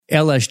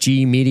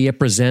LSG Media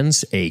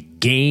presents a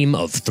Game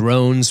of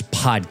Thrones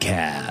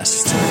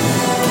podcast.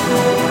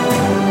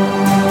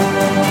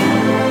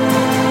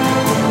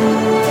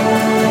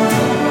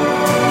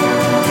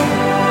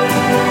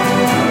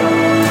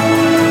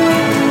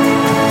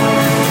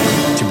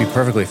 To be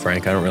perfectly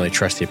frank, I don't really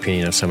trust the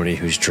opinion of somebody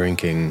who's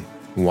drinking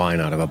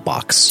wine out of a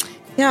box.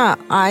 Yeah,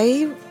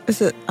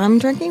 I'm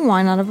drinking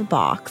wine out of a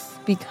box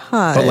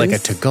because... But like a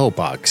to-go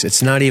box.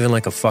 It's not even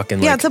like a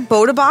fucking... Yeah, it's a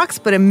Boda box,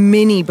 but a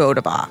mini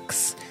Boda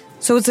box.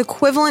 So it's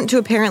equivalent to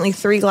apparently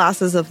 3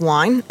 glasses of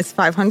wine. It's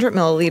 500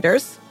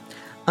 milliliters.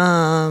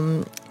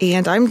 And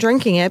I'm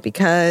drinking it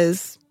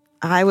because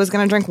I was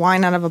going to drink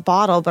wine out of a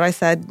bottle, but I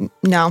said,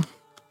 no,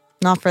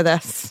 not for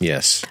this.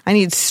 Yes. I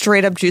need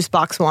straight up juice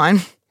box wine.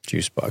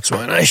 Juice box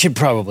wine. I should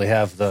probably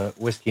have the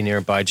whiskey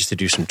nearby just to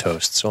do some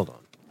toasts. Hold on.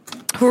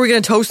 Who are we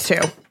going to toast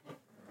to?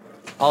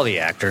 All the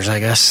actors, I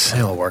guess.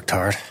 They all worked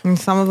hard. And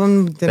some of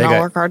them did not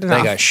work hard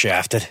enough. They got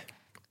shafted.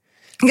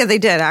 Yeah, they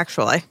did,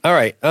 actually. All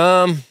right.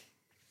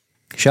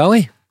 Shall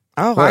we?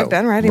 Oh, I've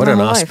been ready What my an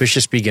whole life.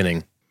 auspicious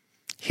beginning.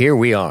 Here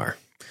we are.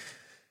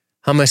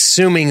 I'm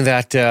assuming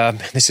that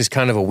this is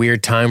kind of a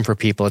weird time for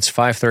people. It's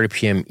 5:30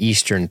 p.m.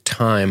 Eastern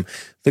time.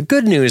 The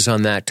good news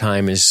on that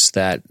time is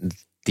that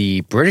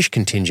the British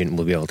contingent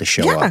will be able to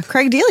show up. Yeah,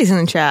 Craig Dealey's in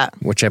the chat.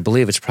 Which I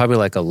believe it's probably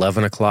like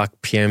 11 o'clock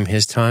p.m.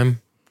 his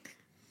time.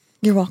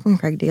 You're welcome,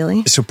 Craig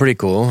Dealey. So pretty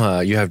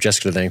cool. You have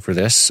Jessica to thank for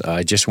this.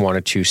 I just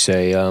wanted to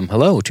say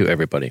hello to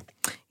everybody.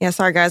 Yeah,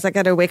 sorry guys. I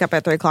got to wake up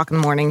at 3 o'clock in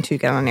the morning to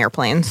get on an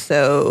airplane.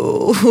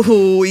 So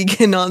we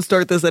cannot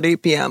start this at 8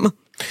 p.m.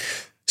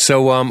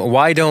 So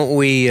why don't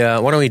we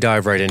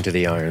dive right into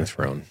the Iron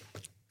Throne?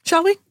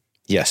 Shall we?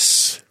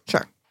 Yes.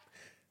 Sure.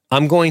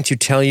 I'm going to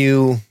tell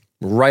you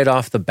right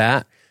off the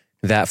bat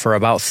that for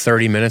about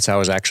 30 minutes, I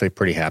was actually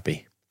pretty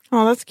happy.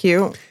 Oh, that's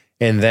cute.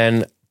 And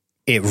then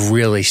it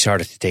really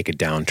started to take a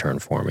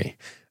downturn for me.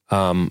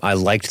 I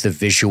liked the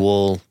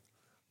visual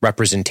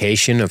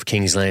representation of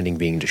King's Landing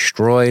being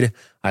destroyed.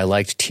 I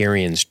liked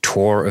Tyrion's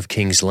tour of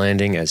King's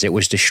Landing as it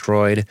was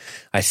destroyed.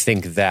 I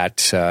think that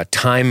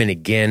time and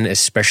again,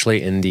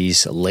 especially in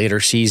these later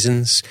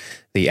seasons,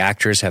 the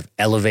actors have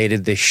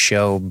elevated this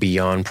show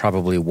beyond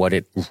probably what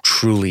it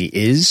truly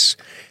is.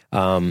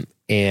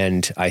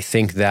 And I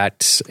think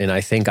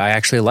I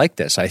actually like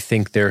this. I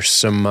think there's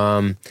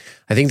some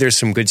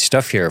good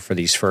stuff here for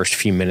these first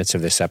few minutes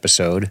of this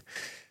episode.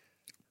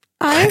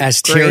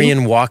 As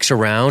Tyrion walks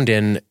around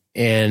and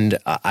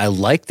I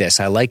like this.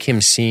 I like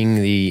him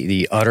seeing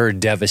the utter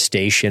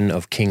devastation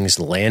of King's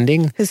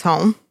Landing. His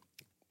home.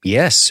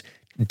 Yes.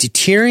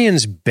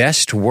 Tyrion's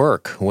best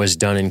work was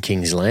done in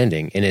King's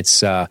Landing. And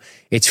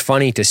it's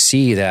funny to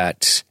see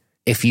that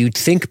if you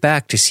think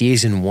back to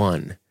season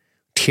 1,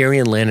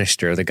 Tyrion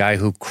Lannister, the guy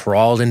who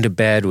crawled into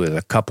bed with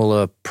a couple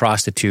of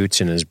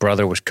prostitutes and his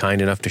brother was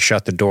kind enough to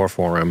shut the door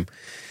for him.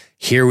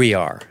 Here we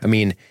are. I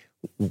mean,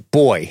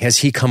 boy, has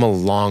he come a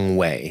long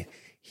way.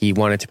 He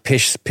wanted to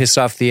piss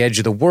off the edge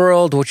of the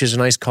world, which is a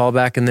nice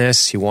callback in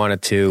this. He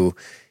wanted to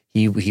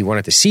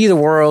see the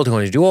world. He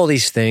wanted to do all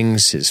these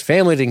things. His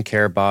family didn't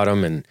care about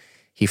him, and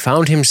he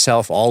found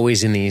himself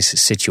always in these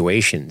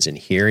situations. And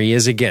here he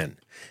is again.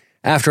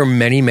 After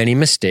many, many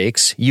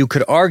mistakes, you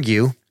could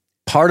argue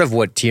part of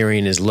what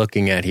Tyrion is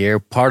looking at here,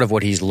 part of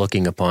what he's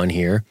looking upon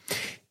here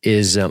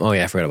is,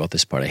 I forgot about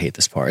this part. I hate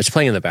this part. It's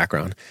playing in the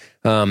background.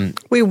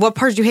 Wait, what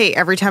part do you hate?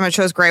 Every time it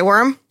shows Grey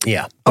Worm?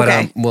 Yeah, but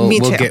okay,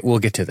 we'll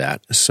get to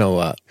that.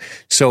 So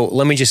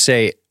let me just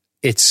say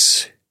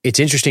it's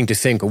interesting to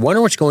think. I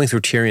wonder what's going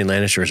through Tyrion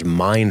Lannister's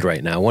mind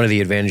right now. One of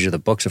the advantages of the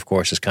books, of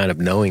course, is kind of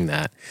knowing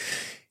that.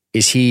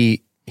 Is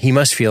he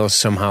must feel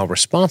somehow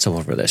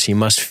responsible for this. He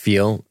must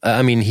feel,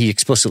 he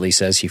explicitly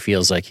says he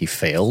feels like he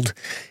failed.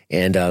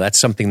 And that's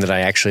something that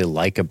I actually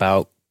like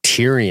about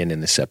Tyrion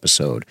in this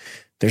episode.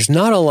 There's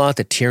not a lot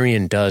that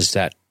Tyrion does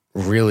that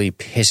really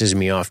pisses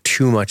me off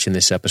too much in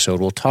this episode.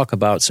 We'll talk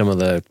about some of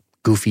the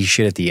goofy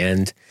shit at the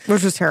end.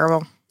 Which was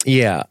terrible.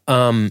 Yeah.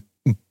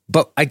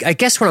 But I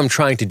guess what I'm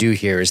trying to do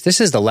here is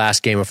this is the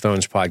last Game of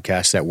Thrones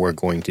podcast that we're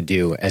going to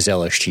do as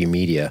LSG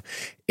Media.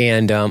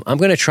 And I'm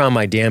going to try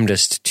my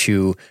damnedest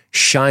to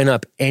shine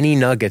up any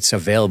nuggets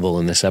available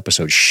in this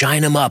episode.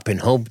 Shine them up and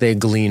hope they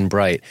gleam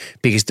bright.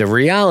 Because the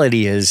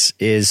reality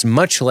is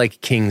much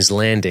like King's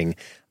Landing,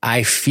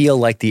 I feel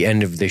like the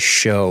end of this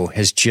show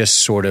has just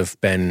sort of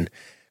been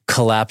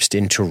collapsed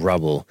into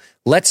rubble.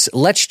 Let's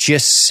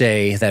just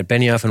say that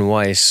Benioff and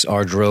Weiss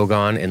are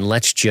Drogon, and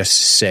let's just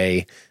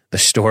say the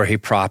story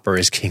proper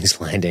is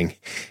King's Landing,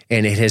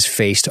 and it has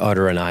faced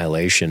utter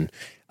annihilation.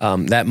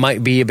 That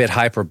might be a bit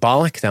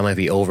hyperbolic. That might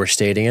be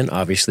overstating it.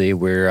 Obviously,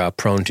 we're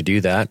prone to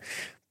do that.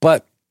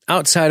 But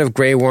outside of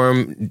Grey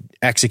Worm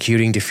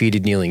executing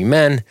defeated kneeling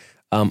men,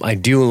 I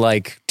do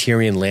like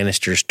Tyrion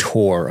Lannister's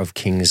tour of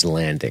King's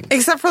Landing.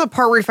 Except for the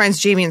part where he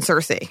finds Jaime and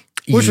Cersei,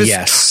 which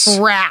was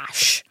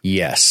trash.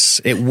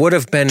 Yes. It would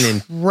have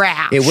been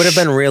trash. It would have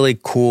been really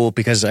cool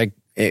because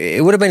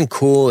it would have been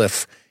cool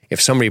if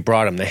somebody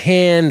brought him the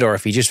hand or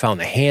if he just found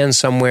the hand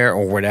somewhere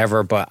or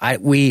whatever. But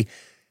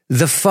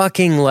the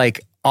fucking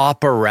like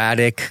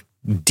operatic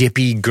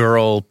dippy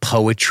girl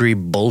poetry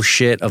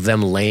bullshit of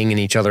them laying in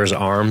each other's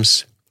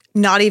arms.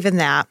 Not even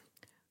that.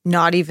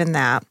 Not even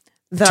that.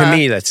 To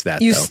me, that's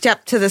that. You though.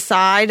 step to the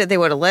side, they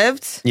would have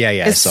lived. Yeah.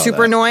 It's I saw super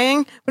that.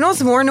 annoying. But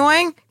what's more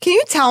annoying? Can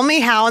you tell me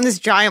how in this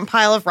giant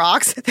pile of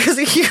rocks, there's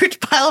a huge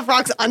pile of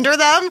rocks under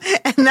them,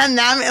 and then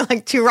them and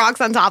like 2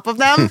 rocks on top of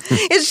them?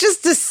 It's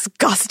just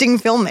disgusting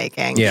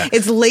filmmaking. Yeah.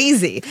 It's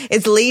lazy.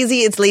 It's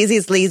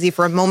lazy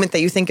for a moment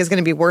that you think is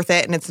going to be worth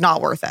it, and it's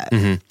not worth it.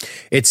 Mm-hmm.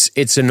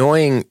 It's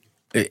annoying.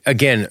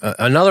 Again,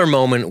 another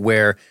moment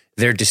where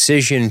their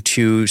decision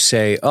to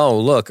say, "Oh,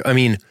 look, I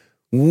mean,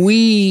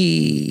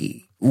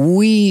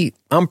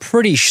 I'm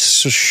pretty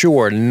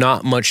sure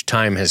not much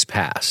time has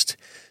passed.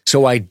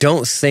 So I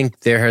don't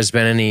think there has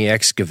been any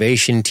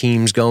excavation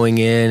teams going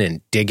in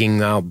and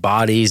digging out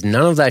bodies.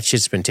 None of that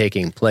shit's been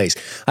taking place.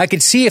 I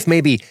could see if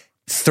maybe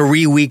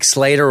 3 weeks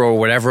later or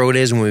whatever it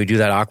is when we do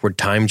that awkward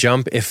time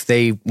jump, if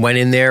they went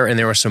in there and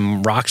there were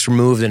some rocks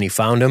removed and he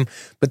found them.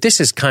 But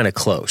this is kind of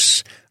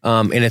close.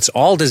 And it's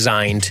all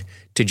designed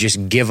to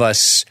just give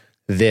us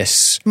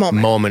this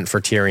moment for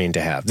Tyrion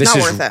to have. This not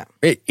is worth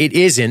it. It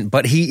isn't,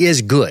 but he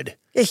is good.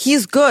 Yeah,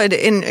 he's good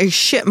in a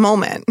shit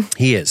moment.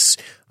 He is.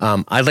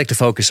 I'd like to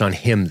focus on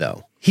him,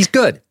 though. He's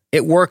good.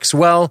 It works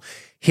well.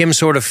 Him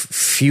sort of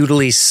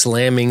futilely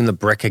slamming the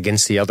brick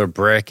against the other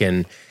brick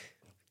and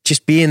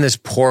just being this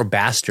poor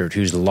bastard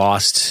who's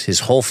lost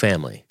his whole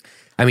family.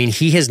 I mean,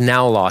 he has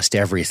now lost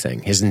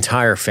everything, his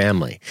entire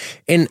family.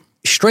 And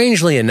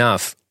strangely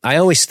enough, I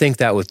always think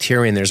that with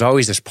Tyrion, there's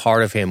always this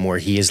part of him where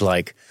he is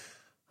like,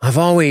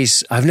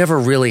 I've never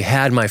really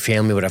had my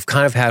family, but I've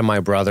kind of had my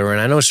brother, and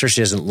I know Cersei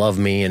doesn't love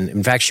me, and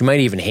in fact, she might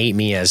even hate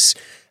me as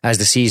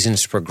the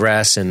seasons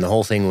progress, and the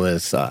whole thing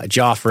with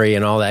Joffrey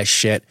and all that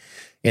shit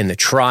in the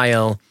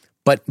trial.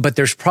 But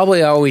there's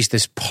probably always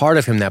this part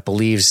of him that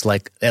believes,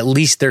 like, at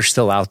least they're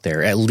still out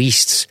there, at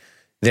least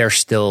they're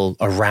still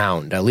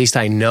around, at least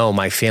I know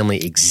my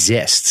family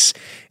exists.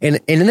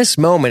 And in this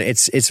moment,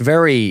 it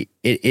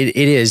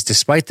is,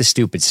 despite the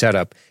stupid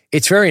setup,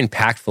 it's very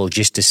impactful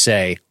just to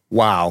say,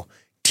 wow,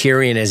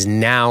 Tyrion is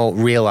now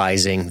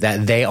realizing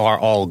that they are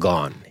all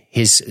gone.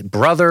 His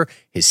brother,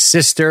 his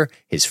sister,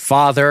 his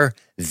father,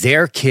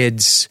 their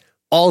kids,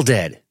 all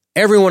dead.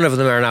 Every one of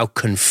them are now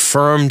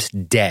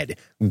confirmed dead,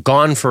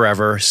 gone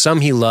forever. Some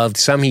he loved,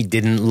 some he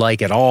didn't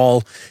like at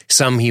all,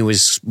 some he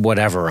was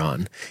whatever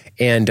on.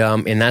 And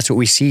that's what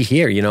we see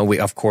here. You know,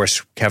 of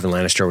course, Kevin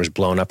Lannister was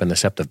blown up in the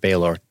Sept of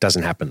Baelor.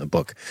 Doesn't happen in the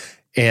book.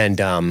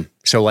 And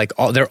so like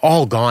they're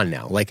all gone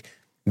now. Like,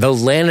 the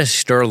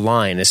Lannister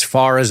line, as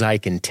far as I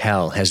can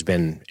tell, has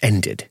been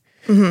ended,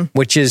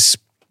 which is,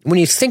 when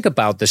you think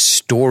about the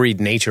storied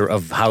nature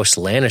of House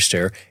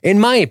Lannister, in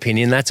my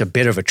opinion, that's a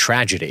bit of a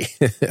tragedy.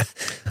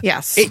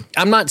 Yes.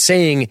 I'm not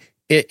saying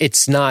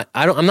it's not,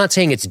 I'm not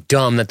saying it's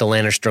dumb that the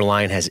Lannister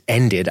line has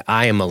ended.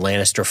 I am a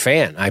Lannister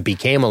fan. I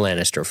became a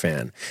Lannister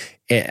fan.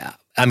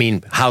 I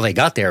mean, how they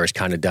got there is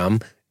kind of dumb.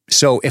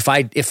 So if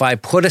I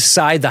put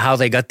aside the how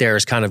they got there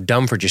is kind of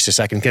dumb for just a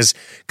second, because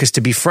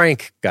to be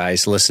frank,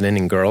 guys listening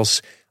and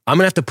girls, I'm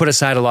going to have to put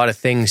aside a lot of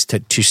things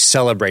to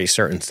celebrate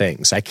certain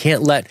things. I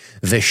can't let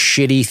the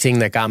shitty thing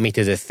that got me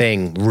to the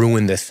thing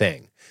ruin the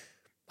thing.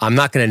 I'm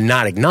not going to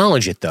not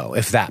acknowledge it, though,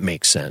 if that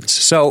makes sense.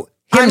 So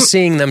him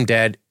seeing them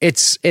dead,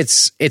 it's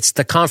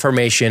the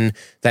confirmation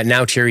that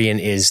now Tyrion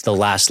is the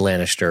last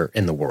Lannister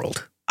in the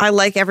world. I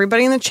like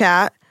everybody in the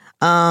chat.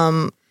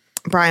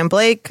 Brian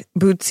Blake,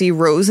 Bootsy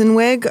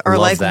Rosenwig are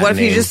like, what if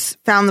he just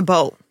found the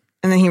boat?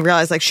 And then he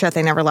realized, like, shit,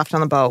 they never left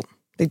on the boat.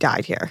 They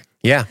died here.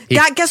 Yeah.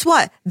 Guess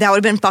what? That would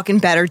have been fucking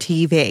better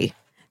TV.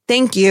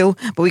 Thank you.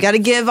 But we got to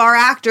give our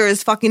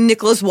actors, fucking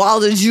Nicholas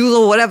Wilde,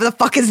 Jula, whatever the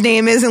fuck his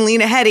name is, and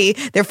Lena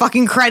Headey, their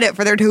fucking credit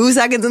for their 2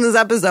 seconds in this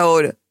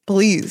episode.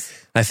 Please.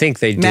 I think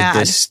they did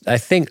this. I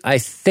think, I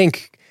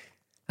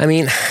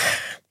mean,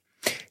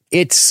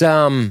 it's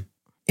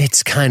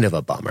kind of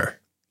a bummer.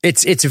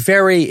 It's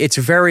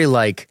very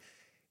like,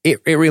 it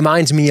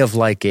reminds me of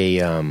like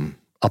a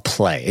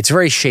play. It's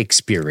very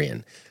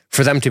Shakespearean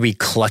for them to be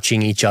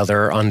clutching each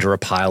other under a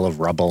pile of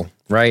rubble,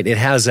 right? It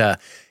has a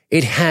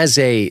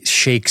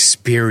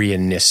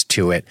Shakespeareanness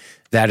to it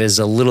that is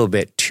a little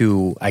bit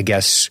too, I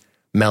guess,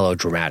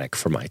 melodramatic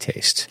for my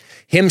taste.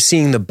 Him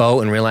seeing the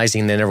boat and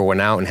realizing they never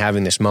went out and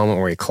having this moment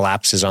where he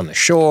collapses on the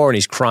shore and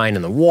he's crying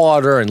in the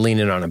water and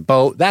leaning on a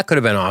boat, that could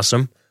have been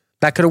awesome.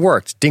 That could have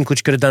worked.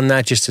 Dinklage could have done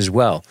that just as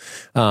well.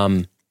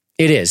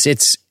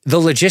 It's the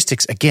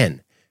logistics.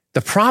 Again,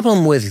 the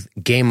problem with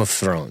Game of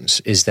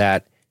Thrones is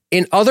that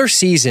in other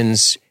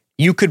seasons,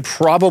 you could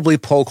probably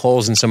poke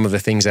holes in some of the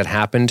things that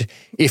happened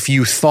if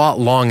you thought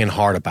long and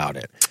hard about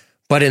it.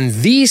 But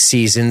in these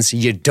seasons,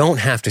 you don't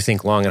have to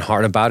think long and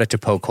hard about it to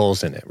poke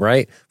holes in it,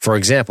 right? For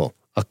example,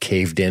 a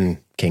caved-in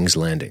King's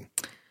Landing.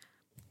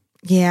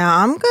 Yeah,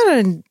 I'm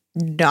going to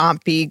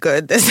not be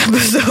good this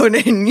episode,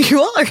 and you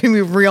all are going to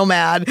be real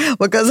mad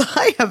because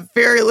I have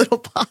very little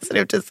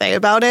positive to say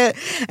about it.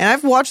 And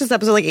I've watched this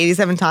episode like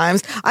 87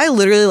 times. I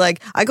literally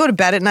I go to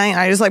bed at night and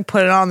I just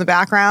put it on in the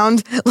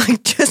background,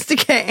 just to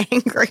get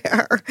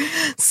angrier.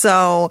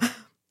 So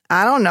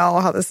I don't know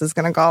how this is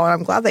going to go. And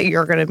I'm glad that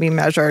you're going to be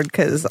measured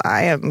because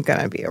I am going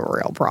to be a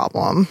real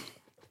problem.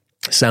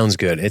 Sounds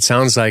good. It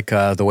sounds like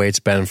the way it's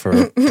been for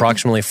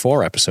approximately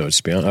 4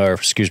 episodes, or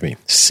excuse me,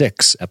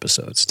 6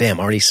 episodes. Damn,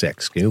 already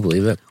 6. Can you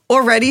believe it?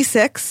 Already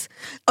 6?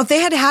 If they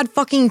had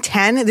fucking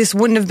 10, this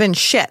wouldn't have been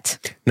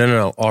shit.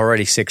 No.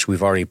 Already 6.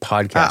 We've already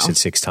podcasted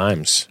 6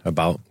 times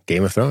about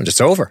Game of Thrones. It's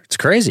over. It's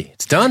crazy.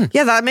 It's done.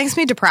 Yeah, that makes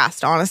me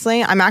depressed,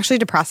 honestly. I'm actually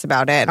depressed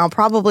about it, and I'll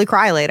probably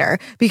cry later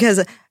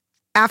because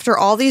after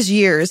all these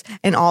years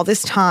and all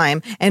this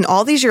time and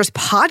all these years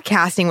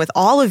podcasting with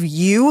all of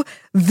you,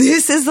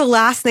 this is the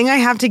last thing I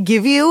have to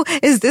give you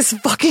is this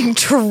fucking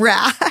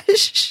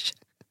trash.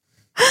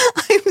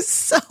 I'm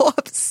so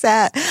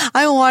upset.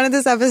 I wanted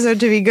this episode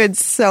to be good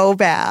so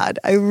bad.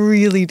 I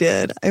really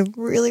did. I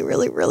really,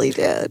 really, really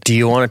did. Do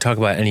you want to talk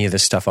about any of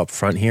this stuff up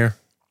front here?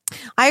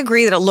 I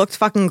agree that it looked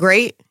fucking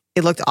great.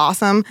 It looked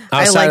awesome.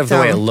 Outside of the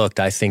way it looked,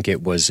 I think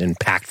it was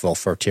impactful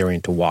for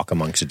Tyrion to walk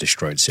amongst a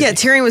destroyed city. Yeah,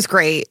 Tyrion was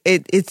great.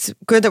 It's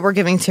good that we're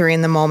giving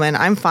Tyrion the moment.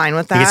 I'm fine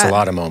with that. He gets a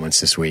lot of moments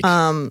this week.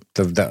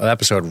 The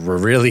episode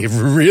really,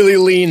 really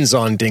leans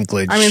on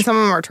Dinklage. I mean, some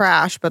of them are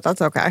trash, but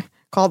that's okay.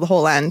 Call the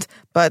whole end,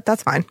 but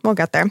that's fine. We'll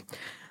get there.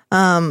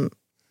 There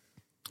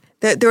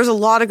was a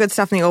lot of good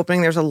stuff in the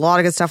opening. There's a lot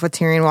of good stuff with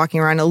Tyrion walking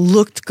around. It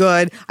looked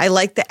good. I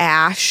like the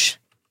ash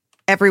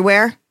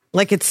everywhere.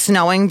 Like it's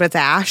snowing, but it's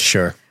ash.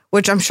 Sure.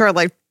 Which I'm sure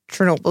like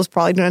Chernobyl's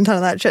probably doing a ton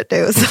of that shit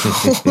too.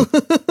 So.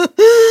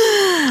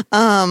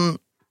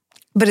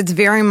 But it's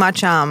very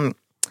much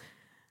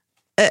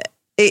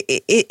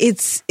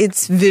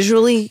it's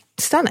visually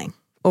stunning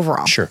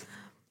overall. Sure.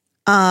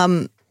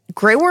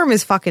 Grey Worm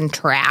is fucking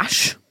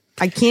trash.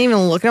 I can't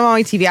even look at him on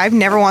my TV. I've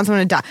never wanted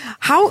someone to die.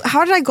 How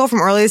did I go from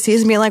early this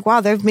season being like,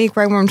 wow, they've made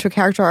Grey Worm to a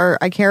character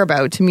I care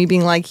about, to me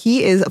being like,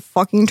 he is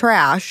fucking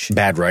trash.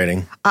 Bad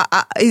writing.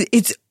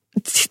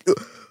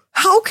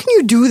 How can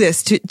you do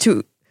this to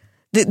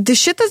the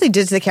shit that they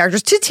did to the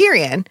characters? To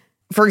Tyrion,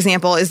 for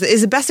example, is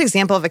the best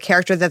example of a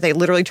character that they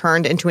literally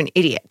turned into an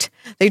idiot.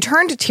 They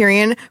turned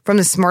Tyrion from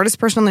the smartest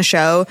person on the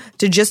show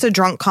to just a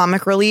drunk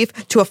comic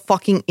relief to a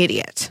fucking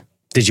idiot.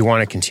 Did you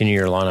want to continue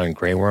your line on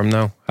Grey Worm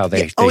though? How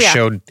they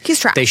showed he's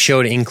trash. They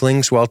showed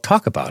inklings. Well,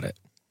 talk about it.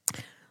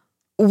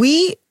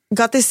 We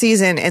got this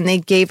season and they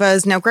gave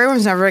us, now Grey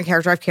Worm's never been a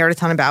character I've cared a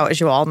ton about, as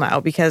you all know,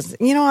 because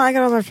you know I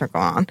got other shit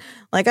going on.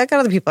 Like I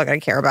got other people I gotta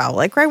care about.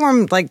 Like Grey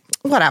Worm, like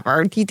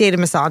whatever. He dated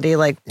Missandei,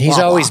 like he's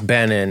blah, always blah.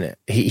 been in.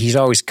 He's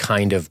always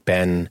kind of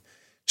been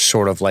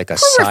sort of like a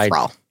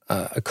Peripheral.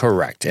 side.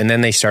 Correct. And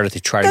then they started to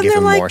try to give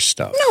him more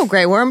stuff. No,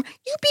 Grey Worm,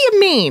 you be a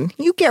main.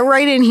 You get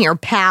right in here,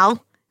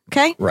 pal.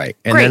 Okay. Right.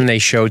 And Great. then they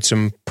showed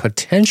some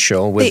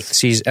potential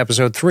with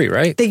episode 3,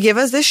 right? They give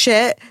us this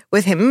shit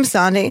with him and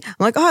Missandei. I'm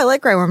like, oh, I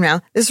like Grey Worm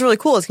now. This is really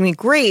cool. It's going to be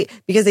great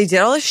because they did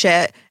all this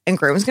shit and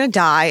Grey Worm's going to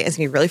die. It's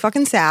going to be really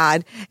fucking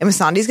sad. And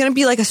Missandei's going to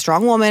be like a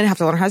strong woman, have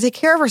to learn how to take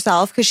care of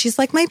herself because she's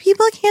like, my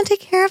people can't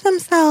take care of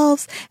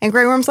themselves. And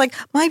Grey Worm's like,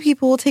 my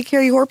people will take care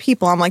of your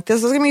people. I'm like,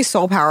 this is going to be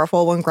so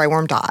powerful when Grey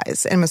Worm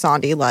dies. And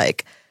Missandei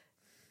like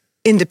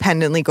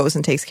independently goes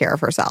and takes care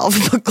of herself.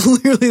 But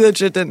clearly that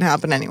shit didn't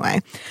happen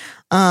anyway.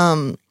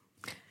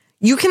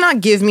 You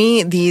cannot give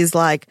me these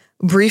like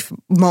brief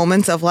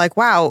moments of like,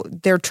 wow,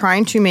 they're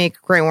trying to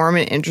make Grey Worm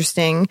an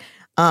interesting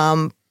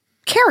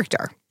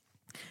character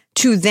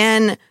to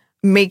then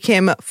make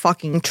him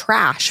fucking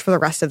trash for the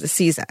rest of the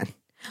season.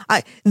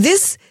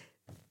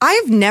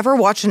 I've never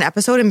watched an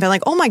episode and been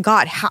like, oh my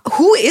God,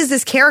 who is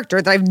this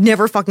character that I've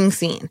never fucking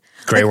seen?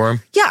 Grey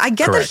Worm? Yeah, I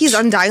get Correct. that he's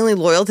undyingly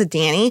loyal to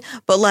Dany,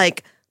 but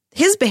like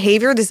his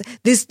behavior,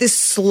 this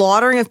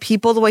slaughtering of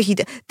people the way he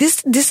did,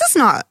 this is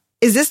not.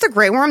 Is this the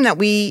Grey Worm that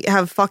we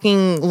have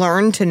fucking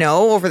learned to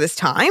know over this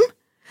time?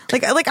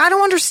 Like I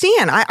don't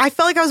understand. I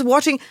felt like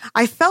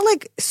I felt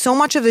like so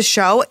much of the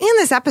show and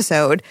this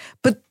episode,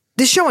 but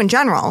this show in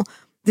general,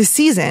 this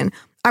season,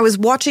 I was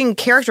watching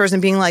characters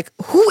and being like,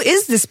 who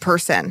is this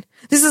person?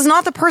 This is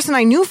not the person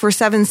I knew for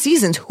 7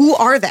 seasons. Who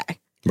are they?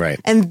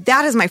 Right. And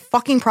that is my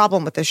fucking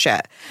problem with this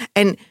shit.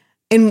 And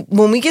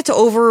when we get to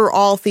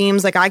overall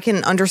themes, like I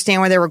can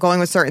understand where they were going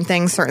with certain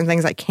things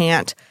I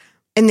can't.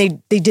 And they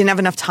didn't have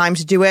enough time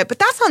to do it, but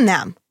that's on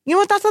them. You know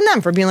what? That's on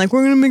them for being like,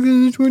 we're going to make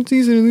this a short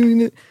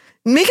season.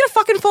 Make it a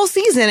fucking full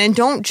season and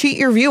don't cheat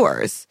your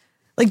viewers.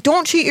 Like,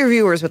 don't cheat your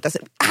viewers with this.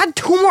 Add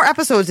 2 more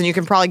episodes and you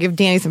can probably give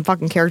Dany some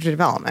fucking character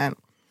development.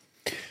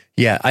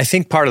 Yeah, I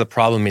think part of the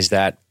problem is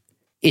that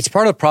it's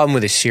part of the problem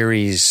with the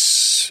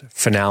series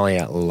finale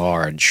at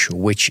large,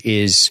 which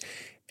is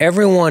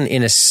everyone,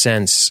 in a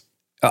sense,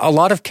 a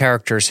lot of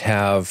characters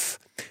have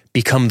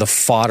become the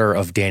fodder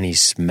of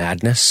Dany's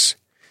madness.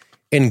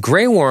 In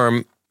Grey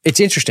Worm, it's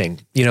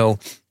interesting. You know,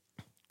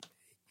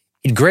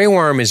 Grey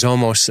Worm is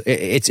almost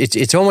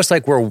it's almost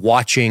like we're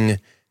watching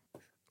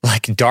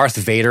like Darth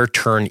Vader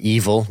turn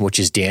evil, which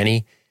is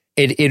Dany.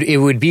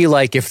 It would be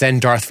like if then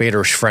Darth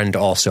Vader's friend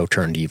also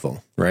turned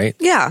evil, right?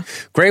 Yeah.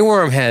 Grey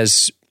Worm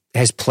has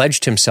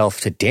pledged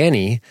himself to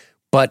Dany,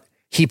 but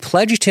he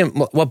pledged him.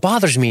 What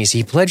bothers me is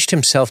he pledged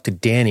himself to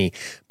Dany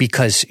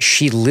because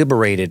she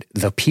liberated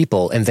the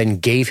people and then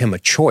gave him a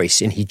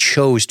choice, and he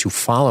chose to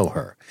follow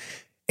her.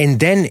 And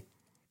then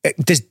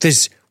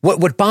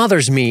what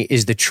bothers me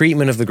is the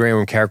treatment of the Grey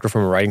Worm character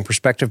from a writing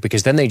perspective,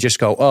 because then they just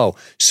go, oh,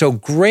 so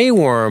Grey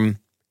Worm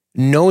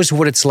knows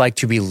what it's like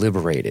to be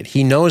liberated.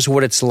 He knows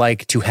what it's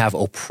like to have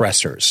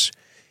oppressors.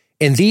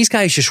 And these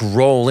guys just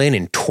roll in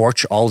and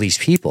torch all these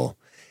people.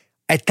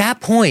 At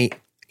that point,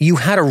 you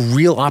had a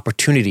real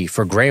opportunity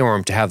for Grey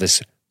Worm to have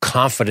this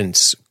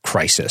confidence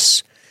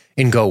crisis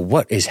and go,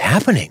 what is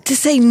happening? To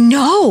say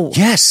no.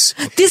 Yes.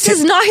 This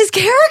is not his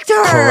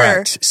character.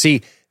 Correct.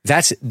 See,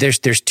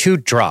 there's two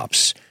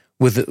drops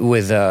with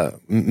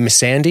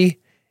Missandei.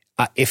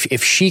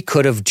 If she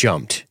could have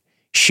jumped,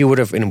 she would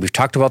have, and we've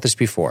talked about this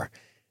before.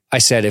 I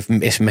said, if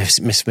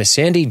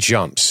Missandei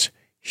jumps,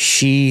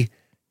 she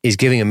is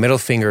giving a middle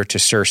finger to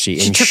Cersei.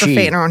 She took her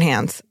fate in her own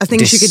hands. A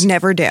thing she could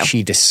never do.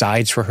 She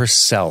decides for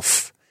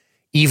herself,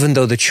 even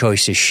though the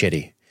choice is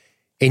shitty.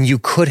 And you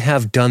could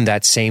have done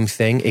that same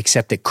thing,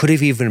 except it could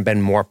have even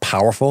been more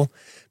powerful,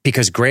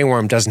 because Grey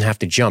Worm doesn't have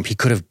to jump. He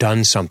could have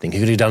done something. He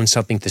could have done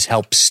something to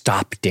help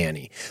stop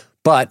Dany.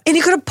 And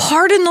he could have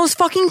pardoned those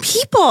fucking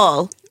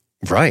people.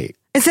 Right.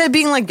 Instead of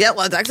being like, yeah,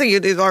 let's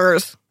execute these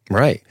orders.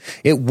 Right.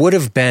 It would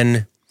have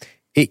been,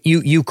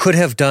 you could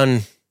have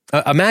done,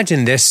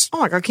 imagine this. Oh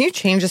my God, can you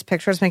change this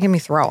picture? It's making me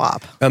throw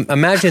up.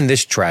 Imagine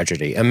this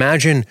tragedy.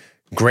 Imagine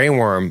Grey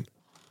Worm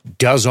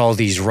does all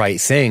these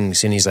right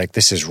things and he's like,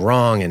 this is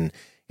wrong and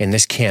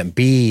this can't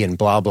be and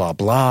blah, blah,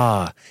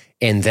 blah.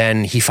 And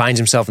then he finds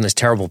himself in this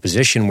terrible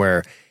position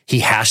where he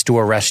has to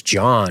arrest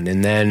Jon.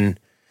 And then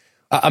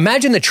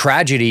imagine the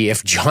tragedy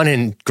if Jon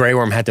and Grey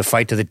Worm had to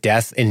fight to the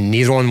death and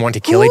neither one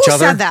wanted to kill each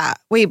other. Who said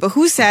that? Wait, but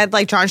who said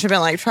like Jon should have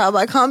been like trial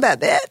by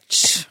combat,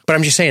 bitch? But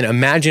I'm just saying,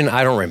 imagine,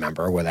 I don't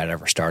remember where that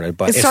ever started.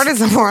 But it started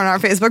somewhere on our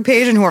Facebook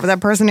page, and whoever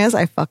that person is,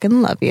 I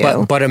fucking love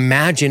you. But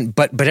imagine,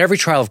 but every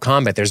trial of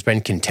combat, there's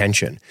been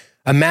contention.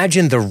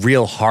 Imagine the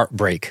real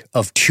heartbreak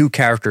of two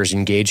characters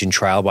engaged in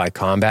trial by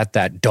combat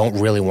that don't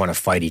really want to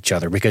fight each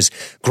other, because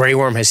Grey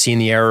Worm has seen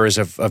the errors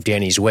of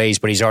Dany's ways,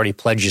 but he's already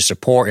pledged his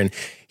support, and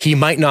he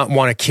might not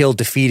want to kill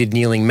defeated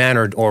kneeling men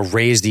or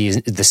raise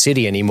the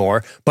city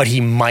anymore, but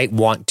he might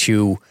want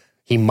to.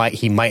 He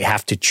might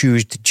have to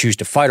choose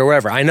to fight or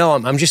whatever. I know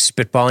I'm just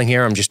spitballing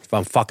here.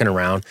 I'm fucking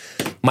around.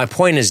 My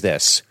point is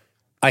this: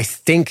 I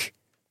think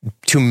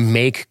to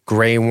make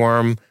Grey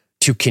Worm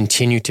to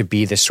continue to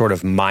be this sort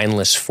of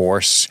mindless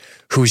force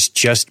who's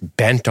just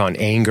bent on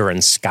anger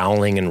and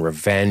scowling and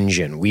revenge,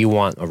 and we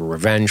want a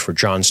revenge for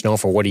Jon Snow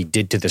for what he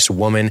did to this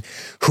woman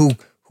who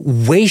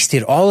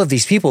wasted all of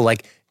these people.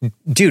 Like,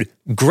 dude,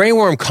 Grey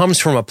Worm comes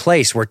from a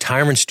place where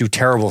tyrants do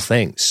terrible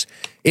things.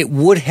 It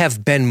would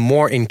have been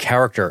more in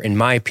character, in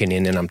my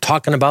opinion, and I'm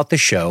talking about the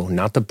show,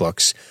 not the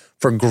books,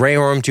 for Grey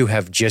Worm to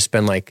have just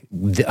been like,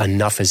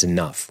 enough is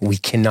enough. We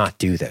cannot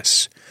do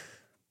this.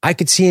 I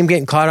could see him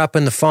getting caught up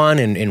in the fun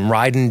and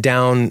riding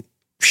down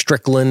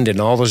Strickland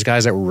and all those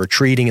guys that were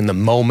retreating in the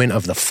moment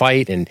of the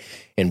fight and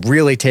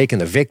really taking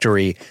the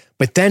victory.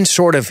 But then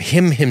sort of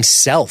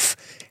himself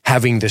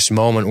having this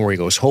moment where he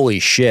goes, holy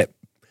shit.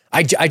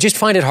 I just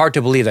find it hard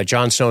to believe that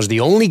Jon Snow is the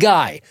only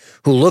guy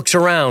who looks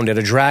around at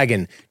a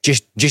dragon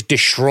just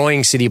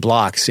destroying city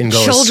blocks and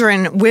goes...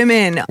 Children,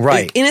 women,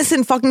 right.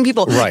 Innocent fucking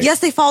people. Right. Yes,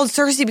 they followed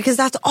Cersei because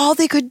that's all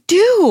they could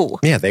do.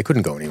 Yeah, they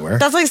couldn't go anywhere.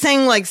 That's like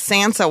saying like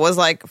Sansa was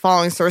like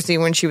following Cersei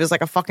when she was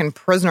like a fucking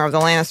prisoner of the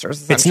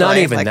Lannisters. It's not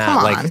even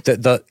that. Like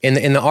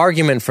the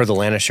argument for the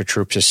Lannister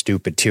troops is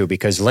stupid too,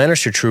 because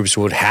Lannister troops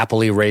would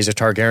happily raise a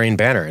Targaryen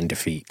banner and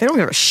defeat. They don't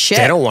give a shit.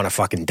 They don't want to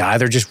fucking die.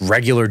 They're just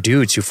regular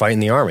dudes who fight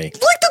in the army. Like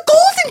the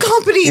Golden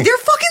Company. They're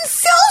fucking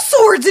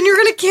sellswords and you're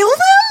going to kill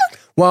them?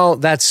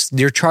 Well,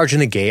 you're charging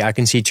the gate. I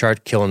can see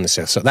killing the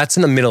Sith. So that's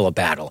in the middle of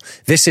battle.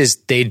 They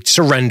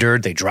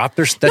surrendered. They dropped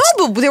their...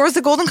 No, but there was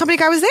the Golden Company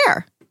guy was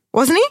there.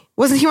 Wasn't he?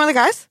 Wasn't he one of the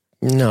guys?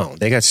 No,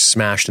 they got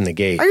smashed in the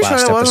gate Are you last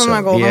sure that wasn't episode.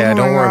 the Golden Yeah,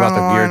 don't worry about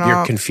Company?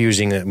 you're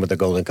confusing it with the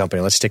Golden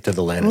Company. Let's stick to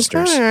the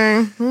Lannisters.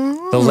 Okay.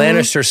 The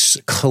Lannisters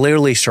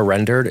clearly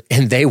surrendered,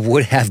 and they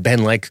would have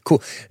been like,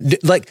 cool.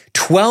 Like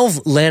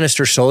 12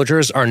 Lannister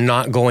soldiers are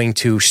not going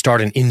to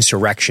start an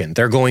insurrection.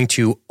 They're going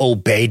to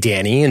obey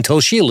Dany until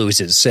she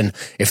loses. And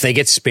if they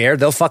get spared,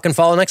 they'll fucking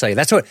follow next. Like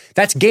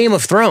that's Game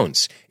of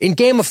Thrones. In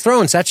Game of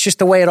Thrones, that's just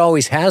the way it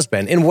always has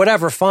been. And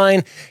whatever,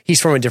 fine. He's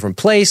from a different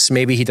place.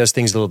 Maybe he does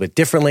things a little bit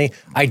differently.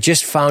 I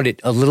just found it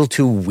a little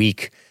too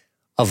weak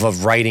of a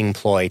writing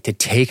ploy to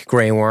take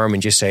Grey Worm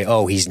and just say,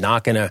 oh, he's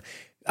not going to...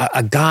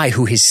 A guy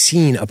who has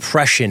seen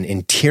oppression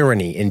and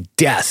tyranny and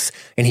death,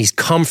 and he's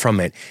come from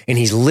it, and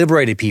he's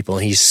liberated people,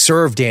 and he's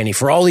served Dany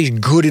for all these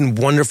good and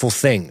wonderful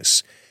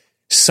things.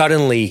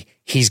 Suddenly,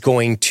 he's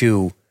going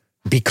to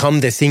become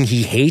the thing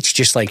he hates,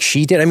 just like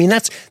she did. I mean,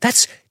 that's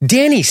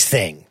Dany's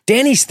thing.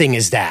 Dany's thing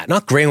is that,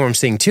 not Grey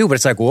Worm's thing too. But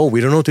it's like, well, we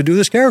don't know what to do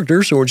this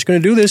character, so we're just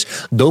going to do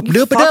this. Dope.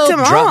 Drop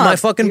my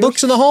fucking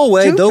books in the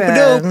hallway. Dope.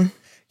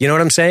 You know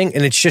what I'm saying?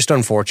 And it's just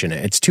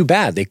unfortunate. It's too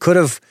bad. They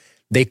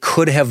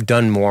could have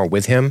done more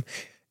with him.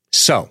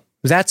 So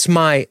That's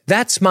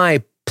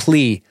my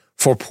plea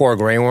for poor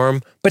Grey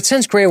Worm. But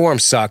since Grey Worm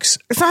sucks,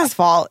 it's not his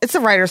fault. It's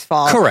the writer's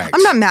fault. Correct.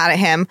 I'm not mad at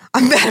him.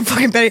 I'm mad at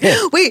fucking Betty.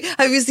 Yeah. Wait,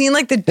 have you seen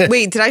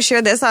did I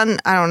share this on,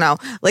 I don't know,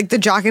 like the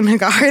Jock and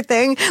Hagar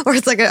thing where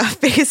it's like a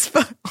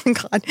Facebook, oh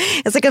God,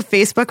 it's like a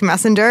Facebook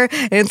Messenger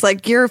and it's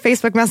like you're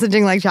Facebook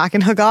messaging like Jock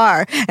and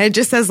Hagar and it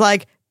just says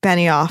like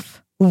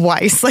Benioff,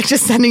 Weiss, like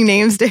just sending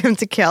names to him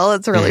to kill.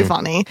 It's really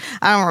funny.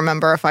 I don't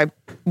remember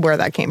where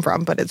that came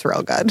from, but it's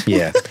real good.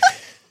 Yeah.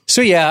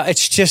 So yeah,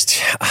 it's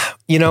just,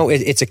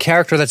 it's a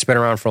character that's been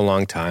around for a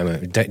long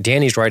time.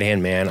 Danny's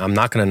right-hand man. I'm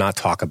not going to not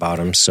talk about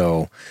him,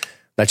 so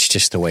that's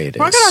just the way it is.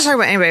 We're not going to talk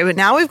about anybody, but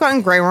now we've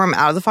gotten Grey Worm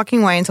out of the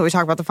fucking way until we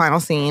talk about the final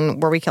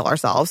scene where we kill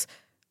ourselves.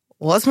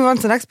 Well, let's move on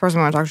to the next person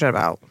we want to talk shit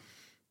about.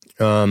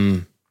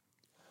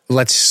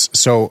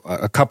 So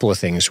a couple of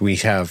things. We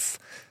have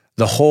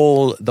the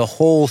whole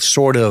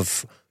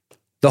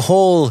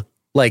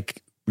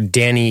like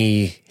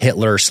Danny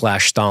Hitler /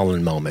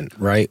 Stalin moment,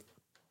 right?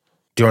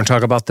 Do you want to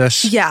talk about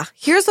this? Yeah.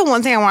 Here's the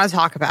one thing I want to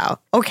talk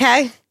about.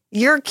 Okay.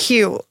 You're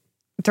cute,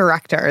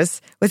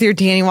 directors, with your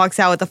Danny walks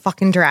out with the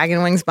fucking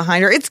dragon wings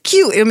behind her. It's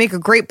cute. It would make a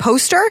great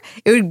poster.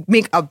 It would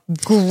make a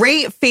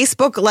great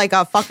Facebook, like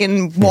a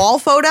fucking wall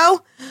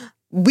photo.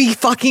 We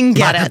fucking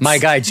get it. My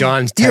guy,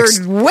 John. You're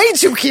way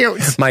too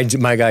cute. My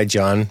guy,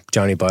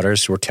 Johnny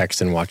Butters, we're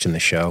texting, watching the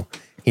show.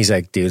 He's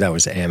like, dude, that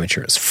was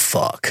amateur as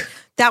fuck.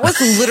 That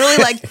was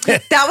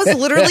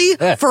literally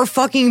for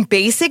fucking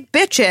basic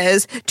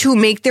bitches to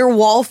make their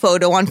wall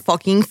photo on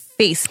fucking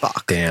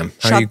Facebook. Damn.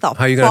 How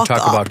are you going to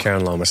talk about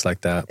Karen Lomas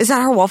like that? Is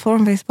that her wall photo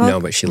on Facebook? No,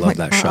 but she loved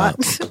that shot.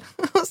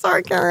 I'm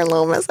sorry, Karen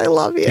Lomas. I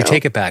love you. You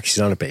take it back. She's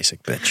not a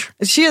basic bitch.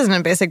 She isn't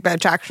a basic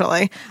bitch,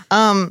 actually.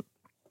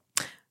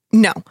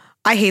 No.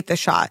 I hate the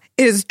shot.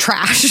 It is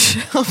trash.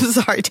 I'm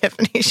sorry,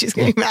 Tiffany. She's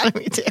going to be mad at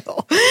me too.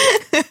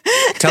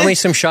 Tell me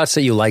some shots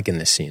that you like in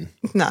this scene.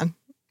 None.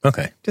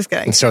 Okay. Just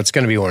kidding. And so it's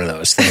going to be one of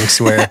those things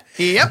where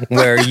Yep.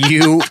 where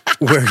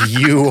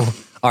you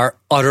are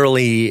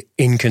utterly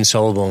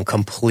inconsolable and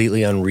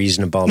completely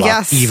unreasonable about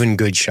Yes. even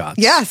good shots.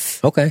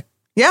 Yes. Okay.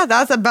 Yeah,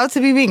 that's about to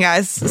be me,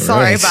 guys.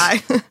 Sorry,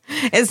 right. bye.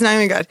 It's not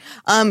even good.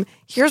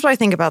 Here's what I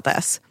think about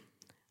this.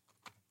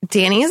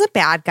 Danny is a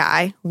bad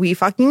guy. We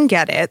fucking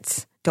get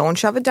it. Don't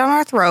shove it down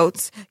our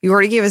throats. You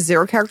already gave us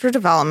 0 character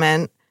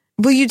development.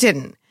 Well, you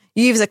didn't.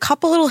 You gave us a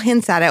couple little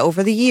hints at it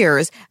over the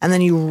years, and then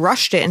you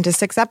rushed it into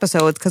 6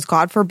 episodes because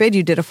God forbid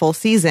you did a full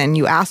season,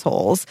 you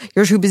assholes.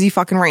 You're too busy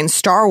fucking writing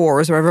Star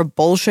Wars or whatever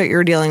bullshit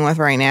you're dealing with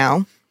right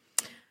now.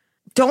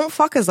 Don't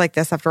fuck us like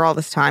this after all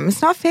this time.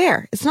 It's not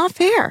fair. It's not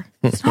fair.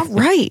 It's not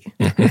right.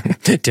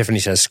 Tiffany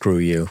says screw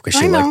you because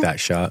she liked that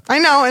shot. I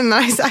know. And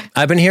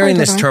I've been hearing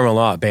this term a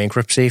lot,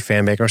 bankruptcy,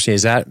 fan bankruptcy.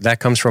 Is that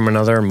comes from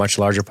another much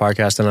larger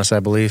podcast than us,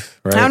 I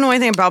believe, right? I don't know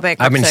anything about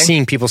bankruptcy. I've been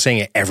seeing people saying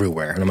it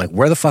everywhere. And I'm like,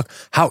 where the fuck?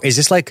 How is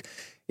this like?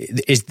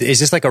 Is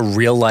this like a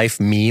real life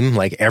meme?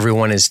 Like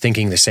everyone is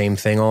thinking the same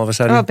thing all of a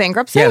sudden? About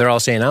bankruptcy? Yeah, they're all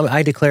saying,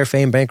 I declare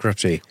fame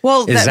bankruptcy.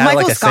 Well, is that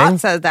Michael like a Scott thing?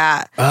 said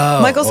that.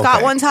 Oh, Michael Scott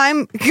okay. one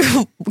time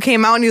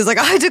came out and he was like,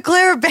 I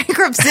declare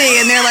bankruptcy.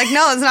 And they're like,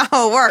 no, that's not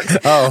how it works.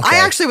 Oh, okay. I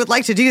actually would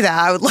like to do that.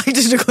 I would like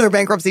to declare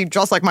bankruptcy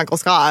just like Michael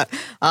Scott.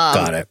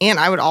 Got it. And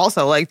I would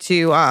also like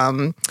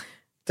to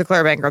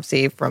declare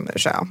bankruptcy from the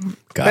show.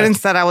 But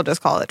instead, I will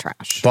just call it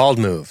trash. Bald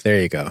move.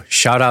 There you go.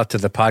 Shout out to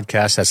the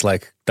podcast that's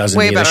like doesn't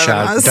Way need a better than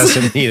shout us.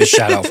 doesn't need a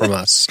shout out from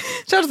us.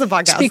 Shout out to the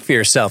podcast. Speak for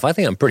yourself. I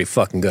think I'm pretty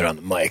fucking good on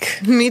the mic.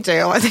 Me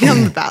too. I think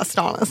I'm the best,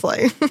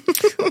 honestly.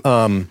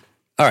 All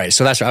right,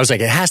 so that's I was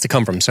like, it has to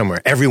come from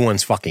somewhere.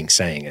 Everyone's fucking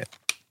saying it.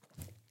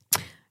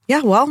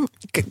 Yeah, well,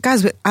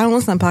 guys, I don't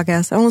listen to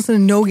podcasts. I don't listen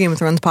to no Game of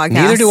Thrones podcasts.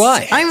 Neither do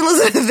I. I even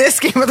listen to this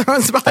Game of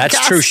Thrones podcast.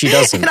 That's true, she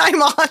doesn't. And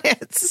I'm on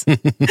it.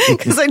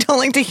 Because I don't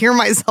like to hear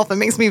myself. It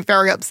makes me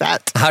very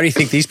upset. How do you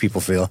think these people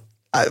feel?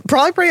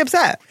 Probably pretty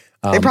upset.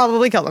 They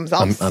probably kill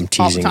themselves. I'm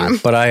teasing all the time. you,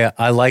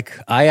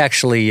 but I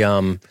actually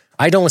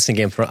I don't listen to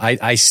Game of Thrones.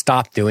 I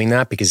stopped doing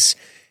that because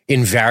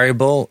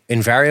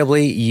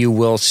invariably you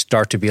will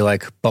start to be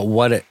like, but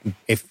what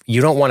if you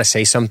don't want to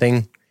say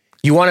something?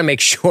 You want to make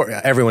sure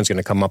everyone's going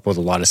to come up with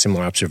a lot of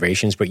similar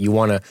observations, but you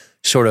want to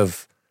sort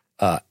of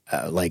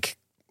like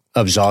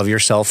absolve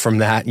yourself from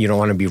that. You don't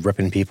want to be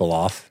ripping people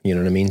off. You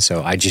know what I mean?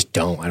 So I just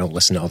don't. I don't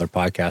listen to other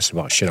podcasts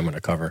about shit I'm going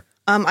to cover.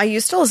 I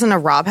used to listen to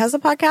Rob Has a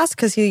Podcast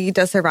because he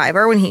does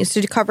Survivor when he used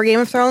to cover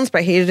Game of Thrones, but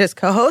I hated his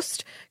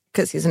co-host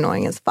because he's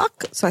annoying as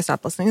fuck. So I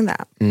stopped listening to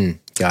that.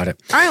 Got it.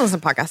 I don't listen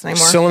to podcasts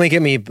anymore. So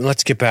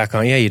let's get back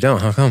on. Yeah, you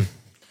don't. How come?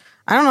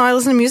 I don't know. I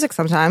listen to music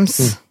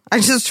sometimes. I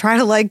just try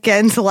to like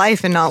get into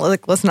life and not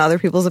like listen to other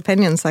people's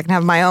opinions so I can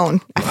have my own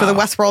after the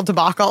Westworld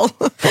debacle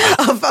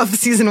of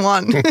season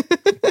 1.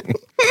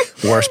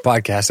 Worst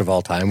podcast of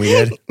all time we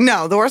did.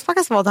 No, the worst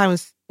podcast of all time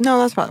was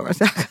that's probably the worst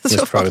podcast.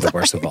 It's probably the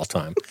worst of all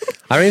time.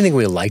 I don't even think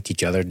we liked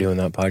each other doing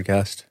that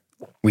podcast.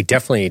 We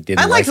definitely didn't.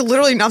 I liked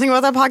literally nothing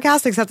about that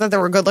podcast except that there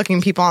were good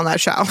looking people on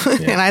that show.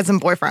 And I had some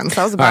boyfriends.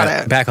 That was about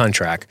it. Back on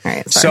track. All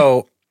right, sorry.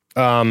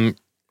 So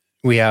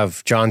we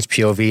have John's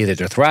POV, the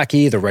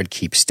Dothraki, the Red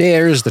Keep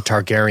stairs, the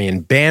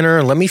Targaryen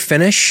banner. Let me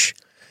finish.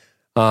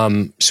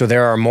 So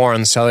there are more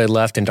Unsullied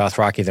left in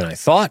Dothraki than I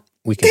thought.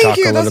 We can talk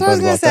a little bit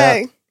about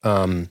that.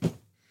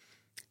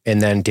 And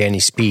then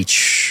Dany's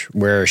speech,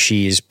 where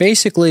she's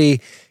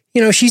basically,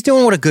 she's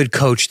doing what a good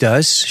coach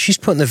does. She's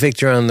putting the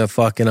victory on the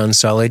fucking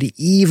Unsullied,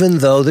 even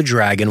though the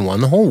dragon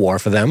won the whole war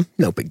for them.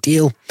 No big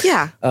deal.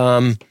 Yeah.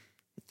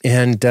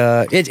 And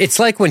it's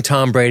like when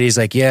Tom Brady's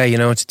like,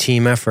 it's a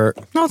team effort.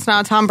 No, it's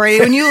not, Tom Brady.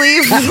 When you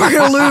leave, we're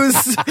going to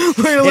lose.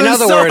 We're going to lose. In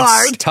other so words,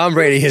 hard. Tom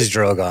Brady is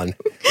Drogon.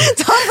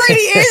 Tom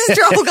Brady is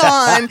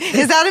Drogon.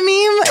 Is that a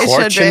meme? It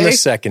should Torching be. the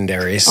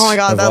secondaries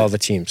of all the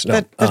teams. No,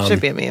 that should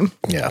be a meme.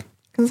 Yeah.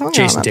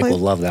 Jason Dick will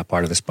love that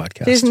part of this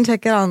podcast. Jason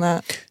Dick, get on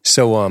that.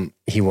 So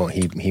he won't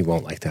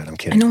like that. I'm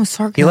kidding. I know,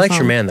 sarcasm. He likes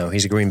your man though.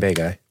 He's a Green Bay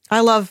guy.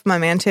 I love my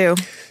man too.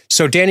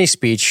 So Dany's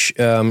speech,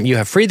 you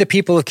have freed the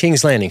people of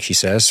King's Landing, she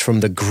says, from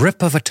the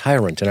grip of a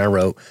tyrant. And I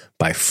wrote,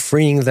 by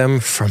freeing them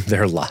from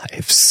their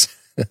lives.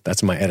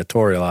 That's my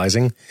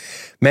editorializing.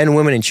 Men,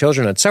 women, and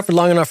children had suffered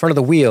long enough under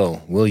the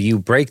wheel. Will you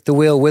break the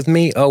wheel with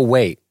me? Oh,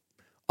 wait.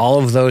 All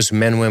of those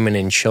men, women,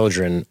 and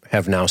children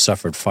have now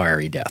suffered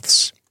fiery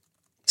deaths.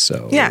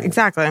 So yeah,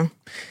 exactly.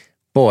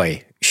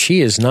 Boy,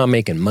 she is not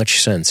making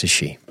much sense, is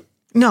she?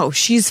 No,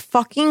 she's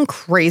fucking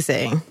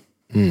crazy.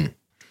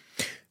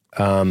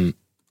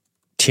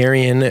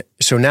 Tyrion.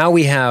 So now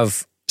we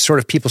have sort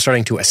of people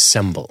starting to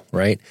assemble,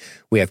 right?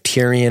 We have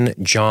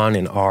Tyrion, Jon,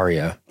 and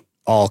Arya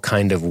all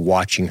kind of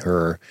watching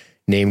her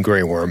name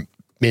Grey Worm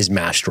is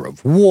Master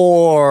of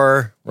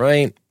War,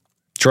 right?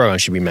 Drogon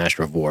should be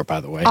Master of War,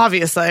 by the way.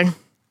 Obviously.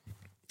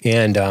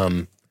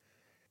 And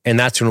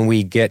that's when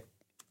we get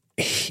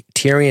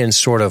Tyrion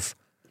sort of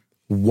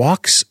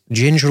walks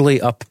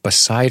gingerly up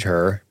beside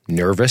her,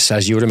 nervous,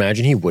 as you would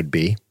imagine he would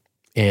be.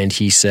 And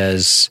she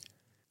says,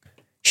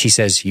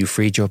 you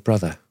freed your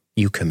brother.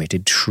 You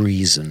committed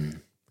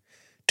treason.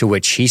 To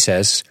which he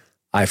says,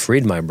 I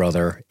freed my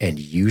brother and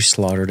you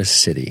slaughtered a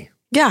city.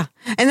 Yeah.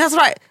 And that's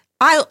what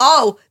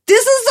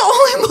this is the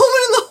only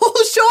moment in the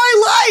whole show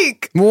I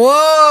like.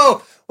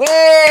 Whoa.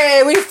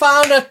 Wait, we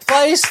found a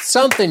place,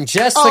 something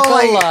Jessica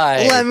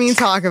liked. Let me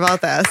talk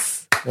about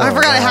this. I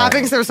forgot it happened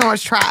because there was so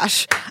much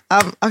trash.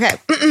 Okay.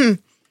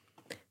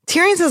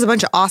 Tyrion says a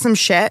bunch of awesome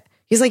shit.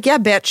 He's like, yeah,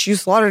 bitch, you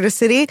slaughtered a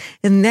city.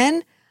 And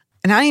then,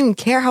 and I don't even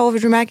care how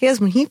overdramatic it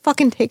is, when he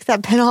fucking takes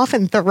that pen off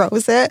and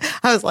throws it,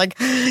 I was like,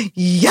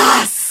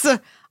 yes!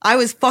 I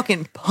was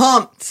fucking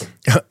pumped.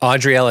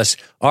 Audrey Ellis,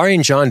 Arya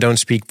and Jon don't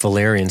speak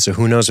Valyrian, so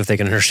who knows if they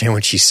can understand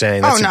what she's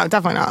saying. No,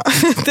 definitely not.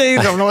 They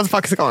don't know what the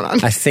fuck is going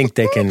on. I think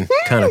they can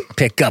kind of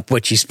pick up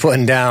what she's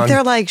putting down.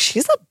 They're like,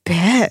 she's a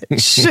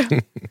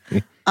bitch.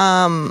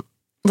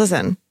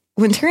 Listen,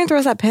 when Tyrion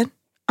throws that pen,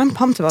 I'm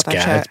pumped about that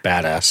shit. Yeah, it's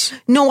badass.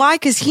 No, why?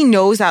 Because he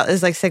knows that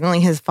is like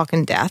signaling his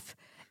fucking death,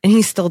 and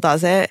he still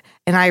does it,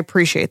 and I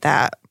appreciate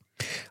that.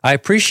 I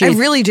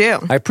really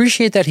do. I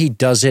appreciate that he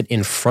does it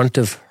in front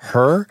of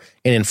her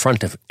and in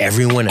front of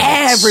everyone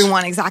else.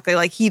 Everyone, exactly.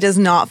 Like, he does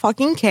not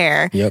fucking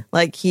care. Yep.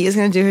 Like, he is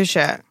going to do his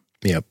shit.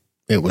 Yep.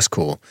 It was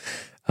cool.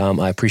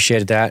 I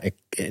appreciated that.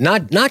 It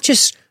not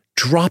just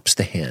drops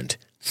the hand,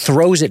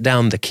 throws it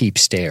down the keep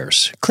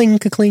stairs. Cling,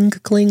 cling,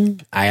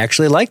 cling. I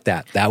actually liked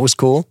that. That was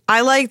cool.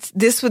 I liked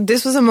this.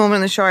 This was a moment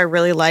in the show I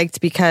really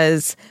liked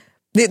because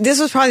this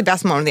was probably the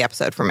best moment of the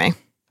episode for me.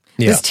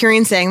 Yeah. This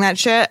Tyrion saying that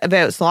shit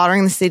about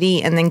slaughtering the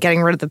city and then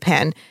getting rid of the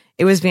pen.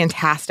 It was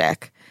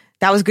fantastic.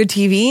 That was good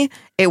TV.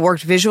 It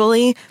worked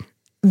visually.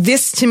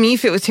 This, to me,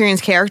 fit with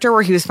Tyrion's character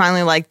where he was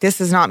finally like,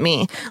 this is not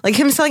me. Like,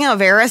 him selling out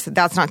Varys,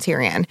 that's not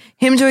Tyrion.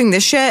 Him doing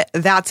this shit,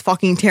 that's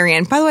fucking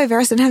Tyrion. By the way,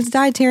 Varys didn't have to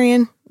die,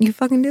 Tyrion. You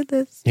fucking did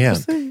this. Yeah.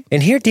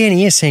 And here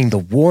Dany is saying the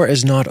war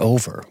is not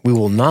over. We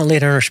will not lay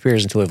down our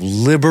spears until we've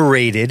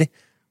liberated,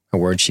 a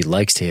word she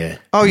likes to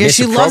Oh, yeah,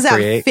 she loves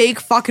that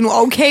fake fucking,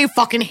 okay,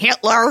 fucking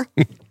Hitler.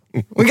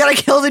 We gotta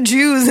kill the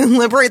Jews and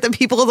liberate the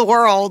people of the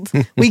world.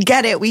 We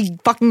get it. We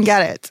fucking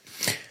get it.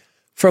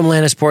 From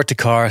Lannisport to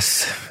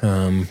Karth,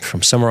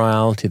 from Summer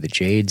Isle to the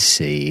Jade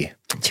Sea.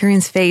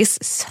 Tyrion's face,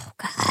 so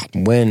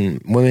good.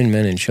 When women,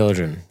 men, and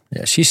children.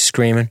 Yeah, she's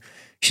screaming.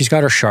 She's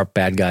got her sharp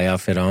bad guy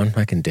outfit on.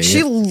 I can dig it.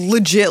 She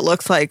legit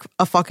looks like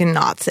a fucking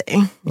Nazi.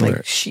 Like,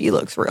 right. She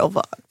looks real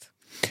fucked.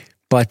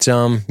 But,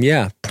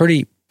 yeah,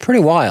 pretty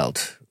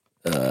wild.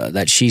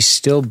 That she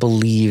still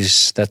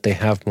believes that they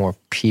have more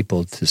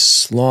people to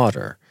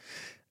slaughter.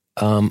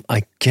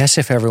 I guess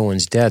if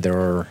everyone's dead,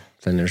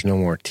 then there's no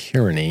more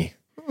tyranny.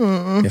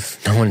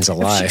 If no one's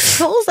alive. If she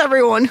kills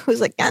everyone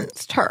who's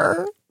against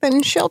her,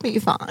 then she'll be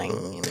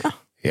fine.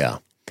 Yeah.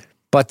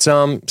 But,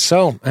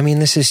 so, I mean,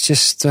 this is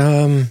just,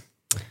 I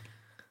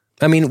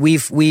mean,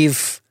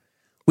 we've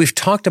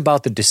talked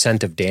about the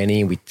descent of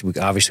Dany. We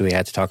obviously we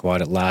had to talk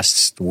about it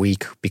last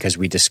week because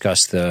we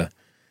discussed the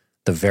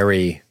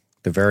very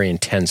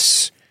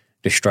intense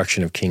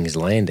destruction of King's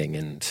Landing.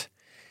 And,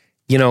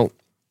 you know,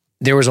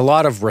 there was a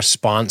lot of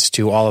response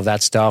to all of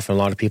that stuff and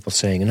a lot of people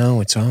saying,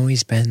 no, it's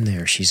always been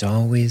there. She's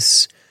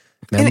always,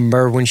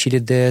 remember when she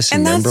did this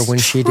and remember when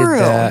she did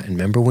that and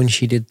remember when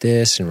she did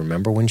this and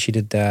remember when she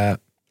did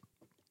that.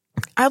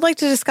 I'd like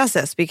to discuss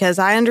this because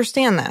I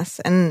understand this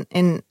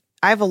and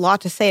I have a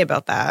lot to say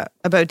about that,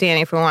 about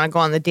Dany, if we want to go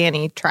on the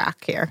Dany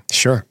track here.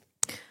 Sure.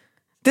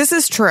 This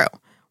is true.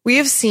 We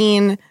have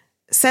seen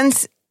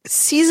since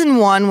season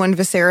 1 when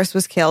Viserys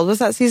was killed. Was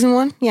that season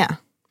 1? Yeah.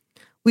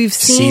 We've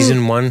seen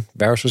Season 1,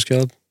 Varys was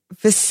killed?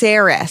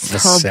 Viserys,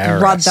 her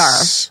brother.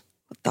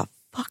 What the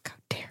fuck? How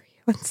dare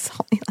you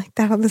insult me like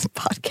that on this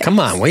podcast? Come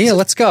on, will you?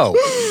 Let's go.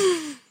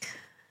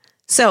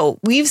 So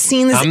we've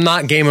seen this. I'm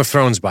not Game of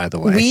Thrones, by the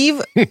way.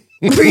 We've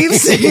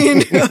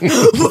seen.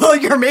 Well,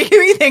 you're making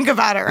me think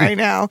about it right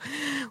now.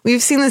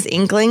 We've seen this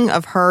inkling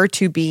of her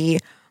to be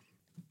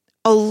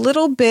a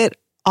little bit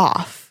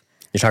off.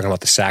 You're talking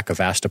about the sack of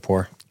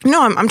Astapor?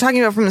 No, I'm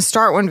talking about from the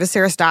start when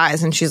Viserys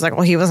dies and she's like,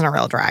 well, he wasn't a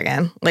real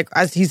dragon. Like,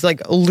 as he's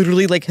like,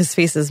 literally, like, his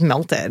face is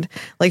melted.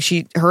 Like,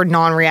 her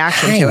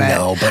non-reaction to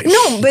it.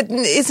 No, but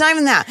it's not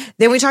even that.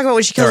 Then we talk about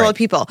when she kills all the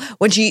people.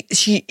 When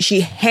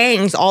she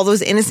hangs all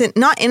those innocent,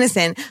 not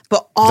innocent,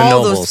 but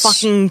all those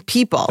fucking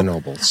people. The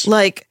nobles.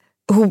 Like,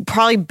 who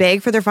probably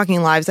beg for their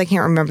fucking lives. I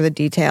can't remember the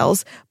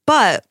details.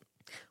 But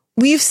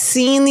we've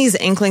seen these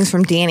inklings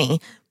from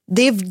Dany.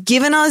 They've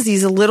given us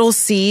these little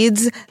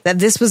seeds that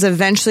this was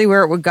eventually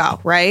where it would go,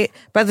 right?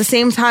 But at the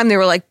same time, they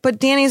were like, but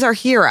Dany's our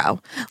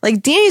hero.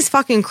 Like, Dany's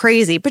fucking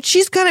crazy, but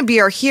she's going to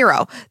be our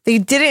hero. They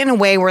did it in a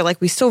way where,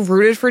 like, we still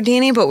rooted for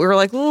Dany, but we were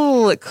like,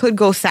 oh, it could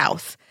go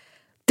south.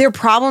 Their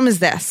problem is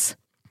this.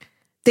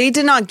 They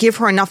did not give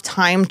her enough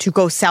time to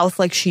go south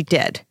like she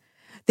did.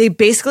 They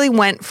basically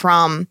went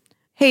from,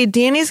 hey,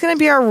 Dany's going to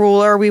be our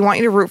ruler. We want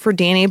you to root for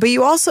Dany, but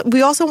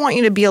we also want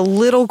you to be a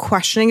little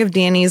questioning of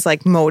Dany's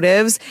like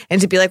motives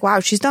and to be like, wow,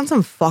 she's done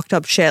some fucked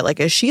up shit. Like,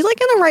 is she like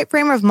in the right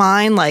frame of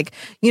mind? Like,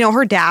 you know,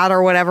 her dad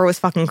or whatever was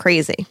fucking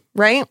crazy,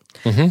 right?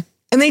 Mm-hmm.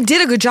 And they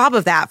did a good job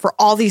of that for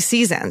all these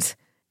seasons.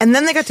 And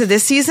then they got to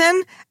this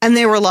season and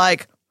they were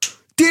like,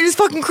 Dany's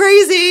fucking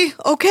crazy.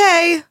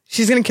 Okay,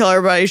 she's going to kill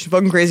everybody. She's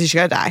fucking crazy. She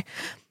got to die.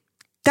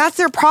 That's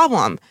their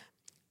problem.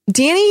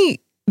 Dany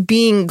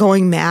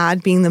going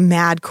mad, being the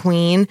mad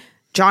queen,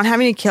 Jon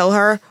having to kill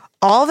her,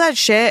 all that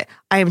shit,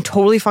 I am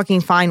totally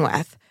fucking fine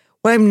with.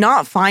 What I'm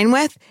not fine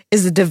with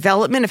is the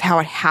development of how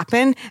it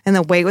happened and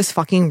the way it was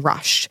fucking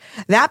rushed.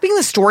 That being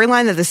the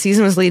storyline that the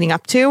season was leading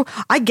up to,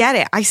 I get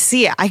it. I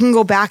see it. I can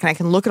go back and I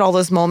can look at all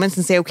those moments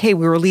and say, okay,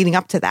 we were leading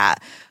up to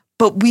that,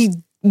 but we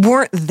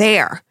weren't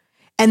there.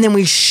 And then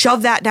we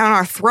shoved that down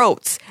our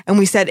throats and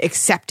we said,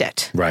 accept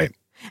it. Right.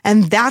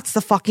 And that's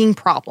the fucking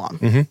problem.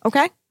 Mm-hmm.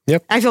 Okay?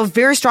 Yep. I feel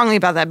very strongly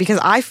about that because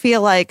I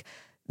feel like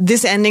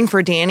this ending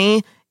for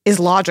Dany is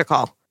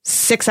logical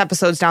 6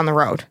 episodes down the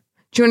road.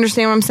 Do you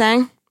understand what I'm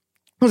saying?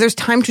 Well, there's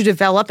time to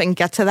develop and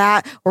get to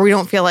that where we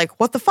don't feel like,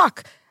 what the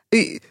fuck?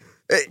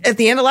 At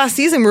the end of last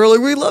season, we were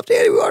like, we love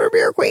Dany, we want her to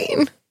be our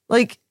queen.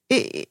 Like,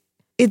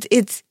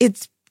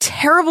 it's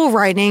terrible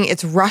writing,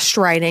 it's rushed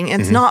writing,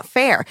 and it's not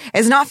fair.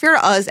 It's not fair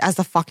to us as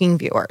the fucking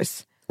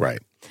viewers. Right.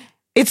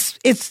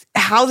 It's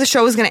how the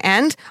show is going to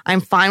end.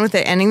 I'm fine with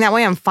it ending that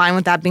way. I'm fine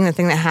with that being the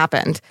thing that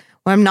happened.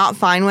 What I'm not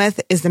fine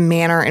with is the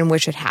manner in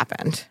which it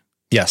happened.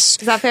 Yes.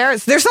 Is that fair?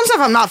 There's some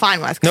stuff I'm not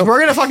fine with. Nope. We're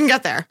going to fucking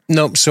get there.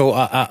 Nope. So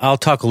I'll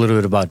talk a little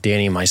bit about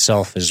Dany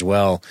myself as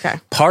well. Okay.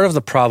 Part of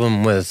the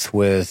problem with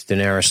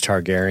Daenerys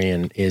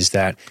Targaryen is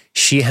that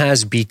she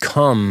has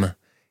become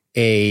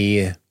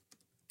a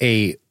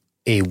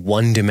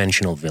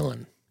one-dimensional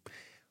villain.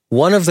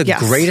 One of the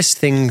greatest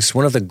things,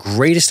 one of the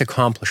greatest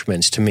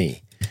accomplishments to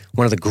me,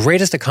 one of the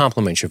greatest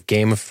accomplishments of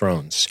Game of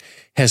Thrones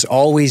has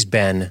always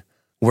been,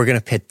 we're going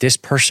to pit this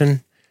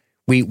person.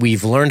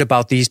 We've learned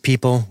about these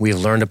people. We've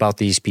learned about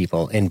these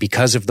people. And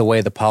because of the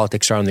way the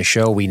politics are on the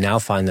show, we now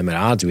find them at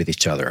odds with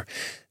each other.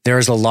 There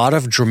is a lot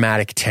of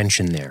dramatic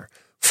tension there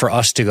for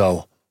us to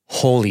go,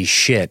 holy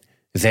shit,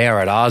 they are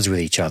at odds with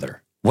each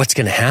other. What's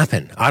going to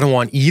happen? I don't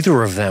want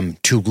either of them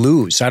to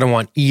lose. I don't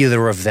want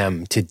either of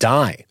them to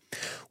die.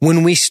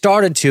 When we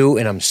started to,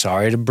 and I'm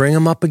sorry to bring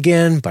him up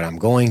again, but I'm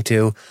going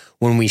to,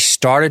 when we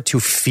started to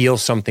feel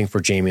something for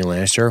Jaime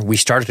Lannister, we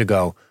started to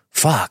go,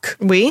 fuck.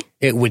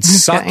 It would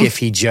suck if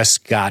he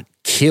just got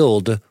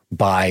killed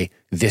by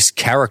this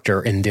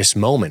character in this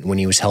moment when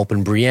he was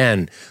helping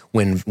Brienne,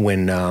 when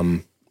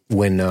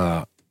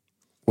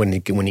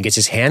he gets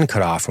his hand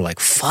cut off. We're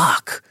like,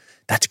 fuck,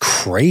 that's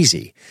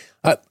crazy.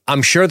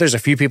 I'm sure there's a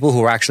few people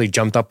who actually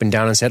jumped up and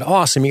down and said,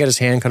 awesome, you got his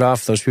hand cut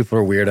off. Those people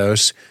are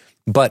weirdos.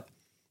 But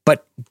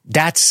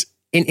that's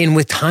in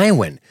with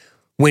Tywin.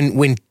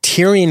 When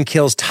Tyrion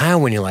kills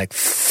Tywin, you're like,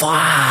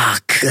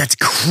 fuck, that's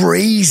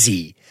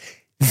crazy.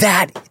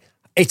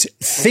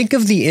 Think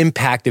of the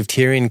impact of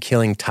Tyrion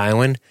killing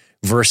Tywin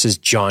versus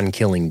Jon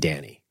killing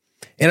Dany.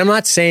 And I'm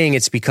not saying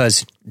it's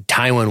because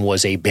Tywin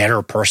was a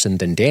better person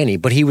than Dany,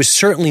 but he was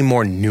certainly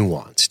more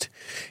nuanced.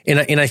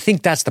 And I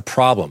think that's the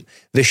problem.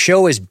 The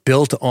show is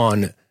built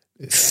on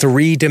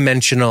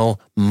 3-dimensional,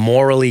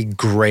 morally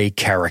gray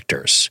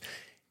characters,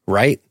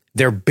 right?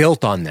 They're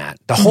built on that.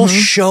 The whole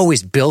show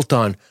is built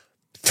on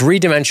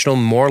 3-dimensional,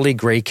 morally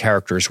gray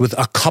characters with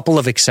a couple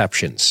of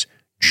exceptions.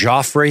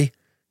 Joffrey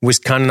was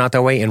kind of not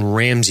that way, and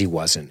Ramsay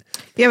wasn't.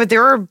 Yeah, but they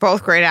were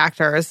both great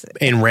actors.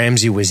 And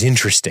Ramsay was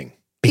interesting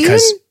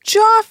because even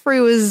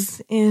Joffrey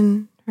was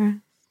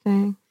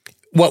interesting.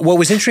 what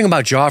was interesting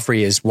about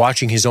Joffrey is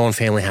watching his own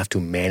family have to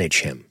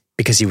manage him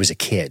because he was a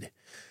kid.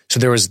 So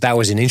that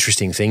was an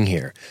interesting thing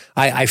here.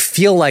 I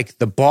feel like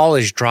the ball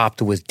is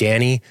dropped with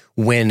Dany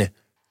when,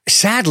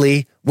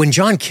 sadly, when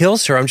Jon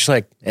kills her, I'm just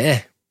like,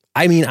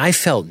 I mean, I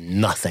felt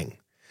nothing.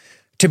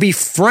 To be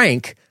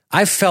frank,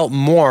 I felt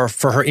more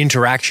for her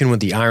interaction with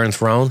the Iron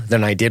Throne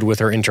than I did with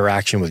her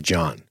interaction with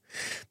Jon.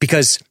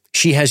 Because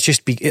she has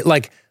just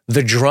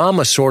the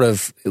drama sort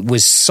of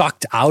was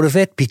sucked out of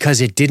it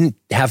because it didn't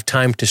have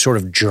time to sort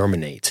of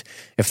germinate,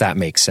 if that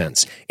makes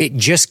sense. It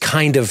just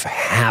kind of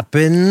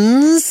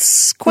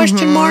happens,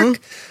 question mark.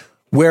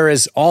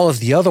 Whereas all of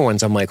the other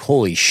ones, I'm like,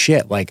 holy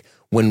shit. Like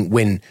when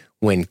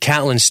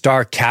Catelyn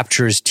Stark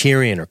captures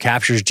Tyrion or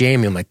captures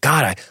Jaime, I'm like,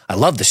 God, I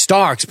love the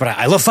Starks, but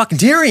I love fucking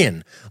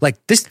Tyrion. Like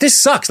this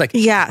sucks. Like,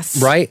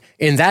 yes. Right.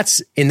 And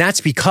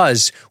that's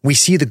because we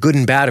see the good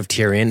and bad of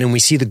Tyrion and we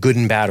see the good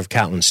and bad of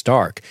Catelyn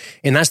Stark.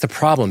 And that's the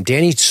problem.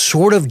 Dany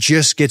sort of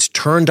just gets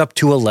turned up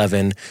to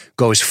 11,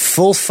 goes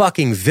full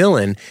fucking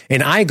villain.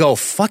 And I go,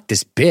 fuck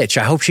this bitch.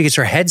 I hope she gets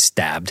her head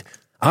stabbed.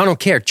 I don't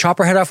care. Chop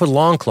her head off with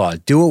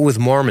Longclaw. Do it with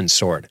Mormon's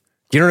sword.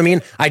 You know what I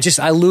mean?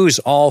 I lose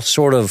all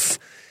sort of.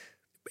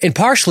 And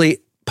partially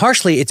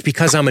it's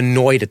because I'm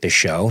annoyed at the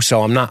show.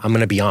 So I'm going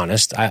to be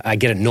honest. I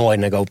get annoyed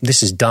and I go,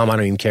 this is dumb. I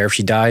don't even care if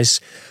she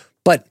dies.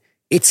 But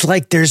it's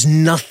like there's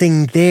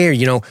nothing there.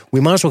 You know,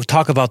 we might as well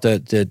talk about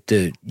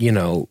the you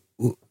know,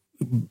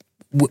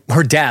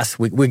 her death.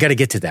 We got to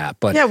get to that.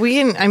 But yeah, we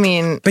can, I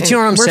mean, but you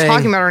know what I'm saying? We're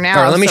talking about her now.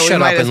 All right, let me so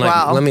shut up and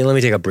let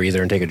me take a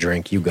breather and take a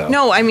drink. You go.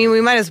 No, I mean,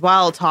 we might as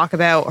well talk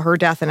about her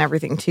death and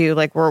everything too.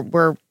 Like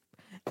we're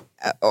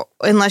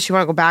unless you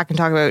want to go back and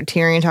talk about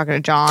Tyrion talking to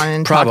Jon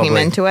and talking him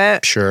into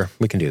it. Sure,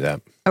 we can do that.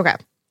 Okay.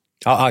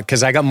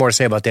 Because I got more to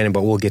say about Dany,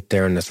 but we'll get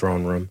there in the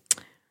throne room.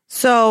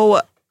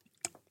 So,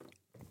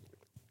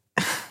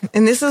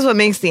 and this is what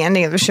makes the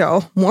ending of the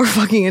show more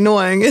fucking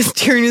annoying, is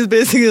Tyrion is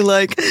basically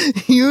like,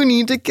 you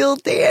need to kill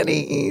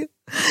Dany.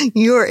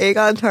 You're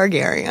Aegon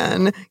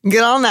Targaryen.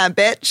 Get on that,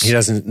 bitch. He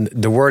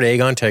doesn't. The word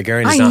Aegon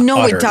Targaryen is I not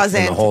know uttered it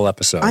doesn't. in the whole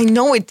episode. I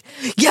know it.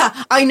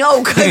 Yeah, I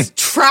know, because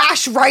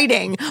trash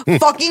writing.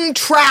 Fucking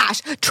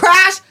trash.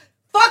 Trash.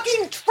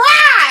 Fucking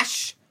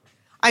trash.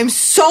 I'm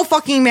so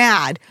fucking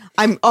mad.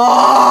 Okay,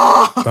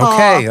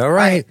 all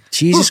right.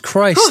 Jesus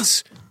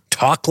Christ.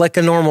 Talk like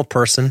a normal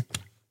person.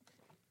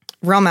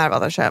 Real mad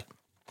about that shit.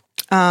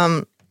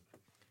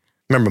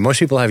 Remember, most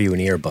people have you in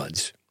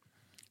earbuds.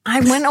 I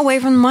went away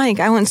from the mic.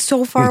 I went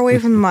so far away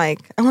from the mic.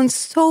 I went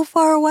so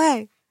far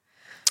away.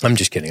 I'm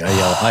just kidding. I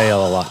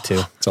yell a lot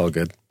too. It's all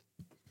good.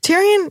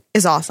 Tyrion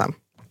is awesome.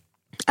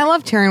 I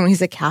love Tyrion when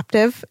he's a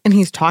captive and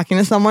he's talking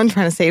to someone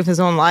trying to save his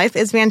own life.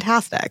 It's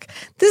fantastic.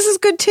 This is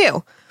good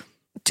too.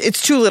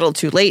 It's too little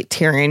too late,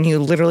 Tyrion. You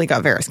literally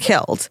got Varys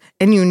killed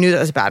and you knew that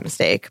was a bad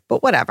mistake,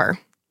 but whatever.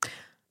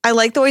 I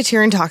like the way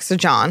Tyrion talks to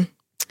Jon.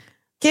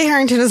 Kit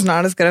Harington is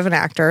not as good of an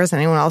actor as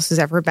anyone else who's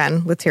ever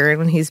been with Tyrion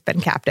when he's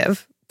been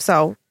captive.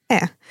 So,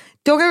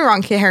 don't get me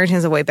wrong, Kit Harington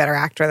is a way better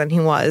actor than he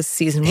was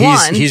season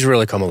 1. He's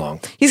really come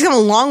along. He's come a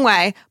long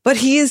way, but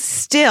he is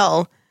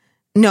still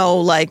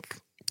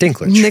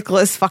Dinklage.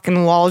 Nicholas fucking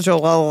Waljo,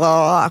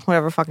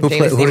 whatever fucking Jamie's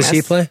name is. Who does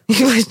he play?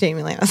 He plays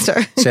Jaime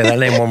Lannister. Say that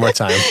name one more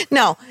time.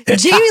 No,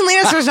 Jaime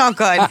Lannister's not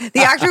good.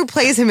 The actor who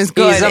plays him is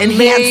good. He's and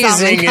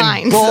amazing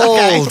and bold.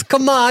 Okay.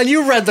 Come on,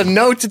 you read the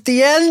notes at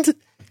the end.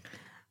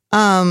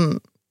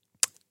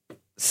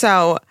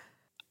 So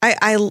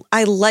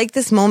I like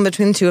this moment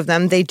between the two of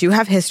them. They do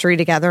have history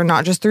together,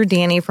 not just through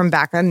Dany from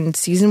back on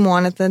season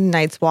 1 at the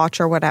Night's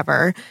Watch or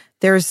whatever.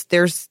 There's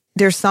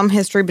some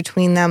history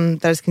between them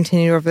that has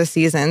continued over the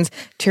seasons.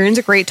 Tyrion's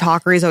a great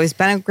talker. He's always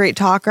been a great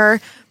talker.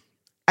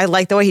 I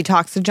like the way he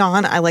talks to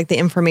Jon. I like the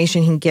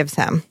information he gives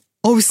him.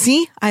 Oh,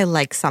 see? I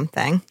like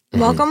something. Mm-hmm.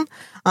 Welcome.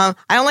 I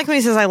don't like when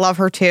he says I love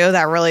her too.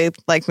 That really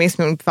makes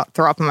me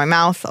throw up in my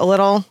mouth a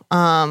little.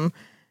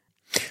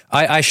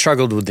 I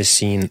struggled with this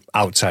scene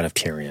outside of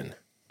Tyrion.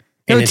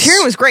 No,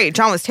 Tyrion was great.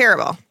 Jon was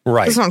terrible.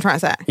 Right. That's what I'm trying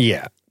to say.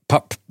 Yeah.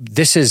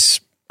 This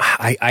is,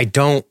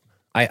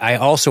 I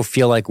also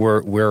feel like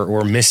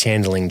we're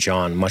mishandling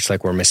Jon, much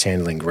like we're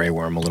mishandling Grey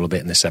Worm a little bit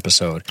in this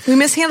episode. We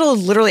mishandled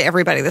literally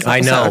everybody this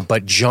episode. I know,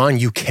 but Jon,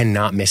 you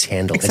cannot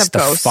mishandle. Except it's the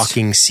Ghost.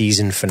 fucking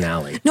season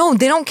finale. No,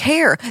 they don't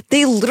care.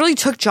 They literally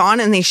took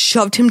Jon and they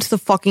shoved him to the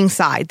fucking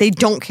side. They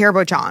don't care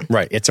about Jon.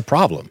 Right. It's a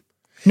problem.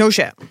 No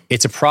shit.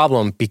 It's a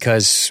problem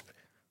because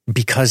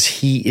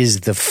he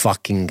is the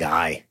fucking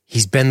guy.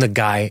 He's been the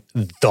guy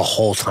the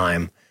whole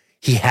time.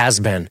 He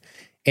has been.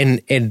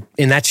 And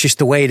that's just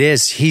the way it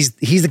is. He's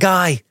the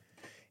guy.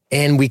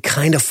 And we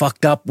kind of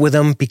fucked up with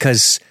him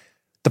because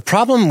the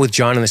problem with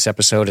Jon in this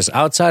episode is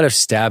outside of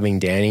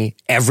stabbing Dany,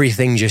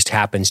 everything just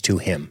happens to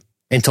him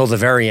until the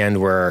very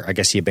end where I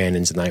guess he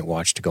abandons the Night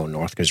Watch to go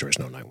north because there is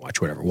no Night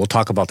Watch, whatever. We'll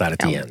talk about that at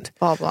the end.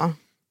 Blah, blah.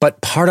 But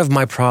part of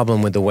my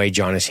problem with the way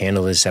Jon has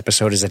handled this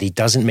episode is that he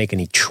doesn't make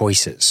any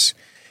choices.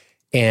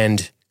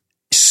 And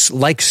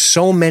like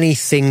so many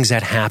things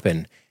that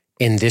happen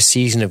in this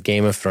season of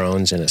Game of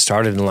Thrones, and it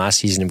started in the last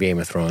season of Game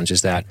of Thrones,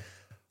 is that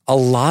a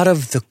lot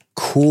of the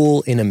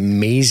cool and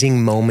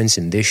amazing moments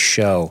in this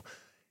show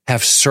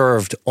have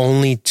served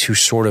only to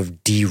sort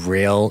of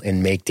derail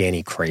and make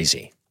Dany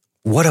crazy.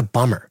 What a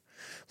bummer.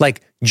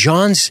 Like,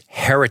 Jon's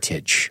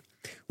heritage,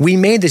 we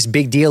made this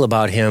big deal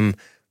about him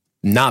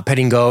not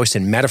petting ghosts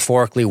and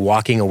metaphorically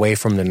walking away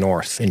from the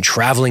North and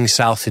traveling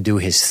south to do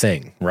his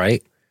thing,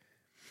 right?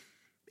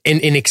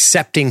 In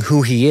accepting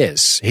who he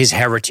is, his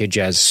heritage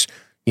as,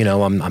 you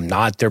know, I'm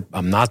not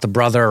the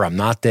brother, I'm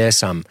not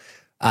this,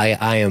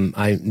 I am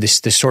this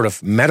sort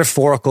of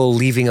metaphorical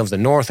leaving of the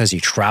North as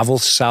he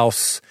travels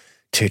south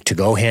to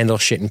go handle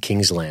shit in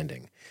King's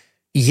Landing.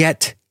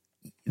 Yet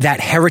that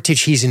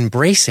heritage he's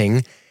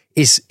embracing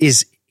is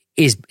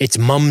it's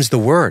mum's the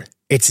word.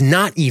 It's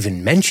not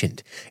even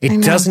mentioned.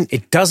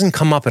 It doesn't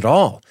come up at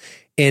all.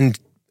 And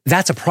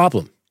that's a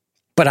problem.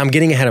 But I'm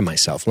getting ahead of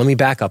myself. Let me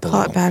back up a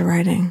little. Call it bad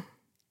writing.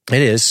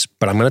 It is,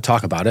 but I'm going to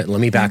talk about it. Let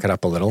me back it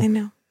up a little. I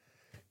know.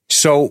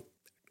 So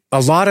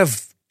a lot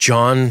of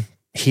Jon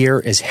here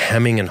is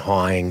hemming and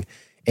hawing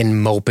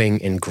and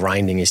moping and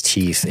grinding his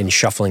teeth and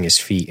shuffling his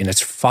feet, and it's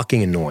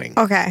fucking annoying.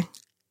 Okay.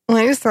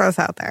 Let me just throw this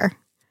out there.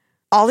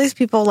 All these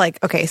people,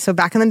 like, okay, so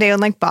back in the day when,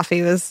 like,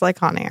 Buffy was,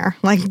 like, on air,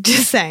 like,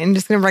 just going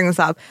to bring this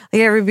up.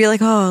 Like, everybody be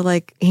like, oh,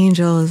 like,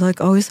 Angel is,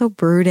 like, always so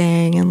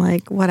brooding and,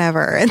 like,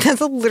 whatever. And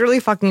that's literally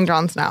fucking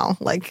Jon Snow.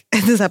 Like,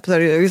 in this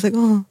episode, he's like,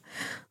 oh,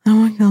 I don't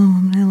want to kill the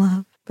woman I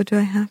love, but do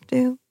I have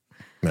to?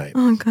 Right.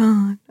 Oh,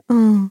 God.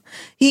 Oh.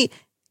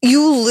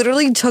 You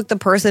literally took the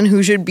person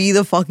who should be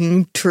the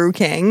fucking true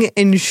king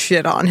and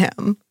shit on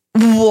him.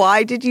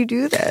 Why did you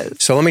do this?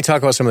 So let me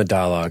talk about some of the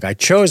dialogue. I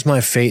chose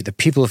my fate. The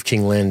people of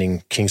King's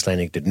Landing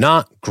did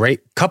not.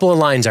 Great. Couple of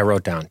lines I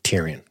wrote down.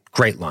 Tyrion.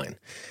 Great line.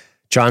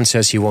 Jon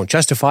says he won't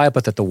justify it,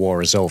 but that the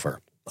war is over.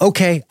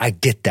 Okay, I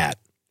get that.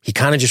 He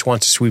kind of just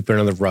wants to sweep it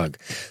under the rug.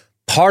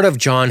 Part of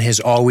Jon has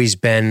always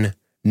been...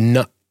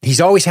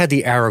 He's always had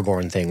the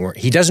Aragorn thing where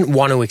he doesn't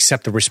want to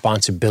accept the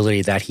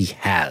responsibility that he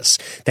has,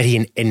 that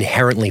he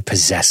inherently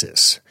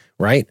possesses,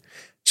 right?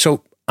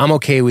 So I'm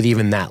okay with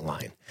even that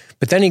line.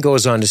 But then he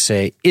goes on to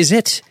say, is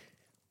it,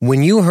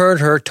 when you heard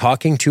her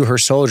talking to her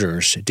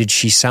soldiers, did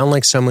she sound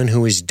like someone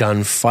who is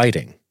done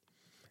fighting?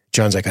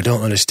 Jon's like, I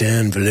don't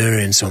understand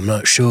Valyrian, so I'm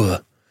not sure.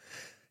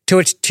 To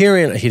which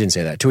Tyrion, he didn't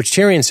say that, to which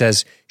Tyrion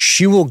says,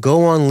 she will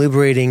go on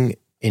liberating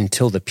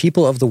until the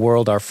people of the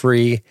world are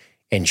free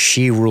and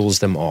she rules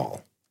them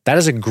all. That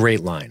is a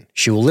great line.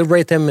 She will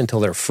liberate them until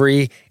they're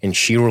free and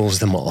she rules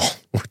them all.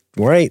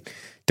 Right?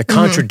 The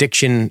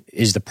contradiction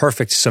is the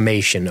perfect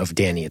summation of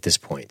Dany at this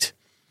point.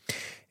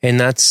 And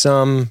that's,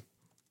 you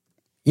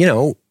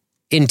know,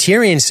 and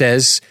Tyrion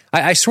says,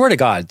 I swear to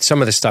God,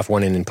 some of the stuff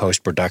went in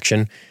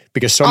post-production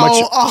because so much...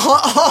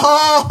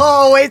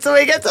 wait till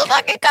we get to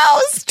fucking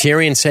Ghost.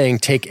 Tyrion saying,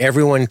 take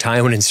everyone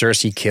Tywin and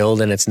Cersei killed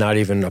and it's not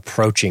even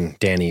approaching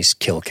Dany's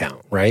kill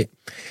count, right?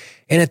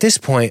 And at this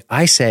point,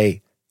 I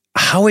say...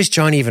 How is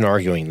Jon even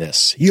arguing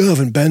this? You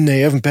haven't been there,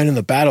 you haven't been in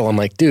the battle. I'm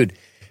like, dude,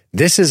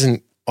 this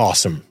isn't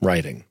awesome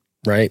writing,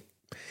 right?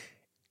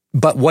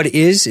 But what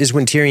is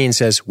when Tyrion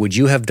says, would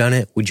you have done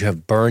it? Would you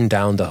have burned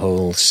down the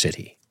whole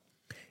city?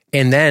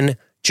 And then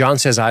Jon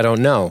says, I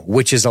don't know,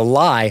 which is a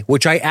lie,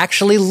 which I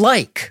actually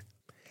like.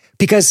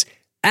 Because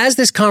as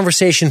this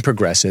conversation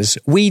progresses,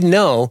 we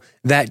know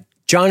that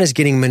Jon is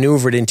getting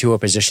maneuvered into a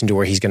position to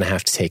where he's going to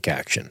have to take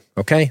action,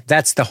 okay?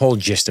 That's the whole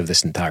gist of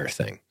this entire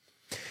thing.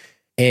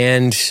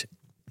 And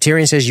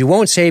Tyrion says, you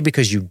won't say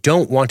because you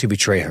don't want to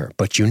betray her,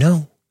 but you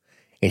know.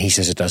 And he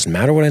says, it doesn't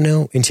matter what I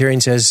know. And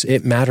Tyrion says,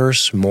 it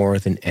matters more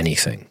than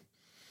anything.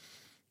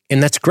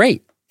 And that's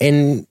great.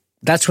 And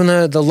that's when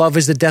the love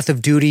is the death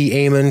of duty,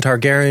 Aemon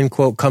Targaryen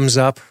quote comes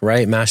up,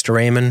 right? Master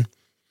Aemon.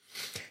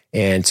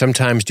 And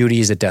sometimes duty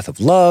is the death of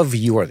love.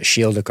 You are the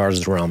shield that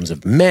guards the realms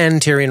of men,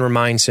 Tyrion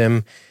reminds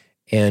him.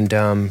 And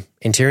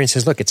Tyrion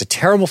says, look, it's a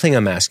terrible thing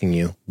I'm asking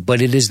you,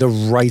 but it is the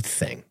right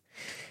thing.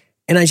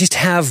 And I just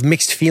have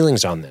mixed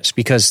feelings on this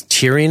because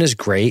Tyrion is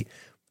great,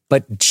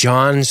 but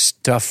Jon's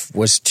stuff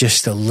was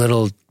just a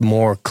little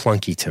more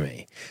clunky to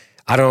me.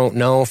 I don't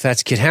know if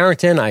that's Kit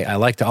Harington. I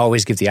like to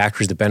always give the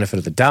actors the benefit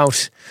of the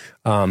doubt.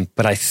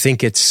 But I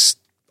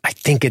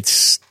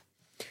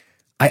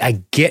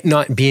get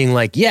not being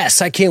like,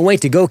 yes, I can't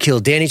wait to go kill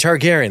Dany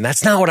Targaryen.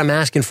 That's not what I'm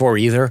asking for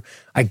either.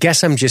 I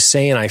guess I'm just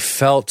saying I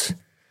felt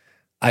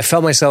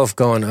myself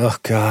going, oh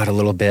God, a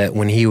little bit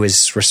when he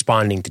was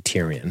responding to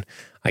Tyrion.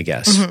 I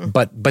guess. Mm-hmm.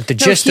 But the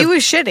gist he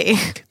was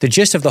shitty. The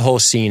gist of the whole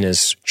scene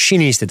is she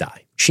needs to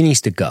die. She needs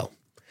to go.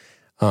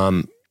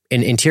 And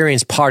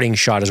Tyrion's parting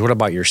shot is, what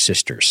about your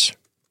sisters?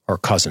 Or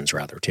cousins,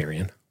 rather,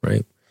 Tyrion,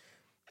 right?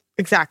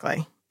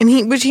 Exactly.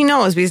 And which he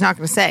knows, but he's not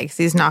going to say because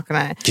he's not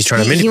going to. He's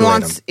trying to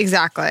manipulate them.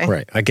 Exactly.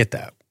 Right. I get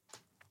that.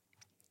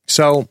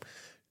 So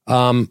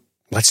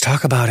let's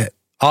talk about it.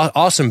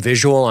 Awesome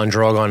visual on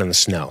Drogon in the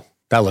snow.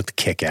 That looked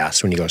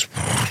kick-ass when he goes...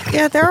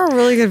 Yeah, there are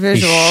really good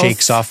visuals. He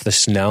shakes off the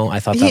snow. I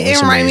thought that was amazing.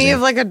 It reminded me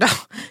of like a dog.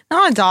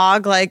 Not a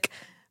dog, like,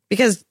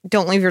 because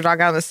don't leave your dog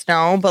out in the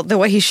snow, but the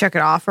way he shook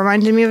it off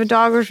reminded me of a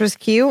dog, which was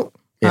cute.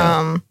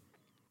 Yeah.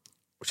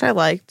 Which I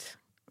liked.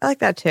 I like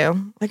that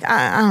too. Like,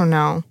 I don't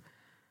know.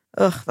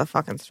 Ugh, the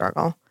fucking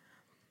struggle.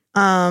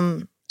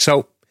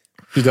 So,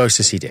 He goes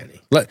to see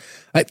Danny.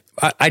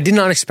 I did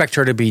not expect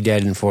her to be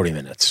dead in 40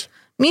 minutes.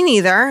 Me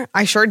neither.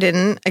 I sure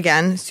didn't.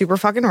 Again, super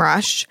fucking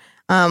rushed.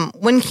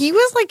 When he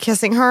was like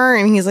kissing her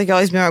and he's like,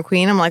 always been my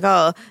queen, I'm like,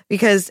 oh,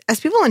 because as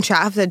people in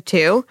chat have said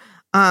too,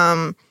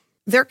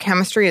 their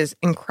chemistry is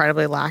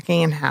incredibly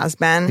lacking and has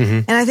been. Mm-hmm.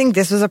 And I think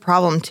this was a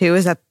problem too,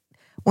 is that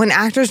when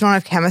actors don't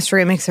have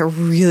chemistry, it makes it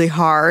really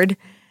hard.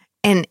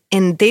 And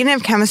they didn't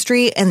have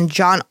chemistry, and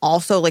John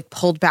also like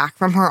pulled back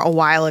from her a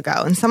while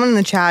ago. And someone in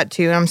the chat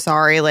too, and I'm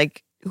sorry,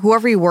 like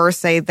whoever you were,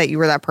 say that you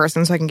were that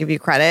person so I can give you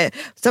credit.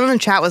 Someone in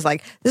the chat was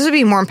like, this would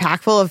be more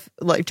impactful if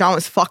like John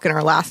was fucking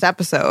her last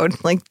episode.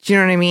 Like, do you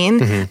know what I mean?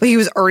 Mm-hmm. But he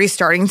was already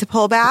starting to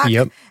pull back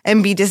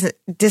and be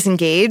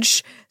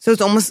disengaged. So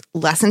it's almost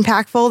less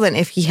impactful than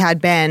if he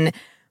had been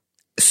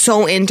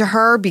so into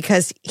her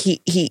because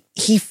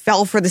he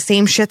fell for the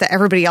same shit that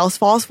everybody else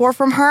falls for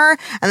from her.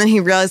 And then he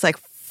realized like,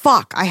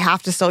 fuck, I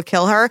have to still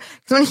kill her.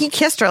 Because when he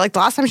kissed her, like the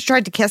last time she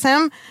tried to kiss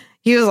him,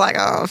 he was like,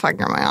 oh, fuck,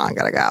 never mind, I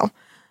gotta go.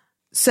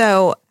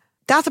 So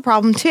that's a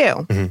problem too.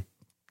 Mm-hmm.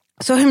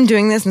 So him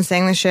doing this and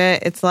saying this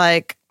shit, it's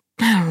like,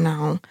 I don't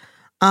know.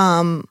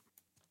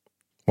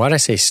 Why'd I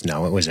say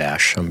snow? It was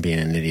ash. I'm being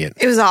an idiot.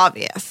 It was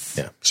obvious.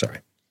 Yeah, sorry.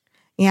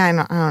 Yeah, I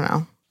don't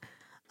know.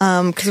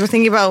 Because we're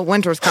thinking about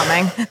winter's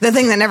coming, the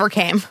thing that never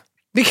came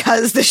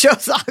because the show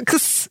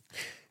sucks.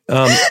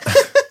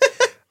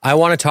 I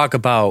want to talk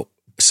about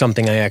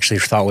something I actually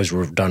thought was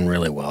done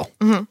really well.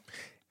 Mm-hmm.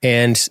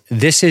 And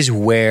this is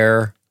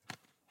where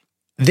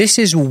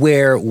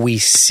we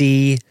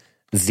see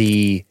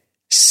the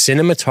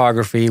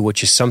cinematography,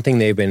 which is something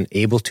they've been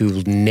able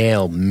to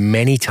nail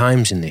many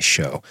times in this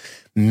show.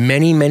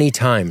 Many, many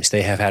times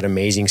they have had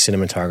amazing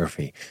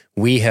cinematography.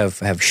 We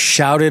have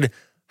shouted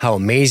how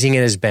amazing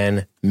it has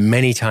been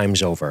many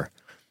times over.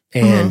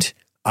 And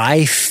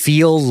I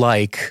feel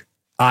like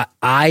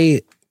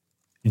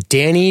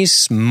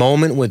Danny's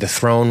moment with the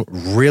throne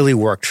really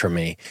worked for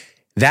me.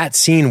 That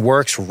scene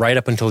works right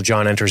up until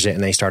John enters it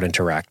and they start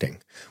interacting,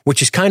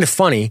 which is kind of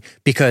funny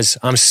because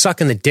I'm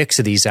sucking the dicks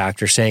of these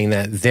actors saying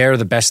that they're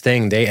the best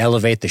thing. They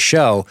elevate the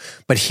show.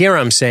 But here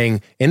I'm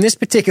saying in this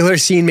particular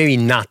scene, maybe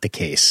not the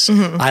case.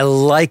 Mm-hmm. I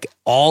like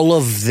all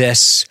of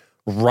this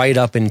right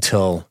up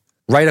until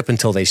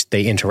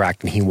they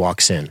interact and he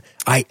walks in.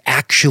 I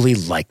actually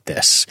like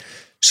this.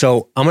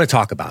 So I'm going to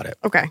talk about it.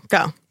 Okay,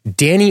 go.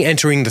 Danny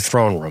entering the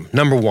throne room.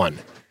 Number one,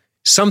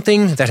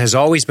 something that has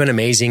always been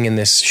amazing in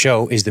this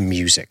show is the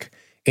music.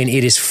 And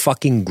it is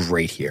fucking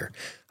great here.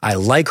 I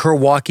like her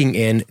walking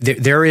in.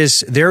 There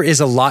is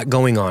a lot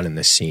going on in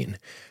this scene.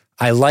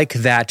 I like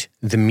that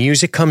the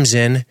music comes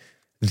in.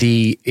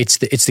 It's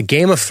the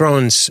Game of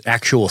Thrones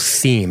actual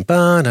theme.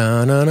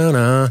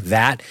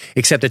 That,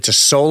 except it's a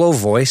solo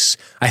voice.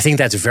 I think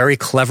that's very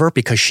clever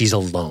because she's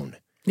alone.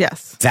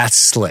 Yes. That's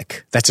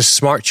slick. That's a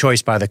smart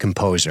choice by the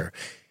composer.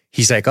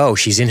 He's like, oh,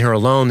 she's in here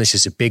alone. This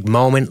is a big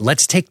moment.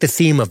 Let's take the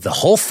theme of the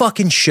whole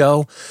fucking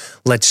show.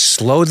 Let's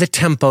slow the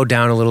tempo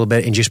down a little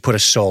bit and just put a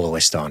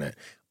soloist on it.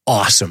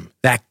 Awesome.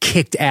 That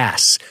kicked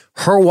ass.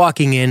 Her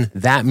walking in,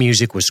 that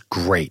music was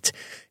great.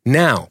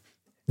 Now,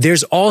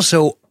 there's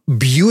also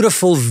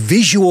beautiful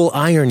visual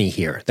irony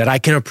here that I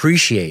can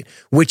appreciate,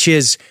 which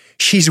is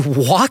she's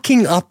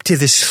walking up to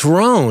this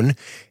throne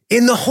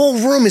and the whole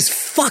room is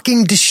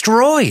fucking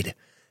destroyed.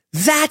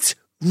 That's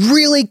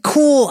really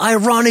cool,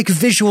 ironic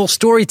visual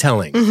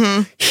storytelling.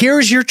 Mm-hmm.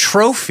 Here's your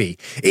trophy.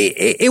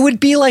 It would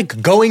be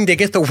like going to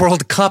get the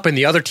World Cup and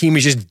the other team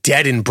is just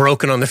dead and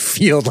broken on the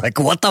field. Like,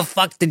 what the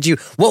fuck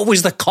what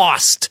was the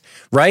cost?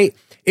 Right?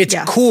 It's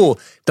cool.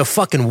 The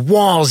fucking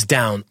wall's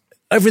down.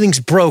 Everything's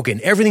broken.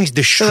 Everything's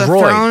destroyed. So the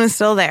throne is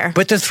still there.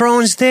 But the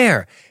throne's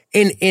there.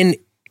 And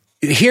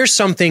here's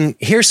something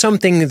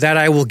that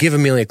I will give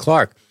Emilia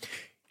Clarke.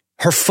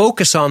 Her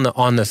focus on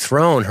the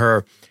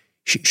throne,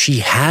 she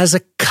has a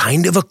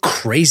kind of a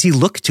crazy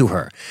look to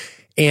her.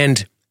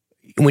 And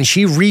when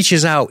she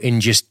reaches out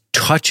and just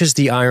touches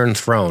the Iron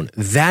Throne,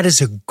 that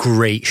is a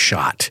great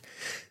shot.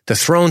 The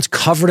throne's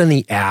covered in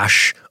the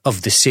ash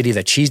of the city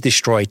that she's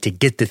destroyed to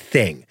get the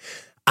thing.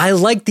 I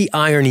like the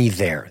irony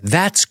there.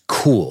 That's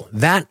cool.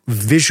 That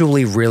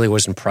visually really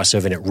was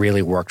impressive and it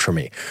really worked for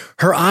me.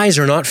 Her eyes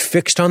are not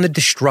fixed on the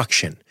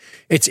destruction.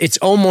 It's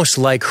almost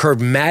like her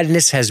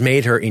madness has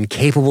made her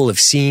incapable of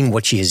seeing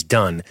what she has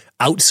done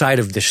outside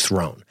of this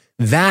throne.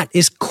 That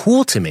is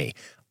cool to me.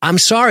 I'm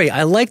sorry.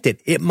 I liked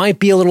it. It might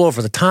be a little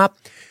over the top.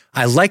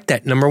 I like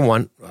that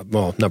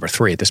number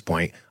three at this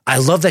point. I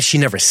love that she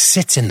never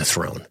sits in the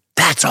throne.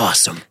 That's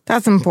awesome.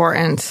 That's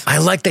important. I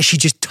like that she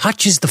just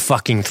touches the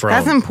fucking throne.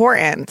 That's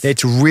important.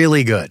 It's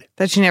really good.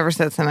 That she never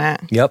sits in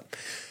it. Yep.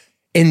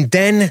 And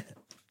then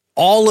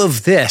all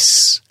of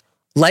this,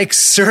 like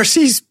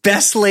Cersei's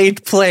best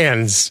laid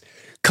plans,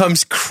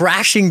 comes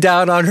crashing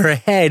down on her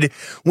head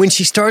when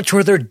she starts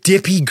with her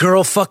dippy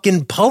girl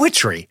fucking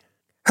poetry.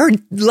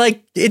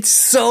 It's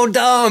so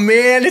dumb,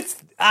 man.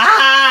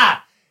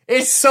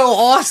 It's so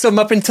awesome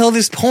up until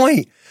this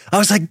point. I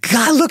was like,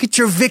 God, look at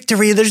your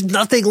victory. There's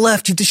nothing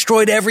left. You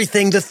destroyed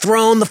everything. The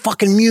throne, the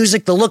fucking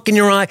music, the look in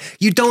your eye.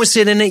 You don't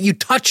sit in it. You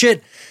touch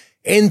it.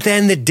 And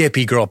then the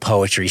Dippy Girl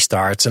poetry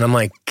starts, and I'm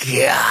like,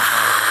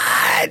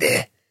 God,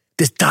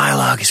 this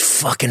dialogue is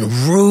fucking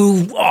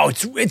rude. Oh,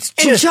 it's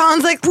just and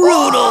John's like,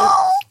 brutal.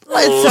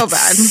 It's so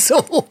bad.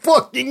 So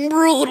fucking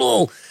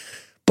brutal.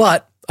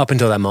 But up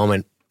until that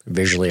moment,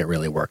 visually, it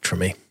really worked for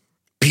me.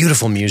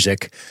 Beautiful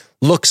music,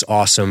 looks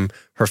awesome.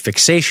 Her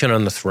fixation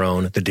on the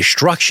throne, the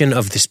destruction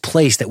of this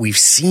place that we've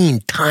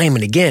seen time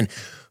and again.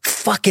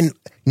 Fucking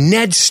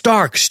Ned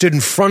Stark stood in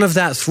front of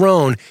that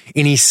throne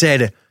and he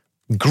said,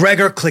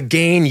 Gregor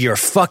Clegane,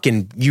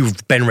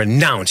 you've been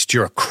renounced.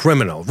 You're a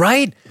criminal,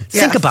 right? Yes.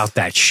 Think about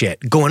that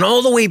shit. Going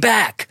all the way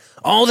back.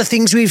 All the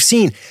things we've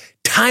seen.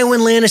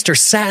 Tywin Lannister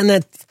sat in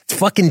that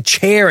fucking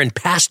chair and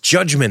passed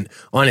judgment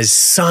on his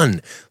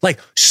son. Like,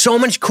 so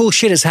much cool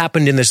shit has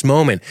happened in this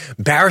moment.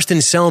 Barristan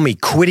Selmy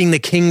quitting the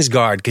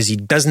Kingsguard because he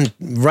doesn't,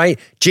 right?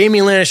 Jaime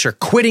Lannister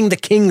quitting the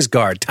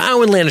Kingsguard.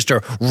 Tywin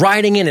Lannister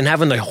riding in and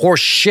having the horse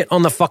shit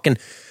on the fucking...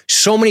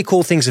 So many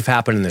cool things have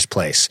happened in this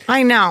place.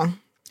 I know.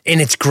 And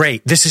it's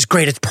great. This is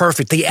great. It's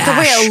perfect. The ash.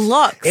 The way it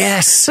looks.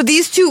 Yes. So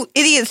these two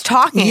idiots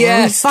talking.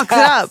 Yes. Fucks it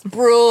up.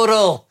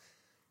 Brutal.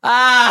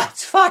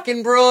 It's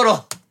fucking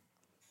brutal.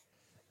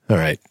 All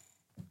right.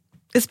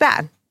 It's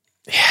bad.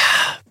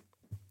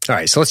 All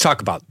right. So let's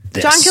talk about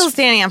this. John kills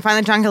Dany. I'm fine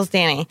with John kills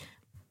Dany.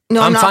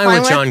 No, I'm not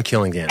fine with John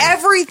killing Dany.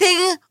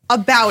 Everything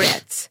about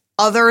it,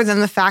 other than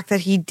the fact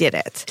that he did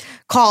it.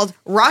 Called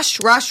rush.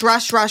 Called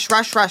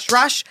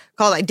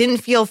I didn't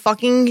feel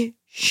fucking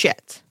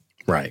shit.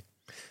 Right.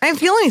 I didn't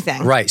feel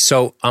anything. Right.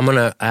 So I'm going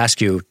to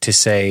ask you to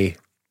say,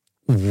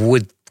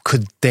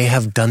 could they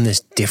have done this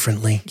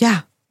differently?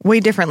 Yeah. Way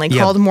differently.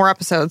 Yeah. Called more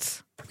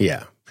episodes.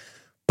 Yeah.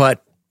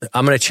 But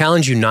I'm going to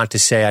challenge you not to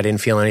say I didn't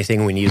feel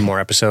anything. We need more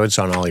episodes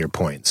on all your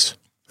points.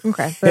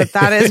 Okay. But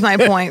that is my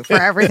point for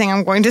everything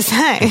I'm going to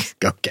say.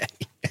 Okay.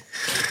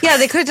 Yeah,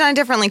 they could have done it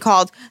differently.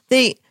 Called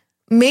they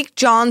make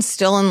John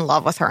still in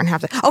love with her and have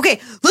to. Okay,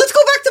 let's go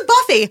back to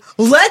Buffy.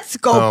 Let's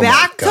go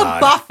back to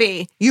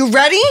Buffy. You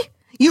ready?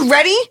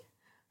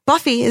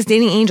 Buffy is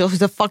dating Angel,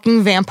 who's a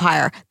fucking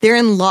vampire. They're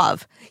in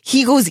love.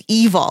 He goes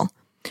evil.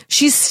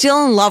 She's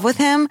still in love with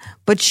him,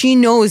 but she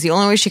knows the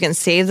only way she can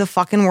save the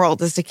fucking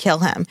world is to kill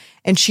him.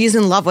 And she's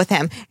in love with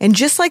him. And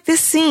just like this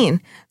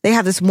scene, they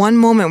have this one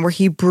moment where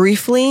he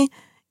briefly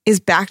is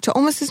back to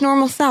almost his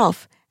normal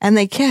self. And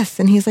they kiss.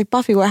 And he's like,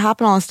 Buffy, what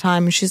happened all this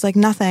time? And she's like,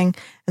 nothing.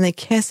 And they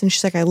kiss. And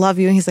she's like, I love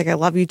you. And he's like, I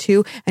love you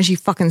too. And she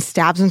fucking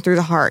stabs him through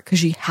the heart because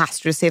she has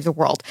to save the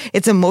world.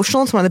 It's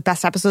emotional. It's one of the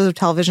best episodes of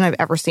television I've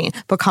ever seen.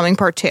 Becoming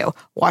Part 2.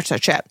 Watch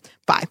that shit.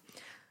 Bye.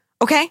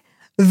 Okay?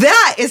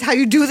 That is how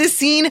you do this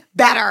scene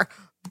better.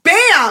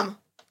 Bam!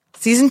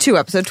 Season 2,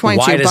 episode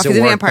 22, Buffy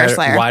the Vampire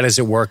Slayer. Why does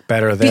it work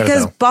better there,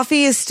 Because though?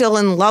 Buffy is still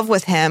in love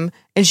with him,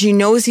 and she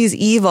knows he's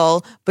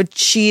evil, but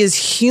she is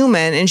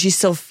human, and she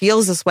still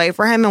feels this way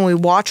for him, and we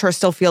watch her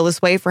still feel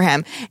this way for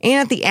him. And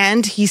at the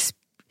end,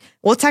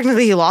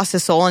 technically he lost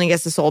his soul, and he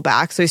gets his soul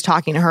back, so he's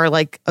talking to her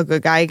like a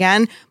good guy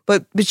again,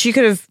 but she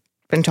could have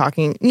been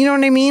talking, you know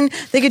what I mean?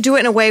 They could do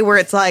it in a way where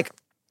it's like,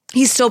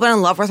 he's still been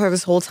in love with her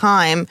this whole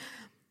time,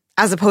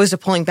 as opposed to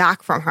pulling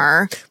back from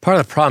her. Part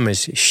of the problem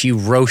is she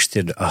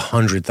roasted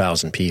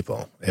 100,000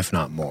 people, if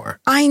not more.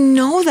 I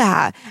know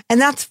that.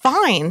 And that's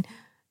fine.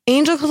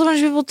 Angel kills a bunch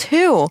of people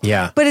too.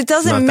 Yeah. But it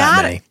doesn't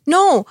matter.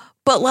 No,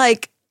 but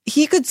like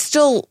he could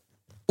still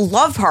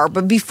love her.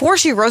 But before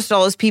she roasted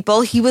all those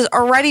people, he was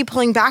already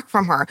pulling back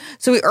from her.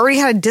 So he already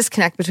had a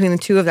disconnect between the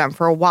two of them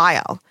for a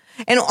while.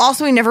 And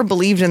also he never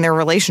believed in their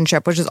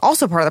relationship, which is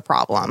also part of the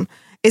problem,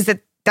 is that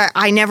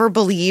I never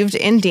believed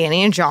in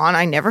Dany and John.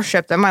 I never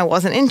shipped them. I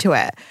wasn't into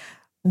it.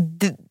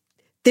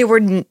 They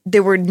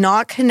were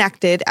not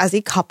connected as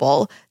a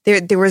couple.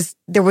 There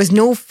was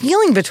no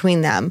feeling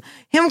between them.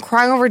 Him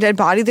crying over a dead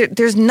body.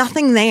 There's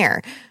nothing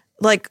there.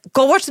 Like,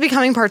 go watch The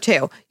Becoming Part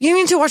 2. You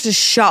need to watch the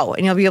show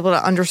and you'll be able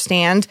to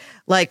understand,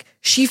 like,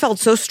 she felt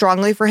so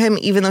strongly for him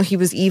even though he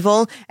was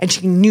evil, and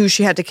she knew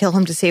she had to kill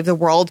him to save the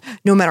world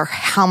no matter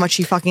how much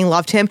she fucking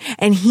loved him,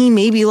 and he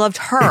maybe loved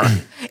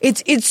her.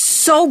 It's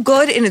so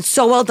good and it's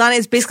so well done.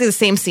 It's basically the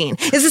same scene.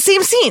 It's the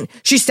same scene.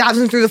 She stabs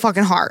him through the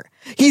fucking heart.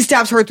 He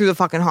stabs her through the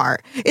fucking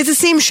heart. It's the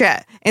same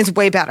shit. And it's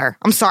way better.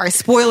 I'm sorry.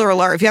 Spoiler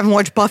alert. If you haven't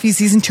watched Buffy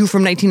season 2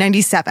 from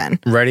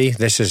 1997. Ready?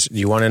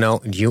 You want to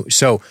know?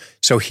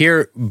 So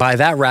here, by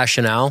that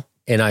rationale,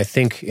 and I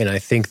think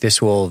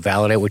this will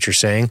validate what you're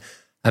saying.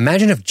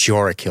 Imagine if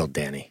Jorah killed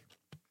Dany.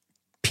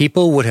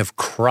 People would have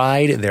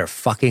cried their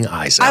fucking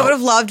eyes out. I would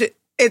have loved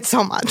it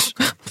so much.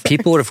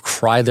 People would have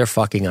cried their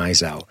fucking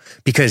eyes out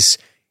because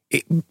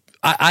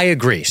I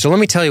agree. So let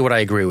me tell you what I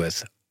agree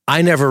with.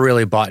 I never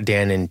really bought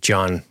Dany and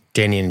John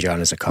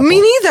as a couple.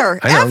 Me neither.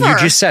 I know, ever. you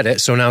just said it,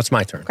 so now it's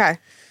my turn. Okay.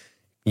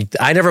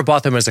 I never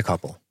bought them as a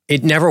couple.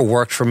 It never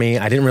worked for me.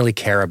 I didn't really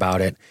care about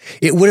it.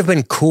 It would have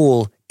been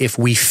cool if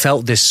we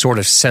felt this sort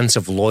of sense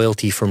of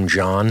loyalty from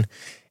John.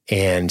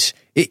 And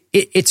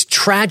it's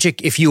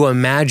tragic if you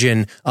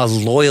imagine a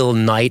loyal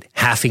knight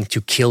having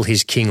to kill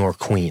his king or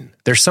queen.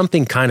 There's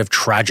something kind of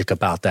tragic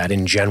about that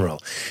in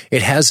general.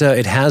 It has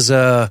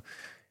a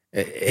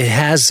it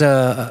has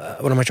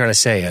what am I trying to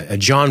say? A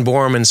John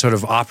Borman sort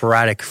of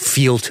operatic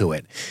feel to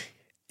it.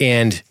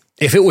 And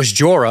if it was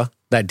Jorah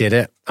that did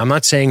it, I'm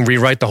not saying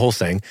rewrite the whole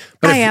thing,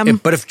 but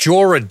but if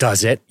Jorah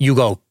does it, you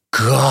go,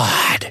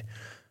 God,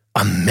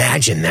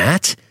 imagine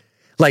that.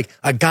 Like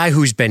a guy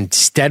who's been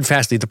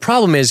steadfastly. The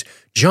problem is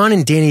Jon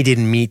and Dany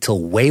didn't meet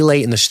till way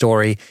late in the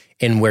story,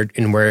 and we've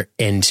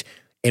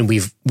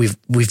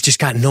just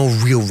got no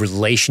real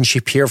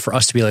relationship here for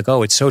us to be like,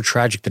 oh, it's so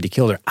tragic that he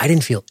killed her. I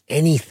didn't feel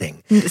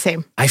anything.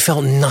 Same. I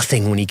felt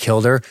nothing when he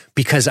killed her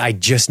because I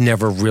just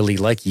never really,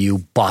 like you,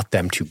 bought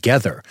them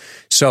together.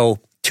 So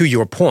to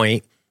your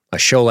point, a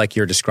show like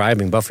you're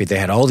describing, Buffy, they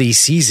had all these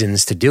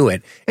seasons to do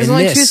it. There's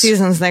only 2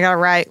 seasons. They got it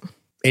right.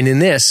 And in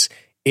this,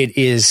 it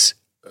is,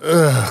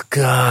 oh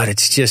God,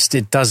 it's just,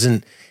 it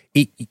doesn't,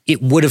 it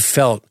would have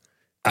felt,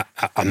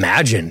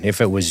 imagine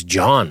if it was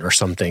Jon or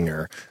something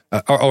or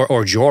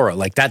Jorah,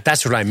 like that.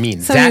 That's what I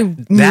mean.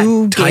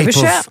 That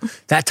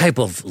type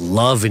of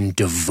love and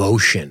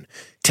devotion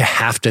to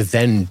have to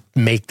then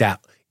make that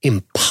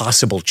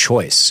impossible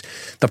choice.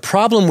 The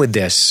problem with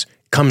this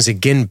comes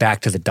again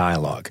back to the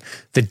dialogue.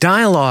 The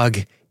dialogue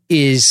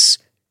is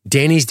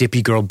Dany's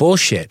dippy girl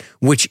bullshit,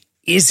 which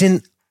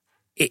isn't.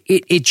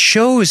 It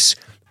shows.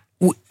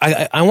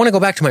 I want to go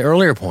back to my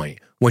earlier point,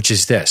 which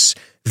is this: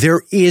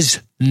 there is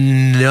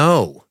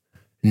no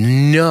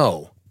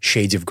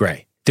shades of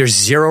gray. There's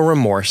zero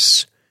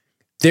remorse.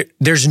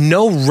 There's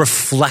no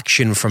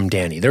reflection from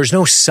Dany. There's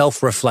no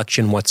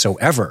self-reflection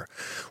whatsoever,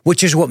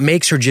 which is what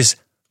makes her just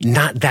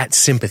not that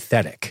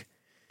sympathetic.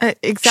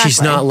 Exactly.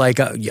 She's not like,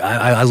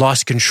 I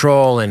lost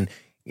control, and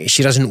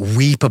she doesn't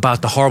weep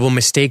about the horrible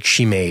mistakes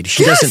she made.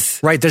 She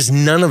doesn't, right? There's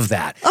none of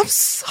that. I'm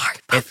sorry,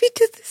 Buffy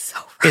did this so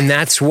right.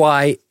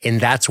 And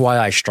that's why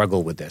I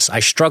struggle with this. I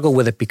struggle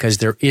with it because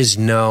there is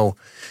no,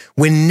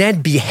 when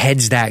Ned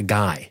beheads that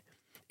guy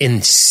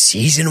in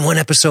season 1,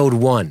 episode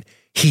 1,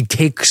 he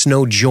takes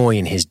no joy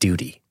in his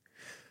duty.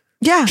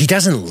 Yeah. He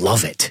doesn't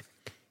love it.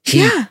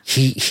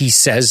 He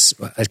says,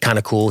 it's kind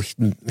of cool.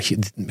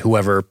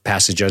 Whoever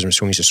passes judgment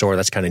swings a sword.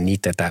 That's kind of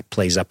neat that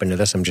plays up into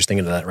this. I'm just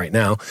thinking of that right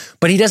now.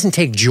 But he doesn't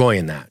take joy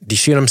in that. Do you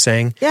see what I'm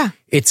saying? Yeah.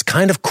 It's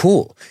kind of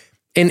cool.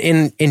 And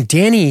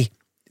Dany,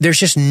 there's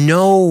just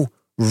no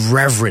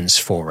reverence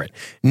for it.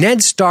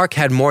 Ned Stark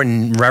had more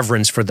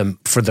reverence for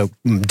the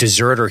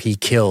deserter he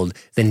killed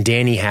than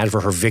Dany had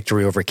for her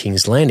victory over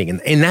King's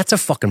Landing. And that's a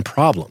fucking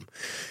problem.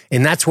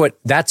 And that's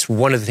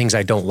one of the things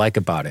I don't like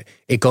about it.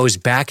 It goes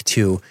back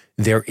to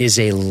there is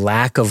a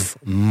lack of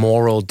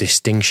moral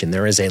distinction.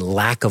 There is a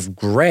lack of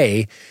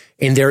gray,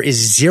 and there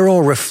is zero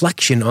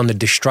reflection on the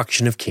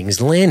destruction of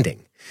King's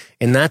Landing.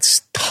 And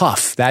that's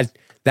tough. That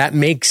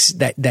makes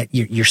that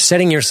you're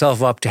setting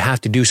yourself up to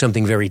have to do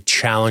something very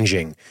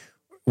challenging,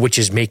 which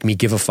is make me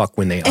give a fuck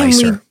when they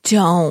ice her. And we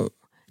don't.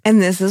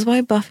 And this is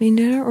why Buffy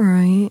did it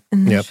right.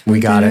 Yep, we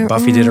got it.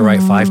 Buffy did it right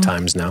 5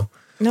 times now.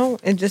 No,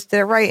 it just did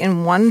it right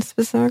in one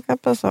specific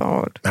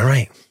episode. All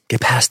right.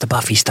 Get past the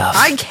Buffy stuff.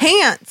 I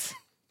can't.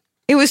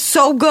 It was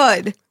so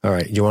good. All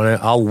right. You want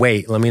to? I'll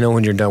wait. Let me know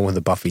when you're done with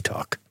the Buffy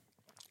talk.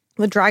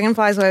 The dragon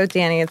flies away with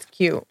Dany. It's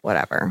cute.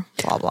 Whatever.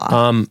 Blah,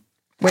 blah.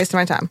 Waste of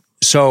my time.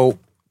 So,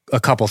 a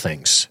couple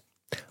things.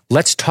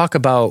 Let's talk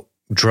about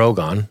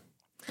Drogon.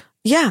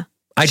 Yeah.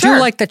 I do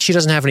like that she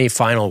doesn't have any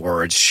final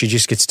words. She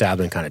just gets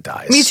stabbed and kind of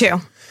dies. Me too.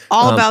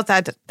 All about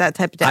that type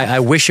of death. I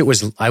wish it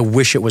was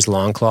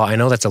Longclaw. I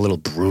know that's a little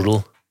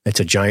brutal. It's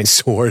a giant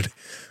sword,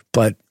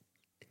 but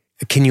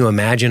can you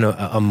imagine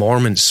a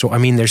Mormon sword? I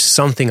mean, there's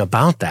something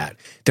about that.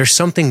 There's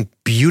something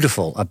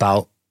beautiful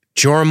about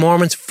Jorah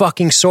Mormont's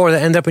fucking sword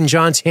that ended up in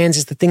Jon's hands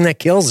is the thing that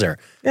kills her.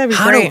 That'd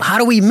be great. How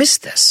do we miss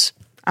this?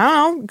 I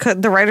don't know.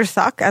 Could the writers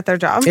suck at their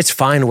job? It's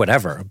fine,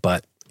 whatever,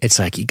 but it's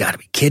like, you got to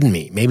be kidding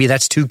me. Maybe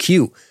that's too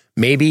cute.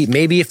 Maybe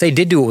if they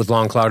did do it with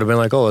Longclaw, it would have been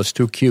like, oh, it's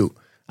too cute.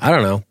 I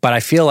don't know, but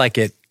I feel like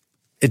it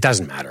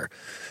doesn't matter.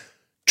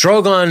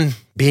 Drogon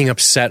being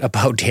upset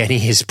about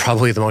Dany is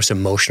probably the most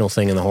emotional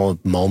thing in the whole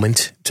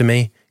moment to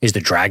me, is the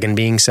dragon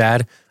being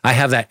sad. I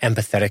have that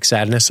empathetic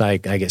sadness. I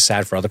get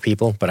sad for other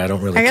people, but I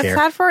don't really care. I get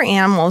sad for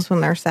animals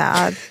when they're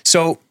sad.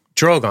 So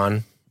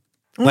Drogon,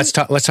 let's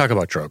talk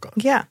about Drogon.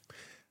 Yeah.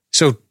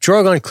 So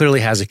Drogon clearly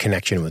has a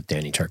connection with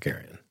Dany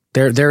Targaryen.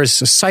 There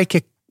is a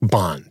psychic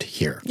bond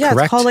here, yeah,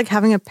 correct? It's called like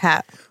having a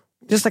pet,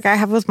 just like I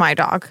have with my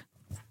dog.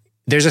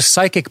 There's a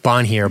psychic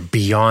bond here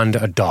beyond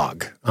a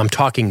dog. I'm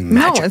talking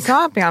magic. No, it's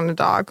not beyond a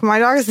dog. My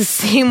dog is the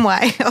same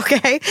way,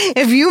 okay?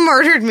 If you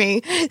murdered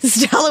me,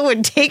 Stella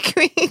would take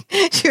me,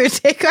 she would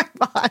take my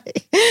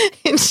body,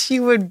 and she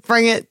would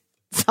bring it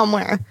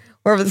somewhere,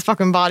 wherever this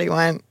fucking body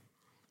went.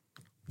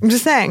 I'm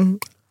just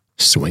saying.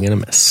 Swing and a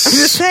miss. I'm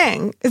just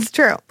saying. It's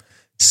true.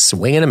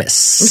 Swing and a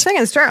miss. I'm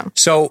saying it's true.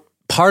 So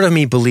part of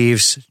me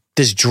believes,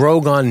 does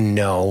Drogon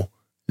know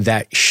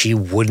that she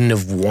wouldn't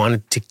have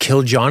wanted to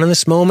kill Jon in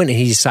this moment and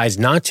he decides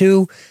not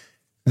to?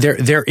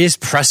 There is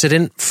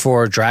precedent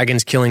for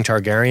dragons killing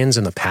Targaryens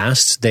in the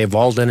past. They've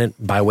all done it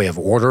by way of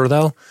order,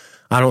 though.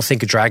 I don't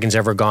think a dragon's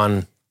ever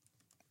gone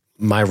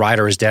my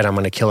rider is dead, I'm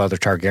going to kill other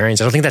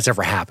Targaryens. I don't think that's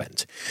ever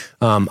happened.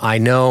 I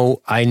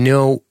knew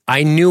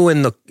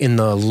in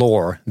the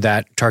lore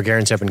that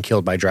Targaryens have been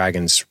killed by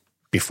dragons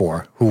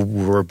before who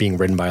were being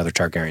ridden by other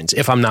Targaryens,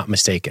 if I'm not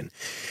mistaken.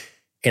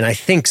 And I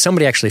think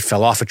somebody actually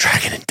fell off a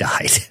dragon and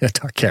died, a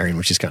Targaryen,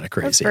 which is kind of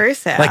crazy. That's very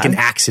sad. Like an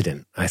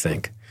accident, I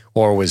think,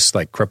 or was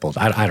like crippled.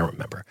 I don't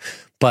remember.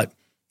 But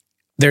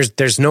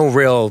there's no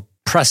real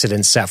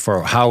precedent set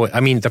for how,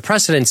 I mean, the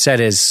precedent set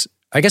is,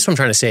 I guess what I'm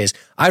trying to say is,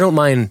 I don't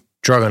mind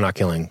Drogon not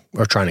killing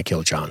or trying to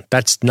kill Jon.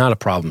 That's not a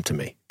problem to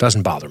me.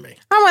 Doesn't bother me.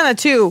 I don't mind that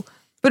too.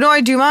 But no,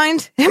 I do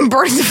mind him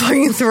burning the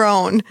fucking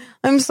throne.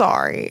 I'm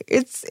sorry.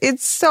 It's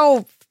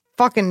so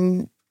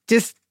fucking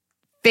just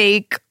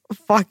fake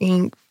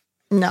fucking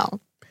no.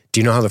 Do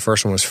you know how the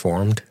first one was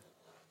formed?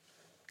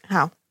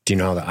 How? Do you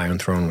know how the Iron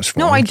Throne was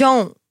formed? No, I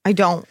don't.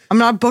 I'm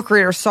not a book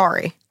reader.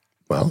 Sorry.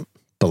 Well,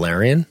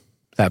 Balerion,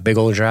 that big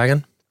old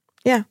dragon.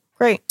 Yeah,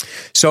 great.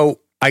 So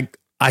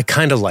I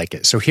kind of like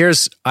it. So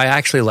I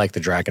actually like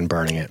the dragon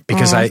burning it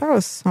because I thought it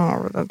was so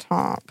over the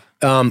top.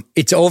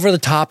 It's over the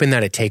top in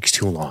that it takes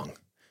too long.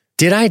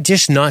 Did I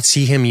just not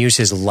see him use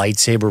his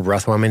lightsaber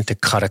breath weapon to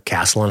cut a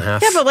castle in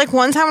half? Yeah, but like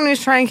one time when he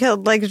was trying to kill,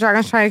 like the dragon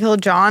was trying to kill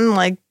Jon,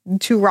 like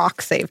 2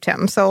 rocks saved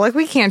him. So like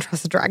we can't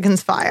trust the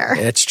dragon's fire.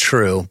 It's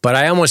true, but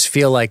I almost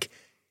feel like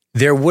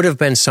there would have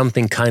been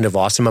something kind of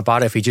awesome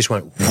about it if he just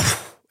went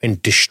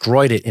and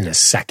destroyed it in a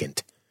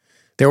second.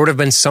 There would have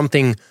been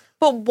something.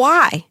 But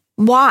why?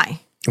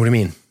 Why? What do you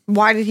mean?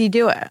 Why did he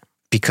do it?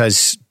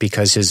 Because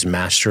his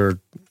master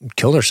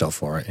killed herself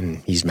for it, and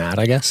he's mad,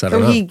 I guess. I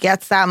don't know. So he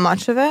gets that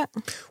much of it?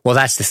 Well,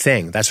 that's the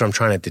thing. That's what I'm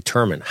trying to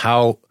determine.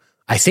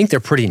 I think they're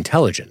pretty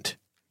intelligent.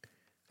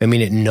 I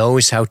mean, it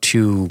knows how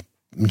to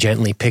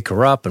gently pick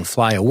her up and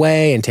fly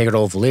away and take her to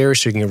Old Valyria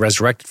so you can get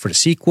resurrected for the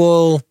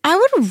sequel. I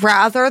would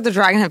rather the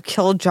dragon have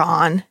killed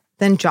Jon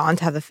than Jon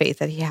to have the faith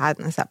that he had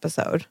in this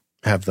episode.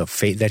 Have the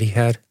fate that he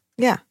had?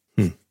 Yeah.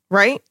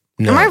 Right?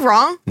 No. Am I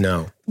wrong?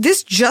 No.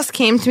 This just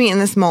came to me in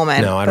this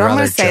moment. No, I'm going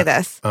to say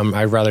this.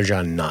 I'd rather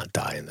Jon not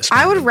die in this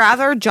I moment. would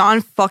rather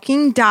Jon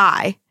fucking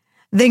die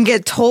than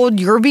get told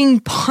you're being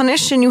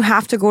punished and you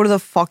have to go to the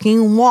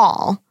fucking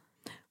wall,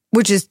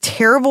 which is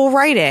terrible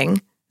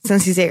writing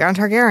since he's Aegon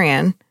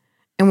Targaryen.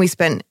 And we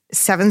spent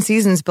 7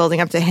 seasons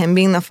building up to him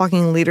being the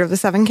fucking leader of the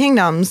 7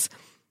 kingdoms.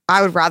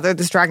 I would rather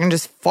this dragon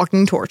just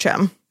fucking torch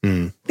him.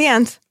 The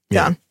end.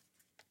 Yeah.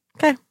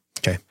 Done.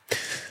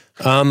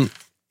 Okay.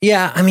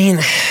 Yeah, I mean,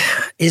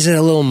 is it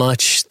a little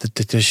much, the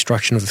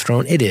destruction of the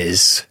throne? It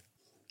is.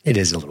 It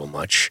is a little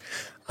much.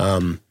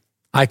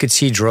 I could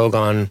see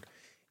Drogon,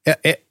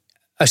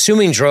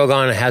 assuming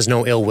Drogon has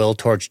no ill will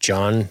towards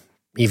Jon,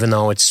 even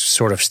though it's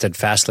sort of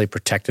steadfastly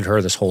protected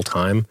her this whole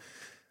time.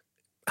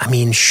 I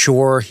mean,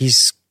 sure,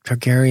 he's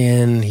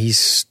Targaryen.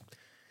 He's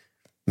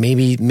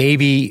maybe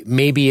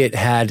it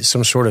had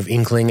some sort of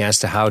inkling as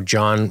to how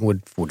Jon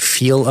would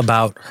feel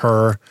about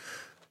her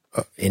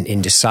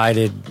and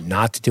decided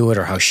not to do it,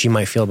 or how she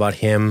might feel about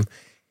him.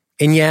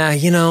 And yeah,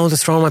 the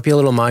throne might be a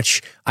little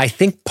much. I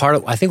think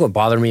what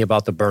bothered me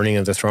about the burning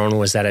of the throne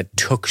was that it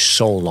took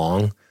so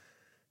long.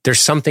 There's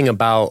something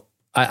about,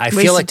 I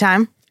feel like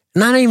time?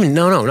 Not even,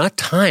 no, not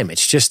time.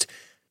 It's just,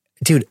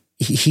 dude,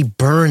 he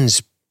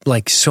burns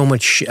like so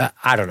much.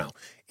 I don't know.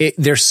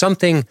 There's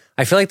something,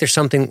 I feel like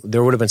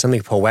there would have been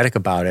something poetic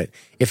about it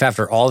if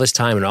after all this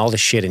time and all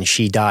this shit and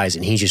she dies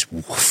and he just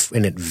woof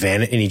and and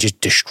he just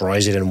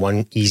destroys it in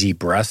one easy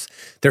breath.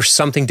 There's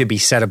something to be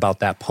said about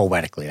that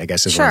poetically, I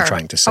guess is what I'm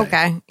trying to say.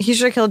 Okay. He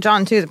should have killed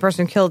Jon too, the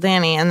person who killed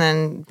Dany, and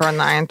then burned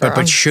the Iron Throne.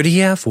 But should he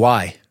have?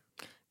 Why?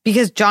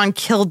 Because Jon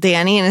killed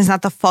Dany and it's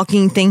not the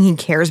fucking thing he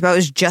cares about,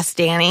 it's just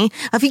Dany.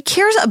 If he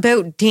cares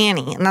about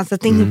Dany and that's the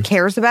thing he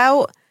cares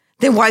about,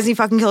 then why does he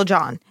fucking kill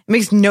Jon? It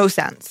makes no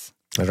sense.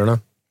 I don't know.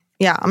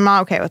 Yeah, I'm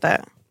not okay with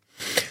it.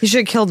 He should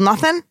have killed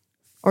nothing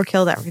or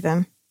killed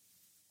everything.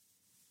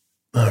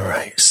 All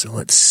right, so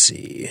let's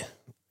see.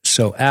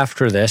 So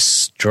after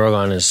this,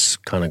 Drogon is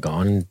kind of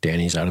gone.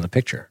 Dany's out of the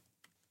picture,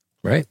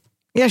 right?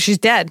 Yeah, she's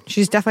dead.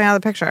 She's definitely out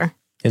of the picture.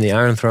 And the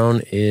Iron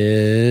Throne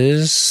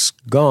is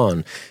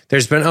gone.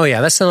 There's been,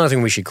 that's another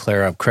thing we should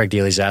clear up. Craig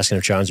Dealey's asking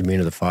if Jon's immune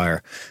to the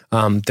fire.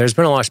 There's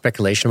been a lot of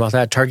speculation about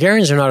that.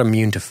 Targaryens are not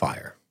immune to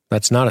fire.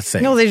 That's not a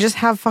thing. No, they just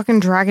have fucking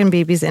dragon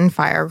babies in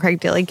fire,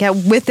 Craig Daly. Get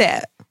with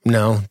it.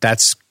 No,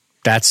 that's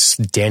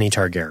Dany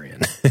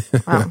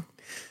Targaryen. Wow.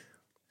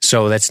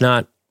 So that's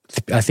not,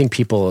 I think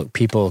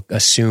people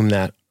assume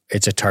that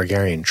it's a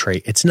Targaryen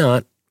trait. It's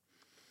not.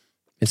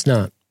 It's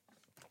not.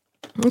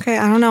 Okay,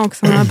 I don't know,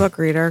 because I'm not a book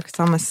reader, because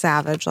I'm a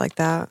savage like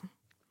that.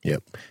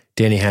 Yep.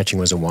 Dany hatching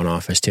was a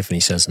one-off, as Tiffany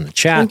says in the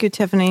chat. Thank you,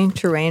 Tiffany.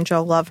 True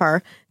Angel. Love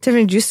her.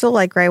 Tiffany, do you still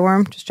like Grey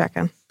Worm? Just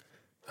checking.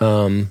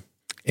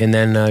 And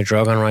then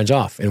Drogon rides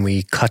off, and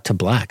we cut to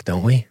black,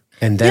 don't we?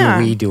 And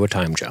then we do a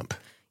time jump.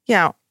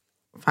 Yeah,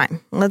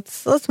 fine.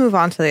 Let's move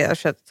on to the other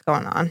shit that's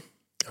going on.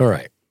 All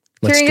right.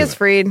 Tyrion gets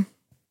freed.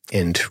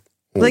 And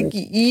like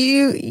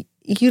you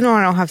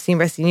don't have scene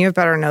by scene. You have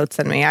better notes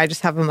than me. I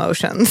just have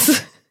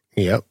emotions.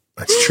 Yep,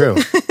 that's true.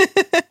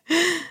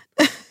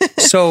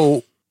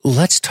 So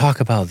let's talk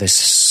about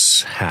this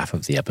this half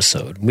of the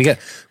episode. We got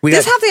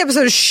this half of the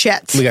episode is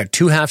shit. We got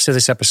two halves to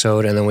this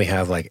episode, and then we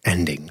have like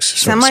endings.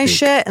 Semi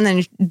shit, and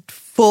then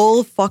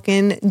full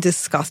fucking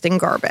disgusting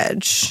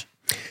garbage.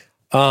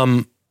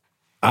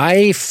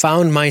 I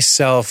found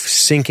myself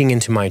sinking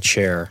into my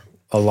chair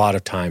a lot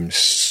of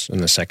times in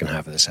the second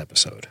half of this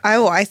episode.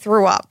 I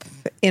threw up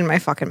in my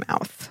fucking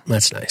mouth.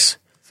 That's nice.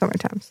 So many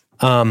times.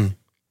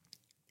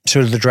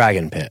 So the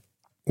dragon pit.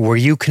 Were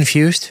you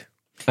confused?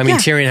 I mean, Yeah.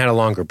 Tyrion had a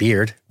longer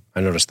beard. I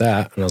noticed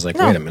that. And I was like,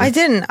 No, wait a minute. I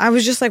didn't. I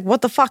was just like,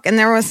 what the fuck? And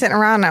everyone was sitting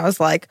around and I was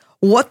like,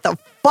 what the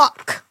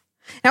fuck?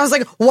 And I was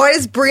like, why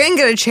does Brienne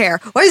get a chair?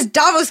 Why does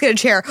Davos get a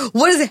chair?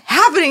 What is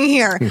happening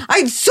here? I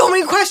had so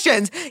many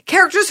questions.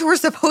 Characters who were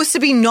supposed to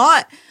be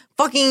not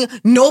fucking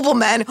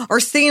noblemen are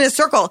sitting in a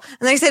circle.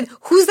 And I said,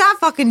 who's that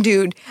fucking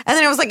dude? And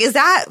then I was like, is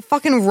that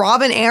fucking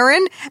Robin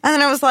Aaron? And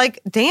then I was like,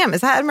 damn,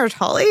 is that Edmure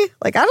Tully?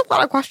 Like, I had a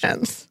lot of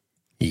questions.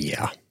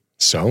 Yeah.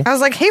 So I was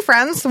like, hey,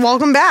 friends,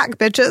 welcome back,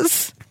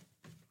 bitches.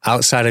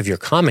 outside of your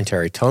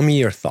commentary, tell me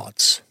your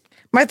thoughts.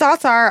 My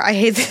thoughts are, I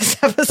hate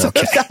this episode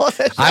of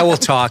television. I will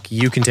talk.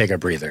 You can take a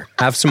breather.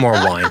 Have some more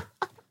wine.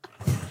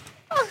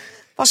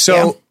 Fuck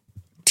So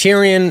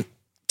you.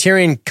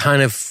 Tyrion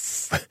kind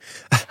of,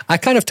 I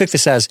kind of took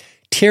this as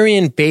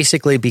Tyrion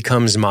basically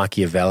becomes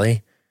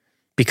Machiavelli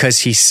because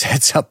he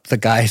sets up the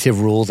guy to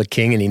rule the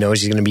king and he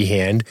knows he's going to be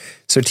hand.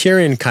 So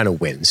Tyrion kind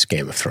of wins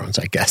Game of Thrones,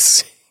 I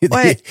guess.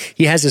 What?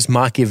 He has this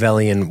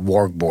Machiavellian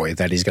warg boy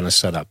that he's going to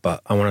set up,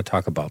 but I want to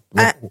talk about.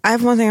 I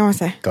have one thing I want to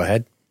say. Go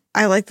ahead.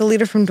 I like the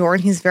leader from Dorne.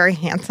 He's very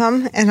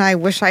handsome, and I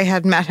wish I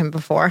had met him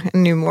before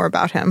and knew more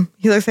about him.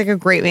 He looks like a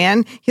great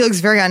man. He looks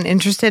very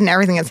uninterested in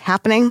everything that's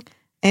happening,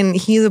 and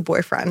he's a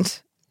boyfriend.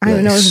 I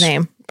don't know his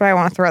name, but I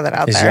want to throw that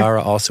out Is there.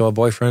 Yara also a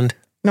boyfriend?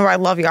 No, I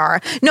love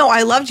Yara. No,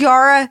 I loved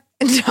Yara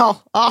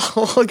until,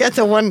 we'll get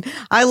to one.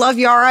 I love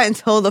Yara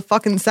until the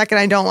fucking second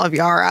I don't love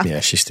Yara.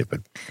 Yeah, she's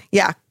stupid.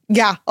 Yeah.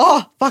 Yeah.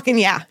 Oh, fucking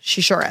yeah. She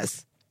sure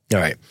is.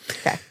 All right.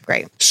 Okay,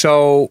 great.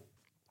 So,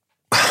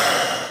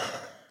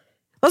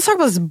 Let's talk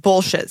about this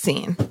bullshit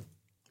scene.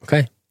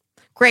 okay.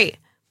 Great.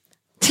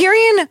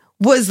 Tyrion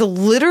was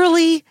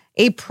literally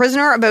a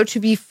prisoner about to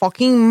be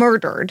fucking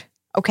murdered.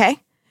 Okay.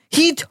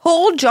 He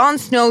told Jon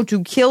Snow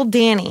to kill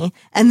Dany,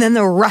 and then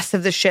the rest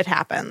of the shit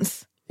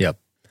happens. Yep.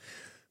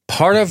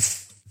 Part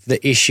of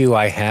the issue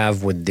I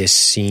have with this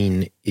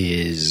scene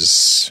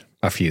is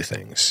a few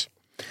things.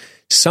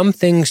 Some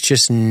things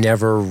just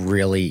never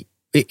really,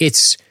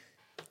 it's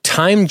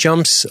time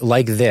jumps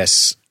like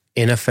this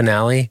in a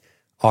finale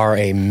are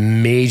a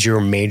major,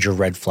 major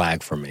red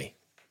flag for me.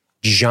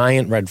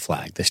 Giant red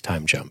flag, this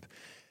time jump.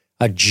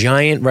 A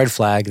giant red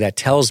flag that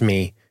tells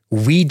me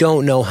we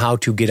don't know how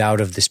to get out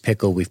of this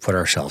pickle we've put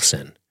ourselves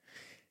in.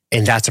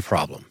 And that's a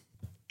problem,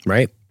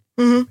 right?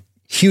 Mm-hmm.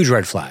 Huge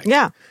red flag.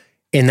 Yeah.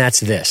 And that's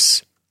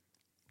this.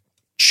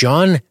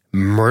 Jon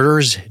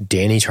murders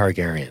Dany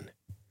Targaryen,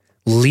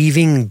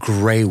 leaving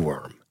Grey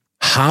Worm.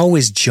 How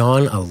is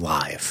Jon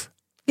alive?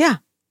 Yeah.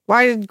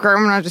 Why did Grey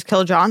Worm not just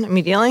kill Jon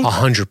immediately?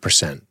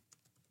 100%.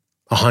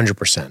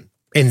 100%.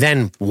 And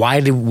then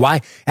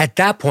why at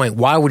that point,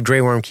 why would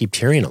Grey Worm keep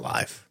Tyrion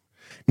alive?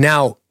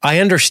 Now, I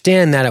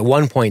understand that at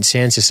one point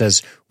Sansa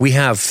says, we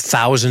have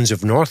thousands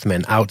of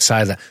Northmen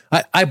outside the...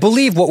 I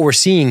believe what we're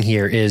seeing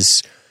here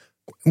is,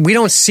 we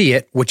don't see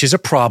it, which is a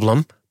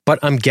problem, but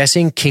I'm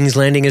guessing King's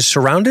Landing is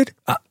surrounded?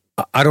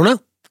 I don't know.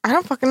 I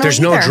don't fucking know. There's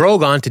no either.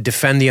 Drogon to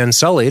defend the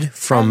Unsullied I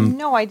from have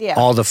no idea.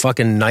 all the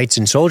fucking knights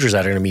and soldiers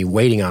that are going to be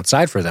waiting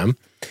outside for them.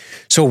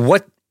 So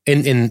what...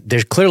 And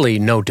there's clearly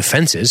no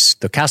defenses.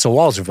 The castle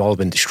walls have all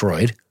been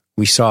destroyed.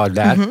 We saw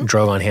that.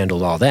 Drogon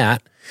handled all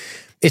that.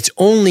 It's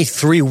only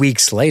 3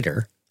 weeks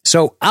later.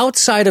 So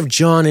outside of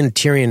Jon and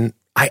Tyrion,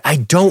 I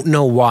don't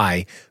know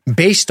why,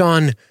 based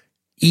on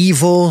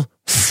evil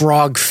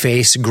frog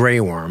face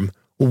Grey Worm,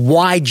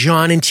 why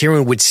Jon and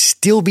Tyrion would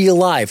still be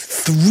alive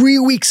 3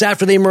 weeks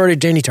after they murdered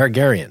Dany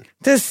Targaryen.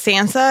 Does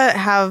Sansa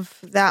have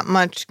that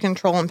much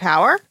control and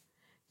power?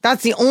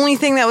 That's the only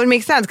thing that would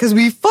make sense, because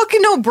we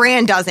fucking know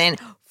Bran doesn't.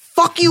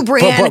 Fuck you,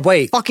 Bran. But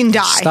wait, fucking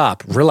die.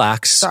 Stop.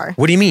 Relax. Sorry.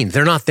 What do you mean?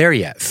 They're not there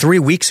yet. 3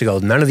 weeks ago,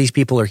 none of these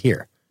people are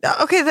here.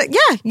 Okay,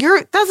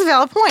 that's a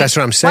valid point. That's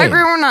what I'm saying. Why did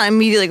Grey Worm not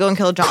immediately go and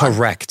kill Jon?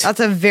 Correct.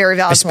 That's a very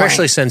valid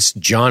Especially point. since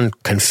Jon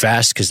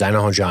confessed, because I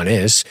know how Jon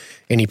is,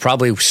 and he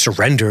probably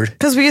surrendered.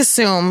 Because we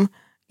assume,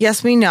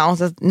 yes, we know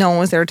that no one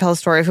was there to tell the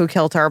story of who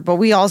killed her, but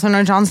we also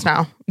know Jon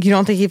Snow. You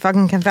don't think he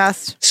fucking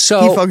confessed?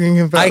 So he fucking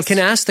confessed. I can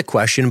ask the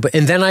question,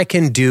 and then I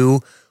can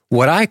do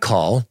what I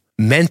call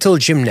mental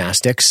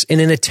gymnastics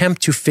in an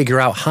attempt to figure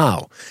out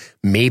how.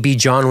 Maybe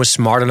Jon was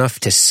smart enough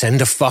to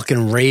send a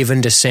fucking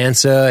raven to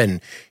Sansa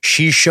and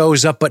she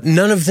shows up, but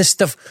none of this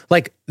stuff,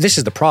 like, this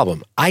is the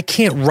problem. I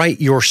can't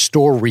write your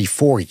story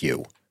for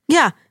you.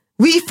 Yeah,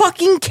 we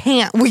fucking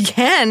can't. We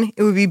can.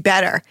 It would be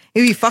better. It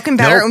would be fucking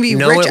better. Nope, It would be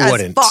no, rich it as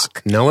wouldn't.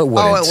 fuck. No, it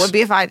wouldn't. Oh, it would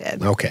be if I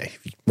did. Okay.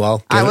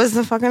 Well, I was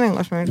a fucking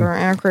English major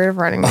and a creative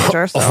writing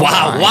major. So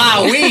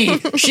Wow.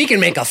 She can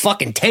make a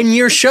fucking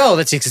 10-year show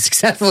that's as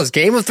successful as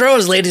Game of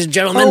Thrones, ladies and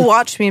gentlemen. Oh,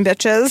 watch me,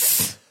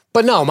 bitches.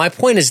 But no, my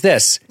point is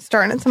this.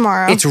 Starting it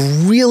tomorrow. It's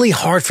really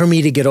hard for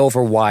me to get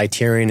over why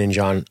Tyrion and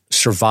Jon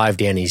survived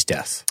Dany's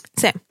death.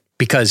 Same.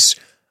 Because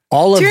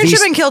all of Tyrion these... should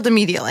have been killed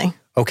immediately.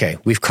 Okay,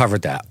 we've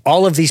covered that.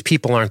 All of these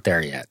people aren't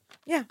there yet.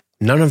 Yeah.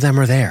 None of them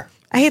are there.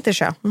 I hate the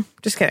show.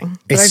 Just kidding.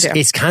 But I do.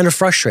 It's kind of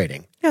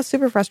frustrating. Yeah,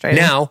 super frustrating.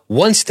 Now,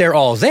 once they're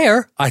all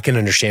there, I can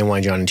understand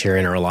why Jon and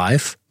Tyrion are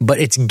alive. But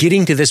it's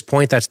getting to this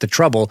point that's the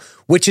trouble,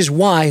 which is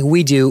why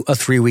we do a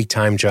 3-week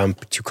time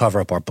jump to cover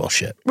up our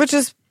bullshit. Which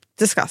is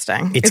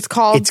disgusting. It's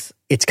called...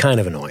 It's kind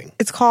of annoying.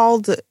 It's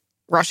called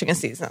rushing a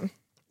season.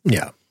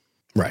 Yeah,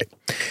 right.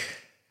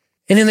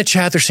 And in the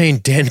chat, they're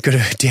saying Jon could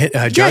have... He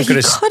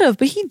could have,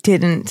 but he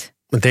didn't.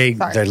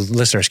 The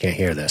listeners can't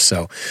hear this.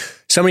 So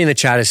somebody in the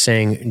chat is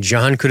saying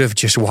Jon could have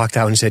just walked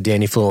out and said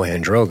Dany flew away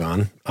on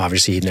Drogon.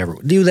 Obviously, he'd never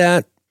do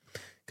that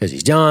because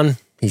he's Jon.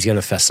 He's going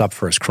to fess up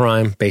for his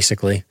crime,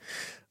 basically.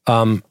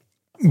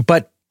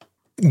 But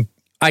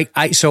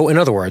so in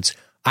other words,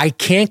 I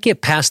can't get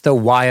past the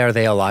why are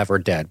they alive or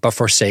dead, but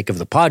for sake of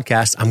the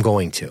podcast, I'm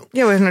going to.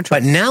 Yeah, we have no choice.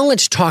 But now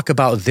let's talk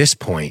about this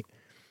point.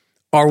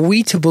 Are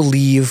we to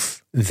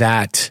believe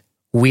that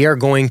we are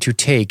going to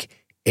take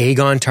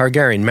Aegon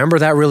Targaryen? Remember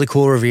that really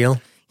cool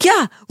reveal?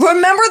 Yeah,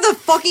 remember the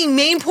fucking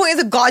main point of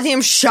the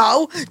goddamn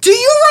show? Do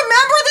you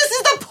remember this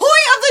is the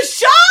point of the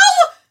show?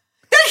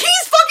 That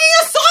he's fucking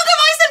a Song of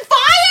Ice and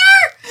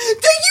Fire?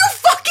 Do you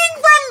fucking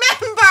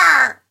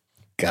remember?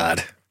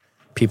 God,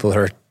 people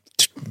are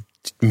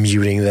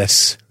muting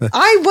this.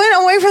 I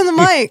went away from the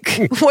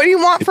mic. What do you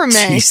want from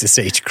me? Jesus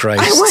H.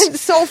 Christ. I went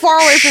so far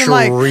away from the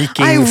mic.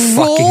 Shrieking I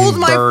rolled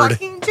my bird.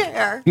 fucking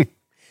chair.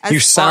 You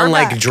sound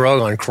like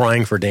Drogon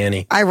crying for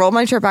Dany. I rolled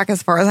my chair back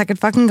as far as I could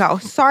fucking go.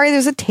 Sorry,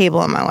 there's a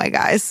table in my way,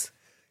 guys.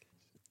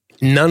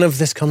 None of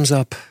this comes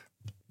up.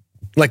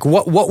 Like,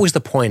 what was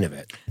the point of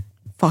it?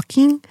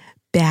 Fucking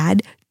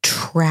bad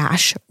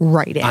trash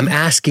writing. I'm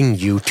asking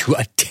you to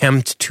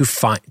attempt to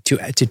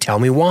tell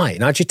me why,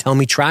 not just tell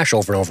me trash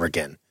over and over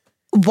again.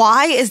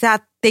 Why is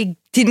that they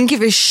didn't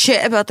give a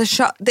shit about the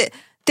show?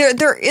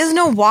 There is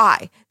no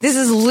why. This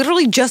is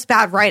literally just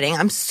bad writing.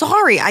 I'm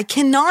sorry. I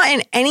cannot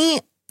in any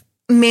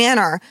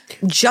manner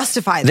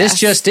justify this. This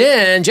just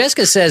in,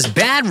 Jessica says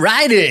bad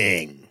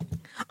writing.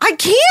 I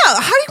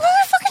can't. How do you want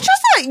me to fucking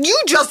justify it?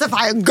 You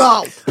justify it.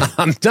 Go.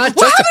 I'm not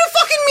We're having a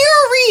fucking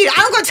mirror read. I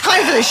don't got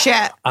time for this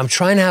shit. I'm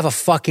trying to have a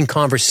fucking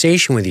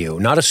conversation with you,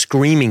 not a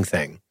screaming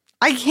thing.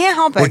 I can't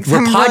help it. We're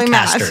I'm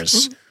podcasters.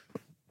 Really mad.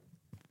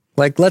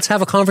 Like, let's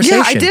have a conversation.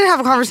 Yeah, I did have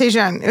a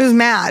conversation. It was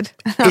mad.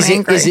 I'm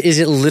angry. Is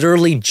it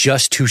literally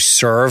just to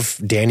serve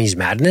Dany's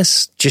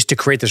madness? Just to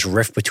create this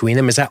rift between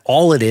them? Is that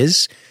all it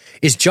is?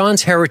 Is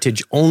Jon's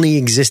heritage only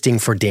existing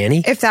for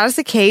Dany? If that is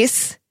the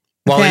case,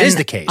 well, it is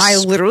the case. I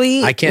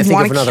can't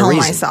think of another reason.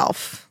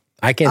 Myself.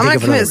 I can't I'm think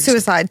of another reason. I'm going to commit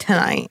suicide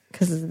tonight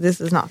because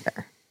this is not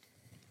fair.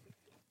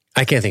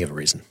 I can't think of a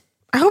reason.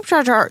 I hope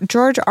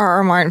George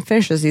R.R. Martin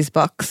finishes these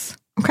books.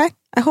 Okay?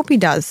 I hope he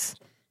does.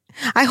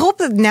 I hope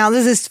that now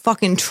that this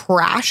fucking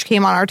trash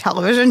came on our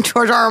television,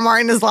 George R.R.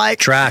 Martin is like...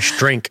 Trash,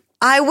 drink.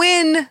 I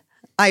win.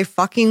 I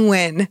fucking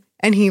win.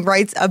 And he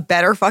writes a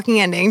better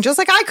fucking ending, just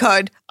like I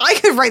could. I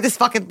could write this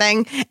fucking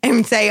thing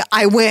and say,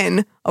 I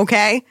win,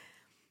 okay?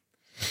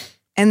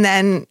 And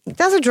then,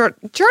 that's what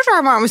George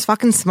R.R. Martin was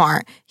fucking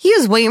smart. He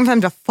was waiting for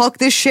him to fuck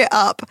this shit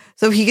up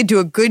so he could do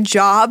a good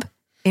job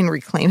and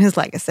reclaim his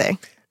legacy.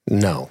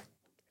 No.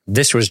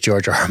 This was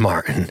George R.R.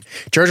 Martin.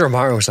 George R.R.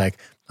 Martin was like,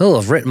 oh,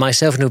 I've written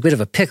myself into a bit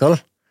of a pickle.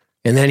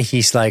 And then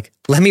he's like,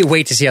 let me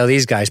wait to see how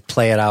these guys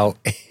play it out.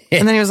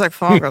 And then he was like,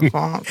 fuck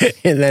it.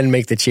 And then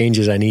make the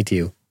changes I need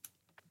to.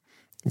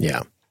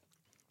 Yeah.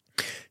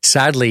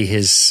 Sadly,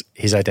 his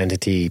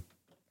identity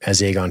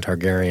as Aegon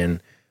Targaryen,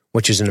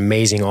 which is an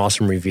amazing,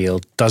 awesome reveal,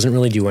 doesn't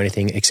really do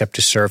anything except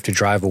to serve to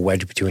drive a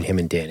wedge between him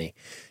and Dany,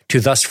 to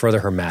thus further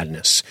her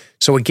madness.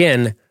 So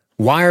again,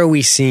 why are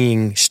we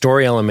seeing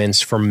story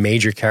elements from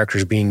major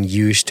characters being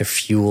used to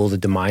fuel the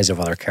demise of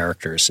other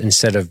characters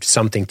instead of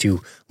something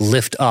to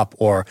lift up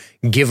or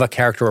give a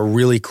character a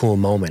really cool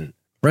moment,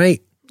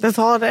 right? That's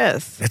all it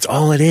is. That's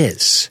all it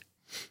is.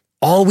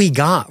 All we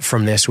got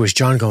from this was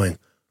Jon going,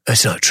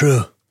 that's not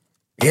true.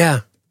 Yeah,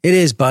 it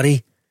is,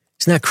 buddy.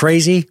 Isn't that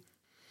crazy?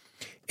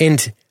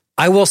 And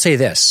I will say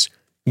this.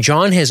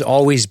 Jon has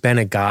always been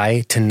a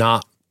guy to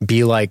not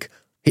be like,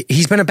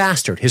 he's been a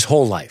bastard his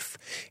whole life.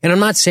 And I'm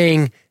not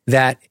saying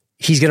that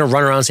he's going to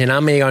run around saying,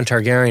 I'm Aegon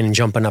Targaryen and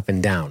jumping up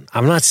and down.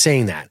 I'm not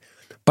saying that.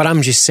 But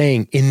I'm just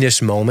saying in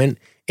this moment,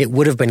 it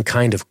would have been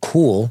kind of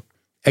cool.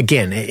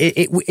 Again,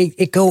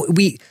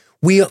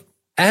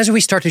 as we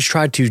start to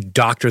try to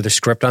doctor the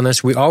script on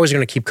this, we're always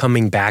going to keep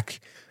coming back.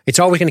 It's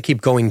always going to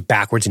keep going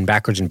backwards and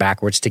backwards and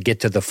backwards to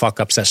get to the fuck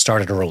ups that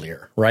started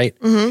earlier, right?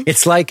 Mm-hmm.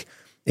 It's like,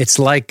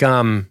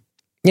 when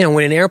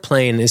an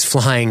airplane is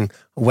flying,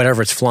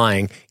 whatever it's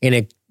flying, and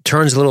it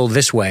turns a little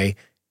this way,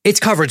 it's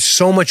covered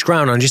so much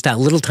ground on just that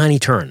little tiny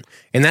turn.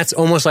 And that's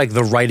almost like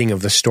the writing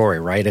of the story,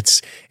 right?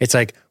 It's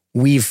like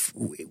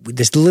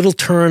this little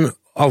turn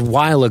a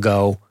while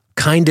ago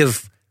kind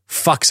of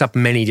fucks up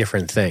many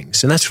different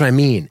things. And that's what I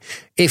mean.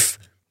 If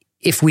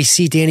if we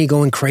see Dany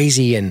going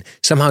crazy and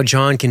somehow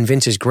Jon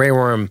convinces Grey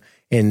Worm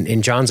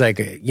and Jon's like,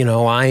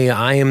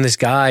 I am this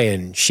guy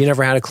and she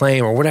never had a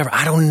claim or whatever.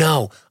 I don't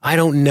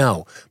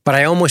know. But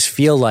I almost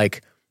feel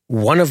like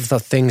one of the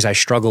things I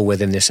struggle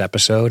with in this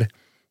episode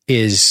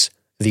is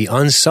the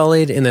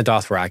Unsullied and the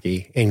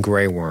Dothraki and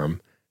Grey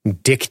Worm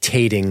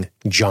dictating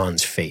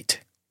Jon's fate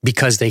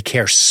because they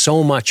care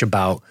so much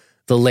about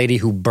the lady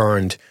who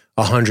burned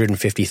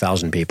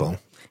 150,000 people.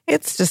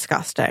 It's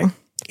disgusting.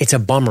 It's a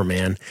bummer,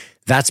 man.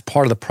 That's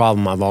part of the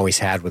problem I've always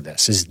had with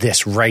this, is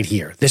this right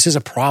here. This is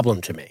a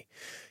problem to me.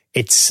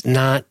 It's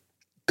not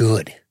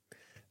good.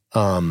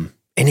 And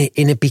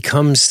it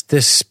becomes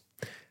this,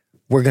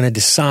 we're going to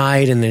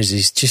decide, and there's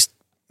these just,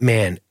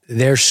 man,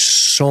 there's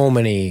so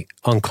many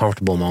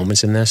uncomfortable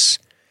moments in this,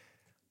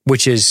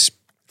 which is,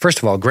 first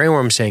of all, Grey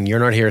Worm saying, you're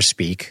not here to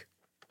speak,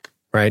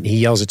 right? He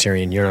yells at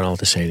Tyrion, you're not allowed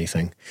to say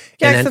anything.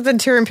 Yeah, except then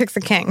Tyrion picks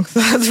the king, so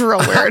that's real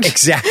weird.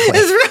 Exactly.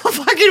 It's real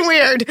fucking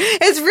weird.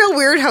 It's real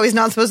weird how he's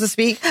not supposed to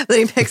speak, but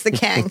then he picks the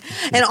king.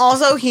 And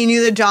also, he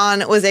knew that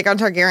Jon was Aegon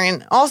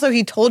Targaryen. Also,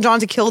 he told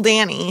Jon to kill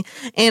Dany.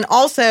 And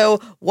also,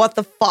 what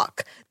the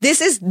fuck? This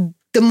is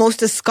the most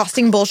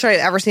disgusting bullshit I've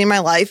ever seen in my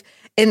life.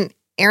 And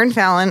Erin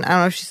Fallon, I don't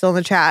know if she's still in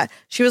the chat,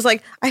 she was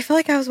like, I feel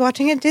like I was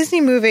watching a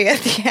Disney movie at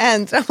the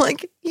end. I'm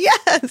like,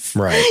 yes.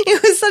 Right.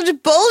 It was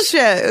such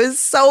bullshit. It was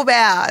so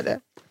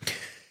bad.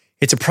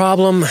 It's a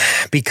problem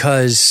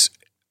because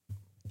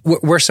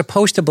we're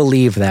supposed to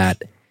believe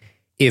that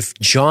if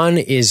Jon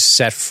is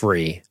set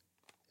free,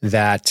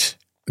 that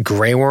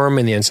Grey Worm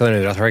and the Unsullied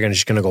and the Dothraki are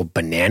just going to go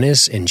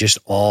bananas and just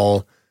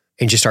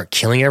start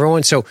killing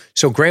everyone. So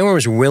Grey Worm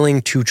is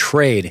willing to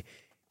trade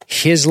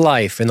his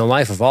life and the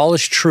life of all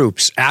his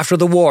troops after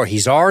the war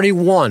he's already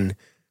won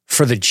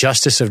for the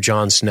justice of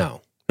Jon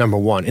Snow, number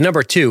one. And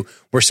number two,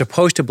 we're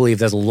supposed to believe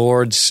that the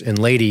lords and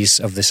ladies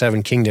of the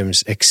Seven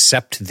Kingdoms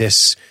accept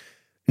this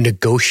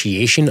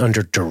negotiation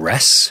under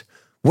duress.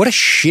 What a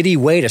shitty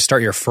way to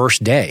start your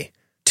first day.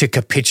 To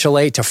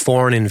capitulate to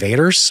foreign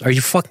invaders? Are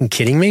you fucking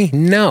kidding me?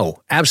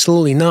 No,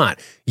 absolutely not.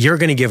 You're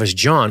going to give us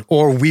Jon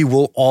or we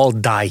will all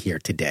die here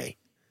today.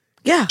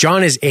 Yeah.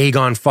 Jon is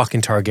Aegon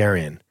fucking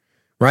Targaryen,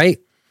 right?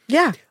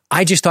 Yeah.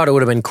 I just thought it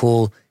would have been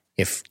cool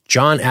if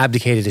Jon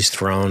abdicated his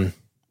throne.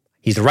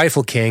 He's the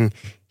rightful king.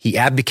 He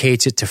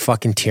abdicates it to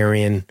fucking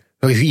Tyrion.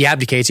 He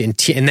abdicates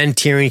it and then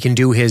Tyrion can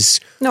do his...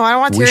 No, I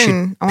don't want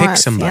Tyrion. I want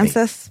somebody.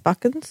 Sansa's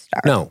fucking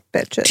star. No.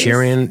 Bitches.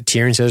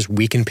 Tyrion says,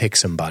 we can pick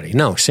somebody.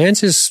 No,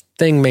 Sansa's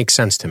thing makes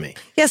sense to me.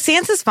 Yeah,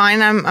 Sansa's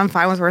fine. I'm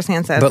fine with where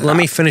Sansa is. But let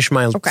me finish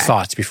my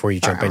thoughts before you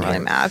jump in here. I'm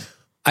really mad.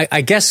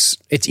 I guess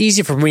it's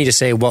easy for me to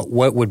say what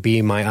would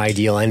be my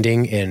ideal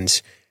ending,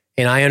 and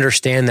I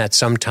understand that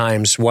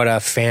sometimes what a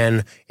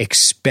fan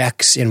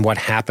expects and what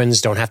happens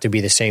don't have to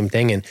be the same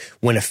thing. And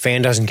when a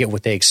fan doesn't get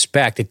what they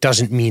expect, it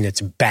doesn't mean it's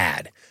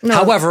bad. No.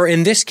 However,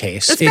 in this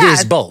case, it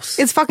is both.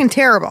 It's fucking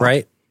terrible.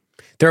 Right?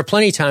 There are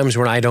plenty of times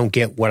when I don't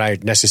get what I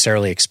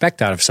necessarily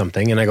expect out of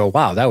something, and I go,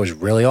 wow, that was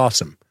really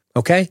awesome.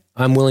 Okay?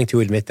 I'm willing to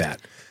admit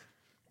that.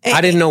 I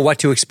didn't know what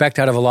to expect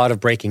out of a lot of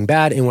Breaking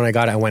Bad, and when I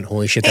got it, I went,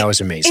 holy shit, that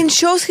was amazing. And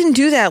shows can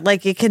do that.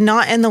 Like, it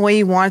cannot end the way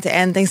you want it to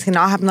end. Things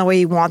cannot happen the way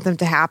you want them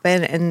to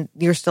happen, and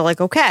you're still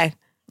like, okay.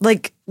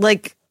 Like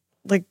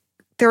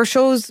there are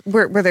shows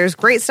where there's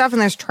great stuff and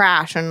there's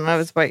trash, and that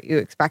was what you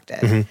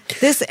expected. Mm-hmm.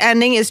 This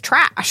ending is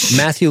trash.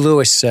 Matthew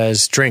Lewis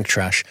says, drink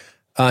trash.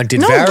 Are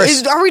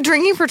we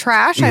drinking for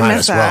trash? I might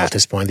as well at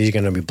this point. These are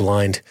going to be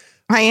blind.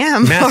 I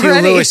am. Matthew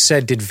already. Lewis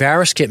said, did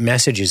Varys get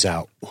messages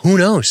out? Who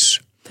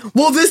knows?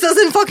 Well, this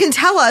doesn't fucking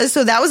tell us,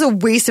 so that was a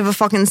waste of a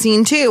fucking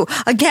scene too.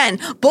 Again,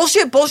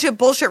 bullshit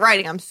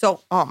writing.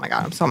 Oh my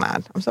God, I'm so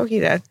mad. I'm so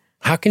heated.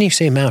 How can you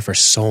say mad for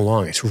so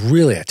long? It's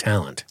really a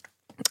talent.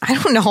 I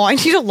don't know. I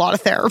need a lot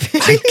of therapy.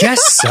 I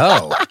guess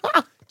so.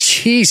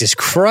 Jesus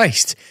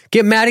Christ.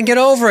 Get mad and get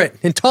over it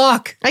and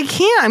talk. I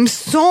can't. I'm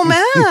so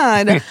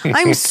mad.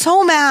 I'm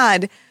so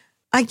mad.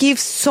 I gave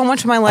so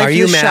much of my life to the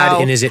show. Are you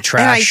mad and is it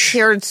trash? And I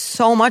cared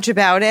so much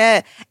about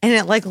it, and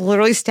it like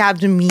literally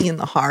stabbed me in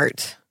the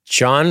heart.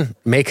 John,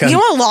 You know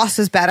what? Lost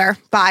is better.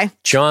 Bye.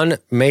 John,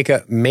 make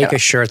a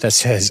shirt that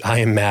says, I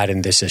am mad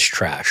and this is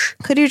trash.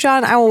 Could you,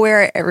 John? I will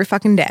wear it every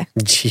fucking day.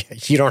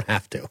 You don't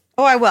have to.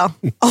 Oh, I will.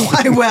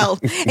 I will.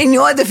 And you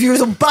know what? The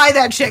viewers will buy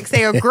that shit because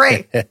they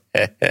agree.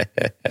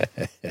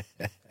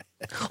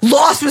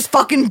 Lost was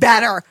fucking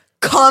better.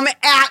 Come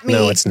at me,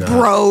 no, it's not.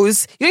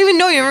 Bros. You don't even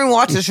know. You never even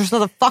watched this. You're still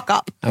the fuck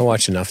up. I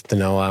watch enough to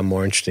know I'm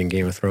more interested in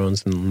Game of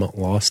Thrones than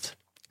Lost.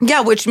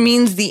 Yeah, which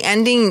means the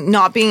ending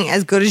not being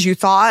as good as you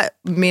thought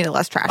made it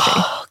less trashy.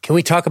 Can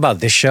we talk about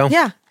this show?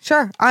 Yeah,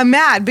 sure. I'm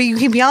mad, but you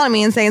keep yelling at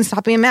me and saying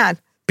stop being mad.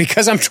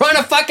 Because I'm trying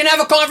to fucking have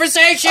a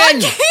conversation. I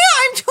can't.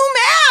 I'm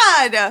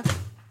too mad.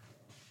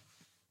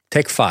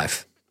 Take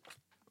 5.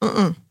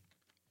 I'm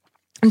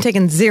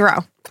taking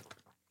 0.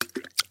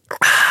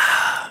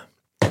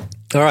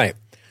 All right.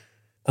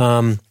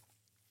 So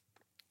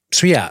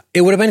yeah,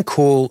 it would have been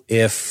cool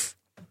if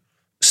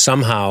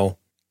somehow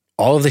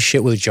all of the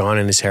shit with Jon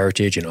and his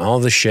heritage and all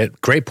of the shit,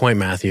 great point,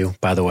 Matthew,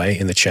 by the way,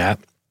 in the chat,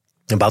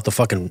 about the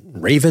fucking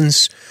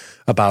ravens,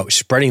 about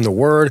spreading the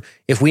word.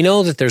 If we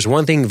know that there's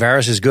one thing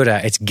Varys is good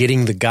at, it's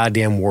getting the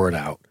goddamn word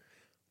out.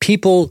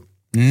 People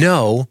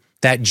know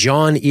that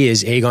Jon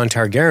is Aegon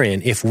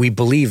Targaryen if we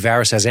believe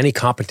Varys has any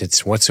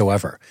competence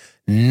whatsoever.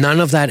 None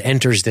of that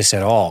enters this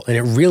at all, and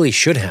it really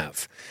should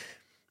have.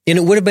 And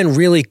it would have been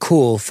really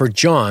cool for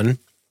Jon,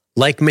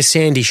 like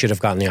Missandei should have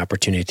gotten the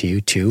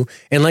opportunity to,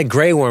 and like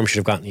Grey Worm should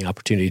have gotten the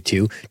opportunity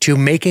to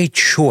make a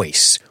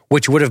choice,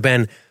 which would have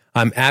been,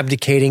 I'm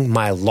abdicating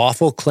my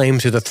lawful claim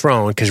to the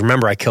throne, because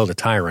remember, I killed a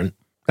tyrant.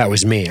 That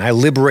was me. I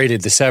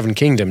liberated the Seven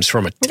Kingdoms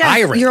from a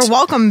tyrant. You're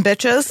welcome,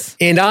 bitches.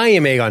 And I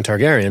am Aegon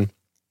Targaryen.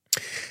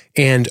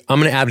 And I'm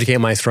going to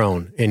abdicate my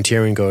throne. And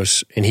Tyrion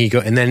goes, and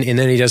then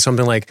he does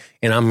something like,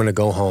 and I'm going to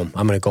go home.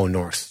 I'm going to go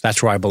north.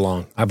 That's where I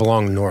belong. I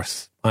belong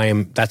north.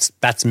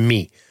 That's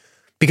me.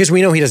 Because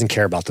we know he doesn't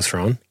care about the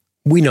throne.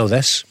 We know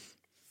this.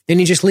 And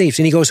he just leaves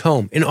and he goes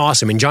home. And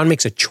awesome. And Jon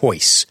makes a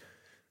choice,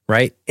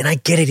 right? And I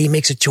get it. He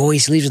makes a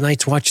choice. He leaves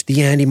Night's Watch at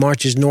the end. He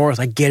marches north.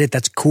 I get it.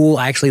 That's cool.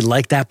 I actually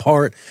like that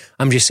part.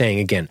 I'm just saying,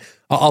 again,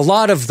 a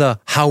lot of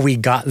the how we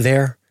got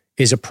there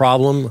is a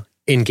problem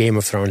in Game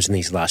of Thrones in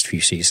these last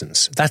few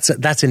seasons. That's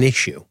an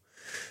issue.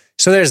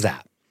 So there's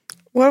that.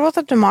 What about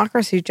the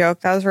democracy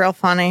joke? That was real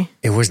funny.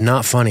 It was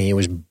not funny. It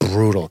was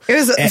brutal. It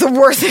was the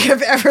worst thing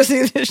I've ever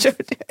seen in the show.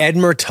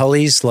 Edmure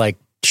Tully's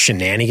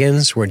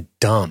shenanigans were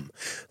dumb.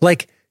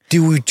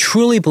 Do we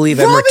truly believe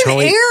Robin Edmure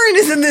Tully? Arryn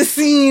is in this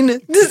scene.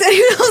 Does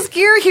anyone else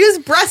care? He was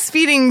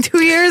breastfeeding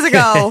 2 years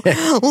ago.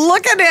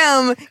 Look at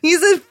him.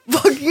 He's a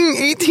fucking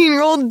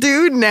 18-year-old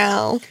dude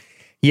now.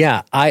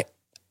 Yeah,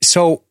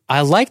 So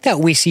I like that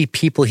we see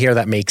people here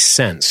that make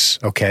sense.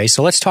 Okay,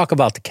 so let's talk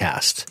about the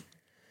cast.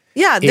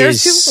 Yeah,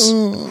 there's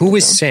two. Who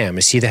is Sam?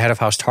 Is he the head of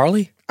House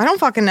Tarly? I don't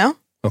fucking know.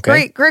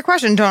 Okay. Great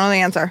question. Don't know the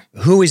answer.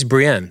 Who is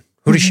Brienne?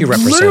 Who does she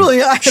represent?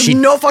 Literally, I have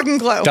no fucking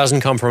clue.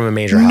 Doesn't come from a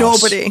major house.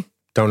 Nobody.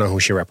 Don't know who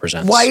she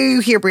represents. Why are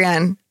you here,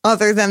 Brienne?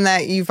 Other than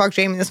that you fucked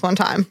Jaime this one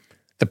time.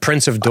 The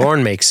Prince of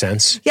Dorne makes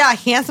sense. Yeah,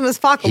 handsome as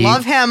fuck.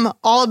 Love him.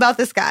 All about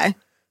this guy.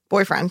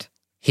 Boyfriend.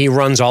 He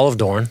runs all of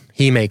Dorne.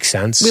 He makes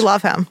sense. We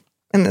love him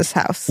in this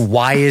house.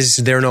 Why is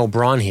there no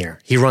Bronn here?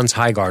 He runs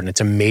Highgarden.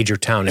 It's a major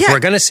town. If we're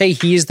going to say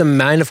he is the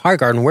man of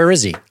Highgarden, where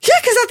is he? Yeah,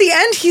 because at the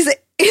end, he's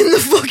in the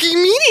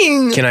fucking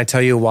meeting. Can I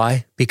tell you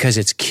why? Because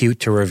it's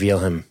cute to reveal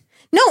him.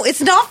 No,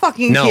 it's not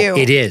fucking cute. No,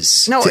 it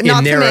is. No,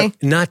 not to me.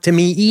 Not to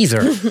me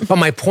either. But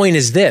my point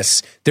is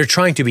this. They're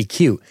trying to be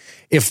cute.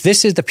 If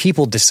this is the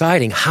people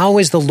deciding, how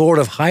is the Lord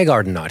of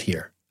Highgarden not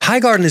here?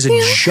 Highgarden is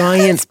a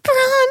giant... It's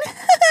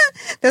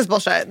Bronn. That's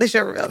bullshit. They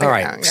should reveal it. All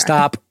right,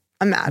 stop.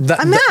 I'm mad.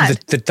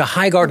 The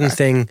Highgarden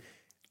thing,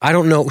 I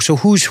don't know. So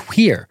who's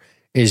here?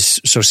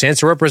 So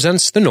Sansa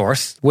represents the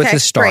North with the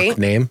Stark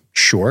name.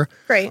 Sure.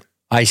 Great.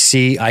 I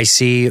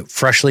see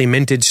freshly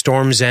minted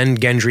Storm's End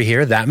Gendry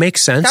here. That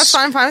makes sense. That's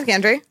fine with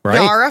Gendry. Right?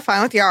 Yara,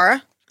 fine with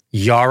Yara.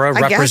 Yara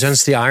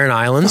represents the Iron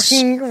Islands.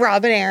 Fucking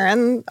Robin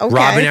Arryn. Okay.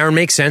 Robin Arryn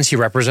makes sense. He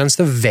represents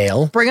the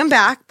Vale. Bring him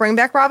back. Bring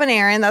back Robin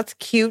Arryn. That's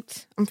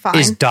cute. I'm fine.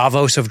 Is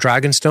Davos of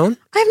Dragonstone?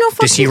 I have no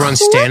fucking Does he run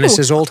clue.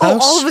 Stannis' old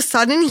house? All of a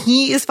sudden,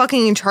 he is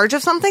fucking in charge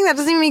of something? That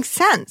doesn't even make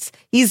sense.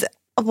 He's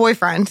a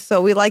boyfriend,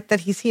 so we like that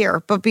he's here.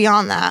 But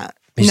beyond that,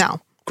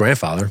 no.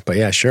 Grandfather, but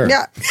yeah, sure.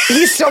 Yeah,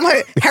 he's still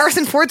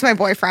Harrison Ford's my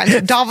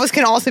boyfriend. Davos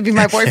can also be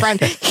my boyfriend.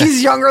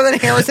 He's younger than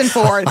Harrison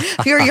Ford.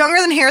 If you're younger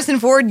than Harrison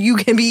Ford, you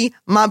can be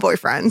my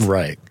boyfriend.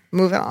 Right.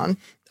 Moving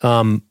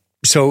on.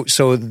 So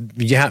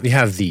you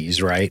have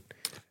these, right?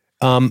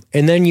 And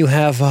then you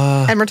have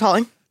Edmure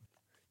Tully.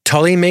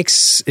 Tully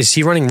is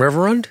he running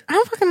Riverrun? I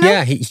don't fucking know.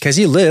 Yeah, because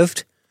he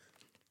lived.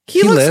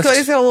 He looks good.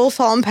 He's got a little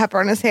salt and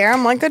pepper in his hair.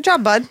 I'm like, good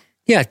job, bud.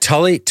 Yeah,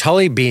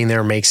 Tully being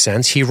there makes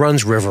sense. He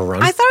runs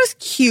Riverrun. I thought it was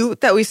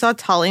cute that we saw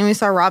Tully and we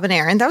saw Robin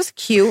Arryn. That was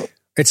cute.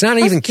 It's not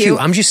even cute.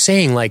 I'm just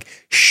saying, a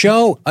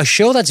show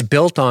that's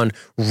built on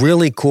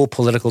really cool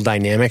political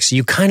dynamics,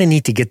 you kind of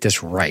need to get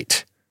this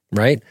right?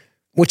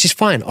 Which is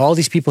fine. All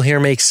these people here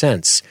make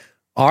sense.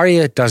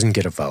 Arya doesn't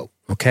get a vote,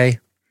 okay?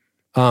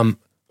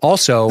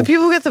 Also... The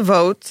people who get the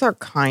votes are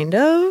kind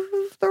of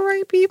the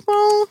right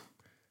people.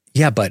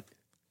 Yeah, but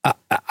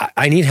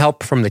I need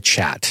help from the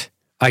chat.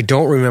 I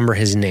don't remember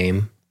his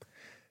name,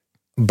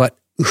 but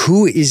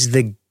what's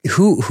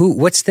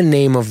the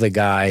name of the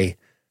guy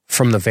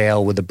from the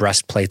Vale with the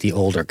breastplate, the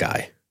older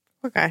guy?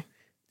 Okay.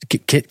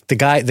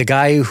 The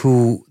guy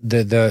who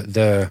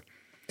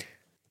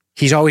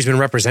he's always been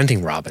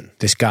representing Robin,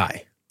 this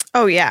guy.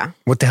 Oh yeah.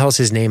 What the hell's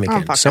his name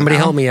again? Somebody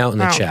help me out in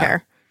the chat.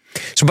 Care.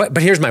 So but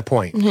here's my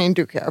point. I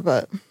do care,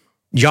 but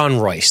Jon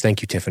Royce,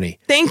 thank you, Tiffany.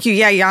 Thank you.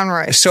 Yeah, Jon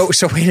Royce. So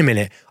wait a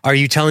minute. Are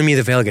you telling me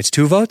the Vale gets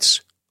 2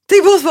 votes? They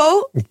both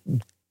vote?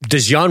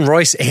 Does Jon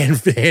Royce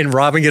and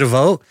Robin get a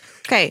vote?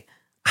 Okay.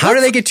 How do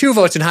they get 2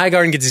 votes and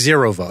Highgarden gets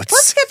 0 votes?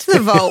 Let's get to the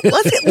vote.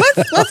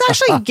 Let's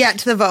actually get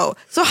to the vote.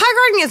 So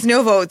Highgarden gets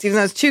no votes, even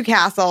though it's 2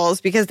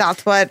 castles, because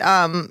that's what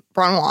Bronn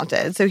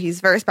wanted. So he's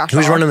very special.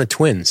 Who's running the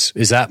Twins?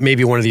 Is that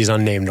maybe one of these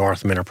unnamed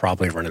Northmen are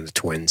probably running the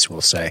Twins?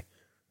 We'll say.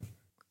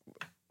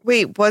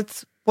 Wait,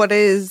 what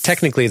is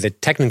technically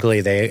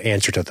they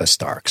answer to the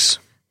Starks.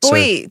 But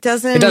wait, it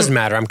doesn't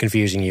matter. I'm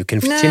confusing you.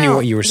 Continue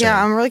what you were saying.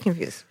 Yeah, I'm really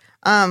confused.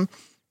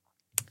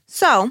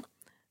 So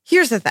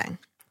here's the thing.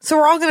 So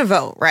we're all going to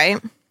vote,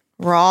 right?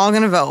 We're all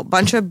going to vote.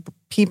 Bunch of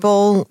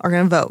people are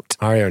going to vote.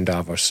 Arya and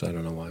Davos, I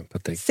don't know why,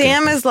 but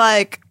Sam is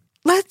like,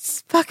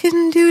 let's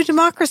fucking do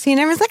democracy. And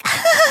everyone's like,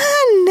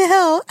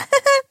 no.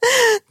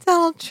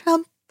 Donald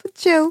Trump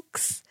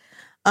jokes.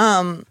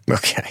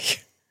 Okay.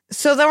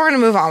 So then we're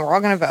going to move on. We're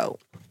all going to vote.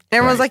 And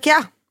everyone's like,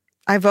 yeah,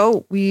 I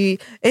vote. And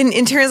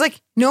Tyrion's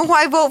like, know who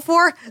I vote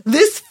for?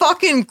 This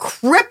fucking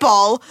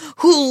cripple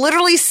who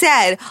literally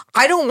said,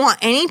 I don't want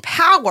any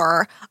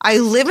power. I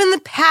live in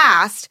the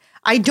past.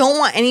 I don't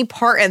want any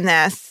part in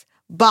this.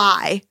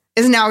 Bye.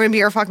 Is now going to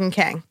be our fucking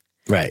king.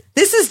 Right.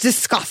 This is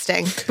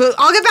disgusting. But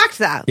I'll get back to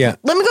that. Yeah.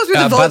 Let me go through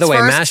the votes by the way,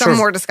 first. I'm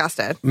more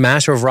disgusted.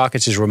 Master of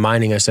Rockets is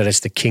reminding us that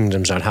it's the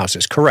kingdoms, not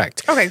houses.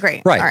 Correct. Okay,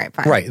 great. Right. All right,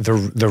 fine. Right. The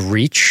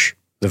Reach,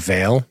 the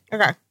Vale.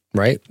 Okay.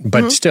 Right.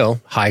 But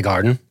still,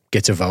 Highgarden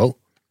gets a vote.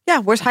 Yeah,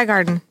 where's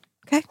Highgarden?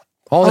 Okay.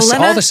 All the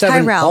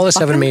seven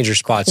Tyrell, major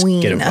spots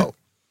queen. get a vote.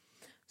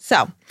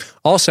 So.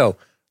 Also,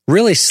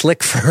 really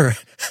slick for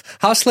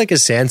how slick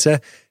is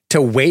Sansa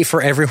to wait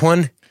for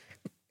everyone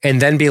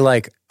and then be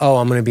like, oh,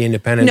 I'm going to be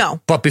independent.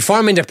 No. But before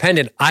I'm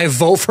independent, I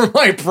vote for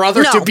my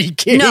brother to be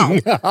king. No.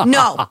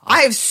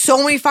 I have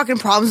so many fucking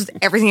problems with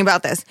everything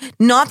about this.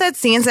 Not that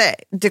Sansa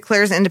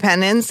declares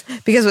independence,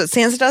 because what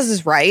Sansa does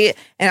is right.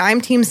 And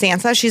I'm team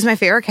Sansa. She's my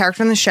favorite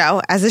character in the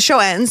show. As the show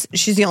ends,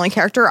 she's the only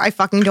character I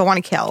fucking don't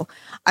want to kill.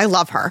 I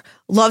love her.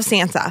 Love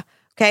Sansa.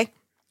 Okay.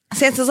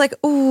 Sansa's like,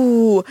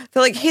 ooh,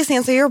 they're like, hey,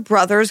 Sansa, your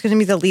brother is going to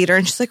be the leader.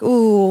 And she's like,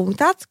 ooh,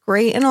 that's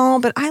great and all,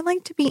 but I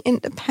like to be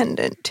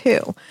independent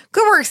too.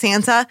 Good work,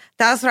 Sansa.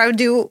 That's what I would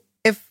do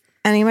if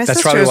any of my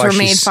sisters were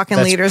made fucking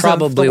leaders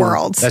of the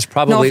world.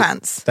 No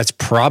offense. That's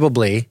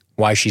probably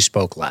why she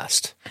spoke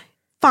last.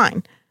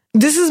 Fine.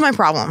 This is my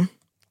problem.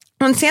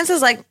 When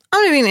Sansa's like,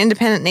 I'm going to be an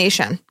independent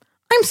nation.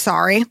 I'm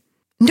sorry.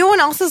 No one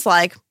else is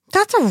like,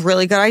 that's a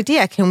really good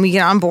idea. Can we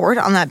get on board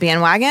on that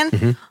bandwagon?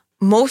 Mm-hmm.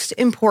 Most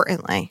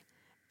importantly,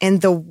 and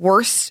the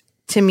worst,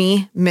 to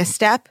me,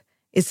 misstep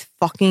is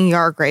fucking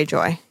Yara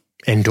Greyjoy.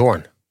 And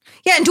Dorne.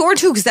 Yeah, and Dorne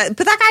too, but that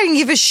guy didn't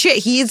give a shit.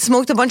 He had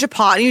smoked a bunch of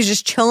pot and he was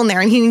just chilling there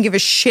and he didn't give a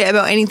shit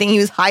about anything. He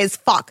was high as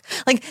fuck.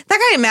 Like, that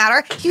guy didn't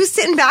matter. He was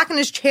sitting back in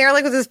his chair,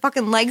 like, with his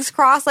fucking legs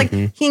crossed. Like,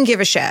 he didn't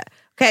give a shit.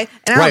 Okay?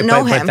 And I don't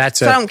know him,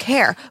 so I don't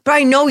care. But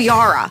I know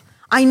Yara.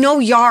 I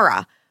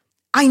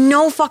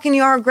know fucking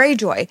Yara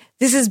Greyjoy.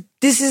 This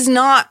is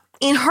not,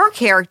 in her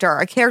character,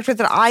 a character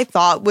that I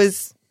thought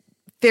was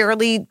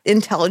fairly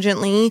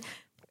intelligently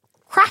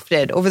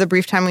crafted over the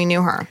brief time we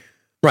knew her.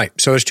 Right.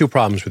 So there's two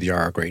problems with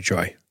Yara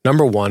Greyjoy.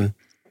 Number one,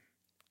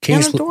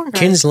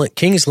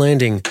 King's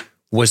Landing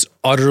was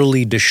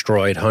utterly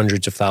destroyed.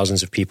 Hundreds of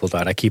thousands of people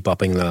died. I keep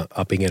upping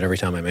it every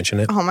time I mention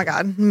it. Oh my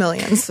God,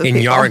 millions of and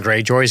people. Yara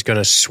Greyjoy is going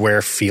to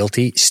swear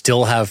fealty,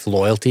 still have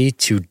loyalty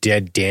to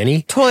dead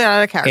Dany. Totally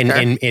out of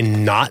character.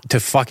 And not to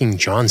fucking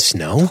Jon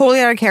Snow. Totally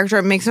out of character.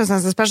 It makes no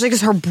sense, especially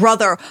because her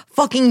brother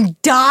fucking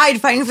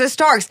died fighting for the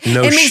Starks. It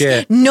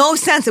makes no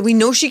sense. And we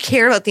know she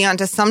cared about Theon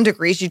to some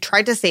degree. She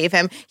tried to save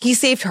him. He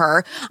saved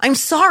her. I'm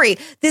sorry.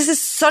 This is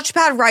such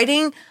bad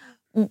writing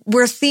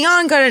where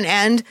Theon got an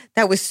end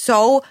that was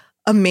so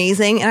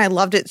amazing and I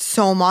loved it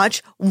so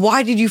much.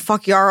 Why did you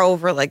fuck Yara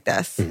over like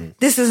this? Mm-hmm.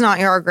 This is not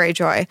Yara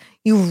Greyjoy.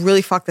 You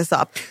really fucked this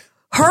up.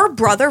 Her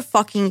brother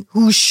fucking,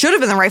 who should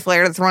have been the rightful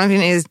heir to the throne, having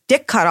his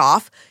dick cut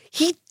off,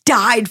 he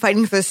died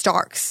fighting for the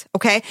Starks,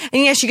 okay?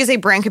 And yeah, she could say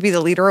Bran could be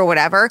the leader or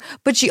whatever,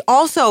 but she's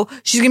going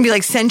to be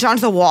like, send Jon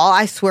to the wall.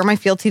 I swear my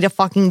fealty to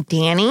fucking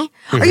Dany.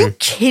 Mm-hmm. Are you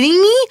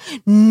kidding me?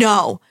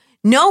 No.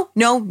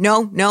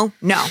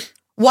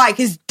 Why?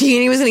 Because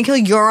Dany was going to kill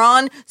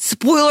Euron?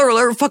 Spoiler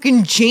alert,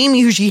 fucking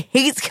Jaime, who she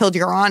hates, killed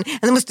Euron.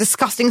 And the most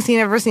disgusting scene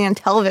I've ever seen on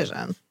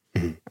television.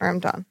 Mm-hmm. Or I'm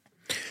done.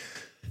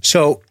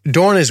 So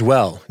Dorne as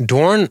well.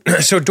 Dorne's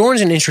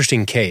an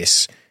interesting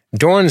case.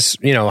 Dorne's,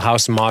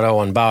 house motto,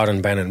 unbowed,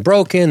 unbent, and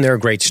broken. Their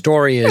great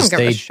story is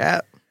their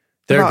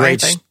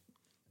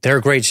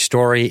great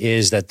story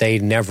is that they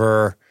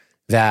never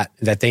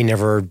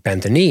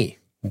bent the knee.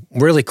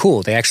 Really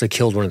cool. They actually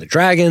killed one of the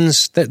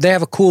dragons. They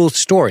have a cool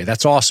story.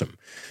 That's awesome.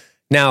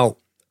 Now,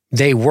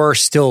 they were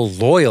still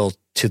loyal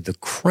to the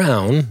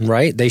crown,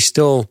 right?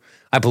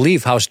 I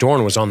believe House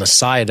Dorne was on the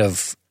side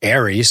of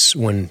Aerys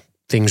when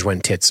things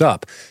went tits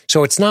up.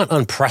 So it's not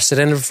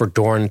unprecedented for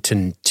Dorne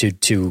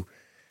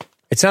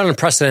it's not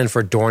unprecedented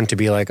for Dorne to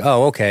be like,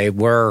 oh, okay,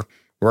 we're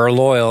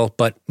loyal,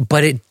 but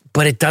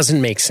it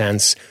doesn't make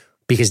sense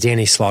because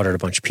Dany slaughtered a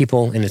bunch of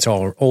people and it's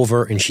all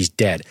over and she's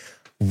dead.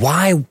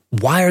 Why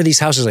are these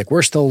houses like,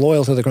 we're still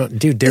loyal to the crown?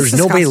 Dude, there's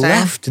nobody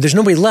left. There's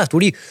nobody left.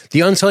 The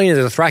Unsullied of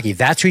the Dothraki,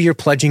 that's who you're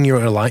pledging your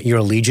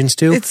allegiance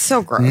to? It's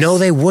so gross. No,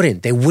 they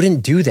wouldn't. They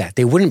wouldn't do that.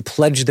 They wouldn't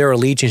pledge their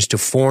allegiance to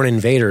foreign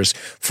invaders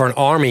for an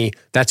army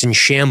that's in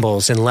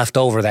shambles and left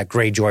over that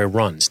Greyjoy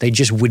runs. They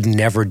just would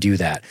never do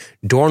that.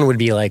 Dorne would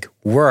be like,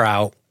 we're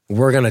out.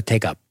 We're going to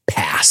take a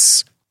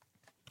pass.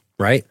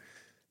 Right?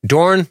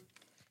 Dorne,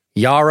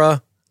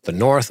 Yara, the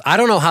North. I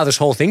don't know how this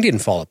whole thing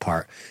didn't fall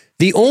apart.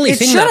 The only It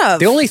thing should've.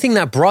 the only thing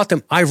that brought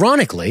them,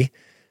 ironically,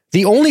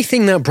 the only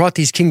thing that brought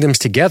these kingdoms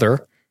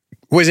together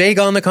was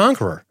Aegon the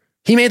Conqueror.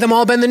 He made them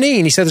all bend the knee,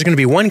 and he said there's going to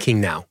be one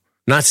king now,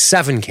 not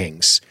 7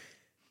 kings.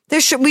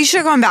 We should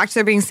have gone back to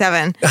there being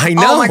 7. I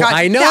know. Oh my God.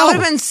 I know. That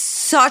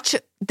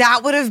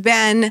would have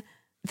been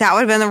that would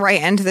have been the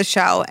right end to the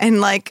show.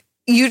 And like,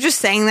 you just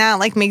saying that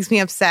like makes me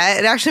upset.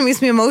 It actually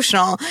makes me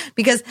emotional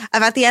because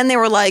at the end they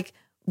were like,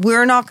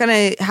 we're not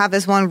going to have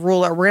this one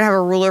ruler. We're going to have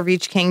a ruler of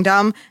each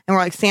kingdom. And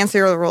we're like, Sansa,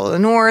 you're the ruler of the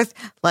North.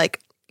 Like,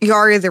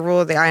 Yarra, the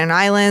ruler of the Iron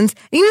Islands.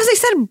 And even if they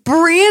said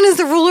Bran is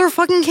the ruler of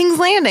fucking King's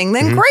Landing,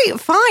 then great,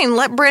 fine.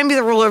 Let Bran be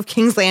the ruler of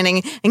King's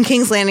Landing. And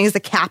King's Landing is the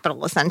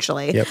capital,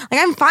 essentially. Yep. Like,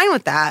 I'm fine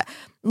with that.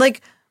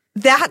 Like,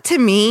 that to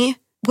me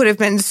would have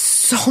been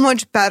so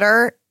much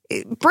better.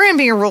 Bran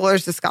being a ruler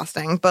is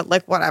disgusting, but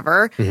like,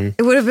 whatever.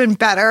 It would have been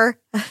better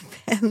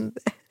than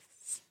this.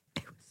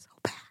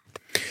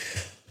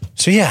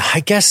 So yeah, I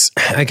guess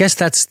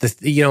that's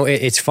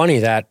it's funny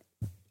that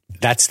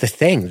that's the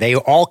thing. They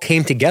all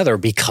came together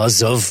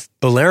because of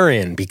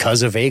Balerion,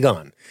 because of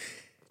Aegon.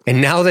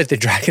 And now that the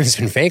dragon has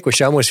been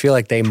vanquished, I almost feel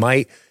like they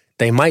might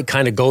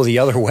kind of go the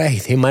other way.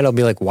 They might all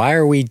be like, why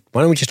don't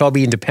we just all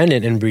be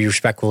independent and be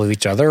respectful of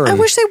each other? And, I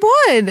wish they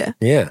would.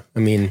 Yeah, I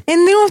mean,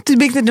 and they don't have to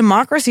make the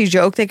democracy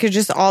joke. They could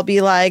just all be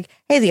like,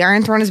 hey, the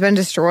Iron Throne has been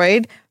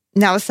destroyed.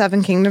 Now the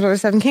 7 kingdoms are the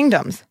 7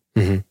 kingdoms.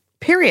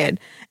 Period.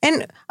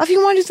 And if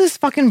you want to do this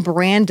fucking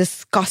Bran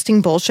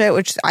disgusting bullshit,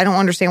 which I don't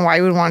understand why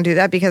you would want to do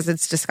that because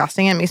it's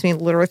disgusting. It makes me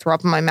literally throw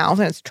up in my mouth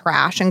and it's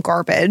trash and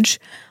garbage.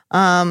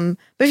 But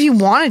if you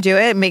want to do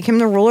it, make him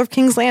the ruler of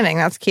King's Landing.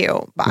 That's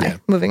cute. Bye. Yeah.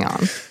 Moving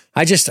on.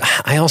 I just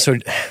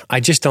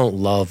don't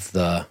love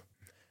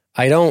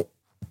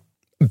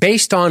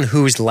based on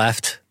who's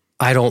left,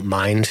 I don't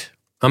mind.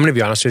 I'm going to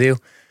be honest with you.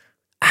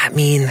 I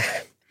mean,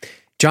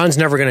 Jon's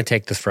never going to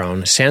take the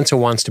throne. Sansa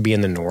wants to be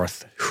in the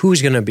North.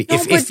 Who's going to be?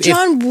 No, but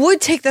Jon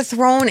would take the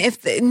throne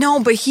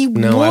but he would.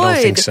 No, I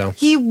don't think so.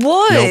 He would.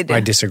 Nope, I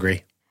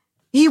disagree.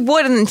 He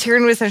would, and then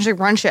Tyrion would essentially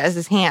run shit as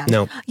his hand.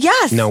 No.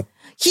 Yes. No.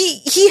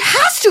 He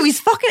has to. He's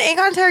fucking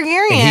Aegon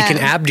Targaryen. And he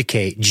can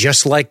abdicate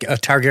just like a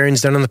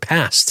Targaryen's done in the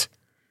past.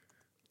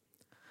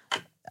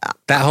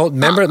 That whole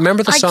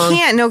remember the song? I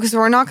can't because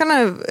we're not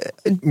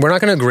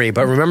gonna agree.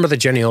 But remember the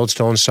Jenny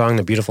Oldstone song,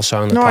 the beautiful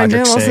song that No, Podrick I didn't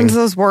listen sang? to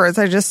those words.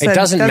 I just said it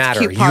doesn't that's matter.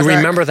 cute, You Podrick.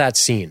 remember that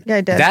scene? Yeah,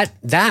 I did.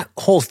 That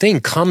whole thing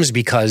comes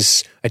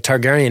because a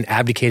Targaryen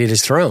abdicated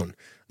his throne,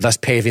 thus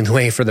paving the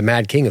way for the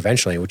Mad King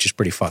eventually, which is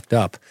pretty fucked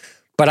up.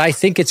 But I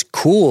think it's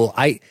cool.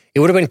 It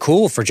would have been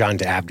cool for Jon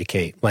to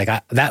abdicate. Like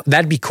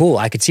that'd be cool.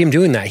 I could see him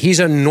doing that. He's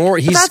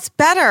that's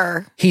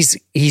better.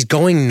 He's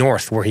going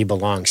north where he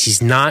belongs. He's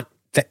not.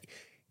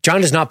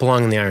 Jon does not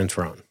belong on the Iron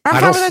Throne. I'm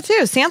fine with that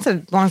too.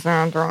 Sansa belongs on the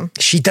Iron Throne.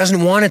 She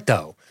doesn't want it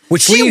though.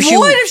 Which She leaves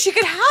would if she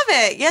could have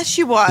it. Yes,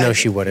 she would. No,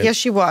 she wouldn't. Yes,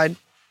 she would.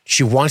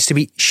 She wants to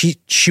be.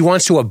 She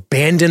wants to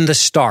abandon the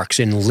Starks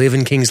and live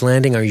in King's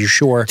Landing. Are you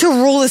sure? To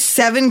rule the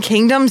 7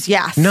 kingdoms?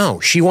 Yes. No,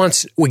 she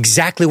wants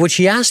exactly what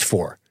she asked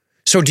for.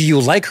 So, do you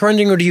like her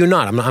ending or do you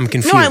not? I'm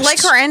confused. No, I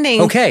like her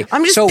ending. Okay,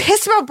 I'm just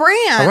pissed about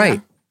Bran. All right,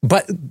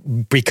 but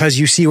because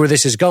you see where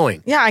this is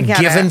going. Yeah, I get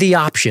it. Given the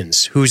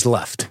options, who's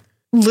left?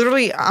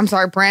 Literally, I'm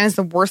sorry, Bran is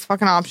the worst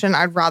fucking option.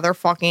 I'd rather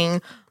fucking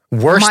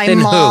Worse my than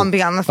mom who?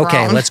 be on the throne.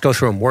 Okay, let's go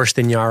through them. Worse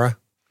than Yara?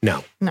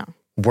 No.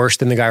 Worse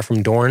than the guy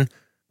from Dorne?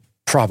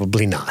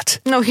 Probably not.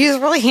 No, he's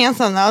really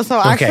handsome though. So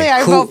actually,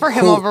 I vote for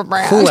him over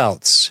Bran. Who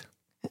else?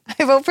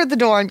 I vote for the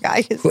Dorne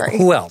guy. He's great.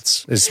 Who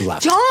else is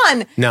left?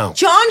 Jon. No.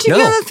 Jon should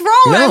be on the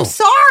throne. No. I'm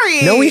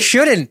sorry. No, he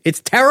shouldn't.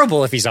 It's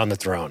terrible if he's on the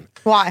throne.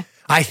 Why?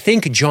 I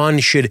think Jon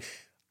should.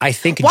 Why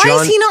is he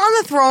not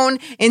on the throne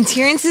in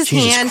Tyrion's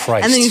hand,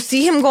 Christ. and then you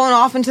see him going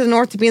off into the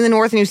North to be in the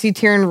North, and you see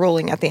Tyrion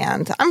ruling at the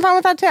end? I'm fine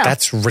with that too.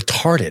 That's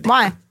retarded.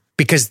 Why?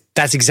 Because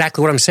that's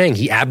exactly what I'm saying.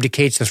 He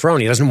abdicates the throne.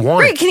 He doesn't want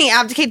Wait, it. can he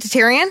abdicate to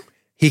Tyrion?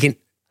 He can.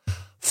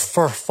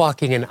 For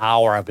fucking an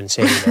hour, I've been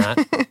saying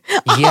that.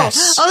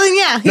 Yes. Oh, then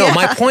yeah. No, yeah.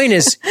 my point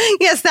is.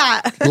 Yes,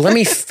 that. Let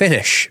me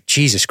finish.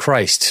 Jesus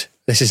Christ.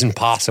 This is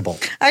impossible.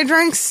 I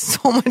drank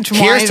so much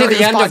wine. Here's to during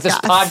the end of this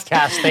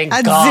podcast. Thank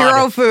Had God.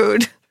 zero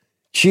food.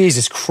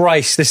 Jesus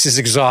Christ. This is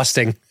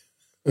exhausting.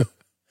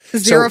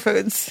 Zero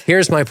foods.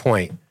 Here's my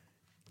point.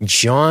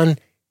 Jon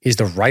is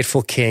the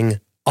rightful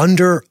king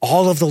under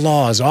all of the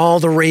laws,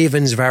 all the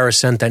ravens Varys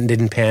sent that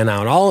didn't pan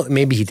out.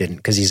 Maybe he didn't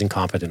because he's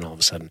incompetent all of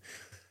a sudden.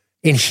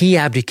 And he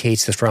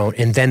abdicates the throne,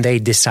 and then they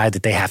decide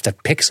that they have to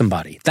pick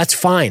somebody. That's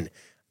fine.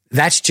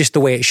 That's just the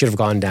way it should have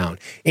gone down.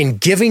 In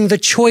giving the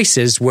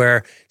choices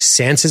where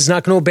Sansa's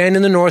not going to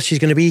abandon the North, she's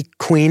going to be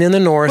queen in the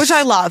North. Which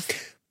I love.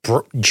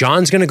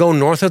 Jon's going to go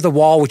north of the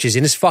Wall, which is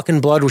in his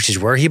fucking blood, which is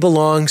where he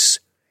belongs.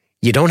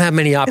 You don't have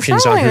many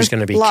options on who's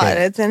going to be blood.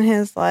 king. It's in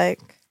his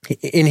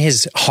in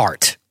his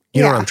heart.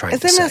 You know what I'm trying to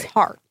say. It's in his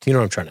heart. You know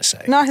what I'm trying to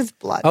say. Not his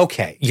blood.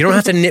 Okay. You don't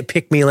have to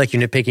nitpick me like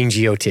you're nitpicking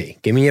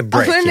GOT. Give me a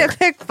break. I'm going to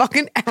nitpick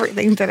fucking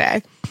everything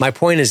today. My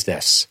point is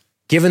this.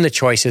 Given the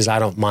choices, I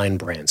don't mind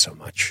Bran so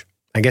much.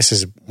 I guess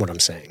is what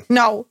I'm saying.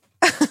 No.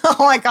 Oh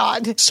my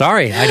God.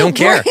 Sorry, I don't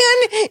care.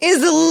 Bran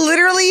is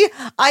literally,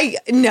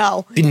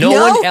 no. No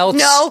one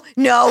else.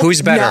 No.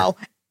 Who's better? No.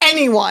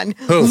 Anyone.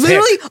 Who?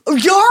 Literally,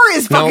 Yara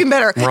is fucking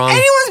better. Wrong.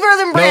 Anyone's better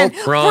than Bran.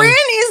 Nope, wrong. Bran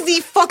is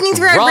the fucking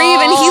three-eyed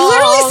raven. He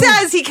literally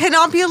says he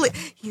cannot be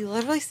he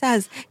literally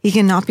says he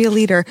cannot be a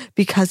leader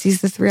because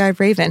he's the three-eyed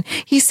raven.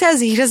 He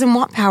says he doesn't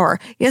want power.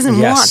 He doesn't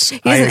Yes,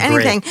 want. He doesn't I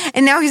agree. anything.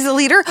 And now he's the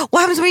leader.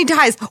 What happens when he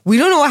dies? We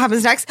don't know what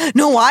happens next.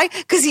 Know why?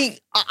 Because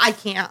I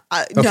can't.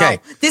 Okay.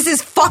 No. This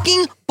is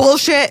fucking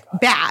bullshit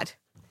bad.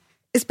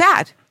 It's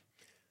bad.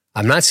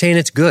 I'm not saying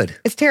it's good.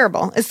 It's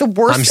terrible. It's the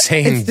worst. I'm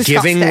saying It's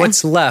giving disgusting.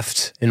 what's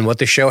left and what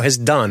the show has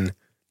done.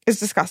 It's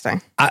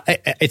disgusting.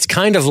 It's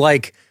kind of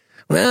like,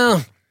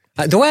 well,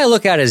 the way I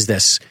look at it is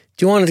this.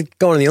 Do you want to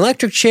go in the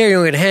electric chair, you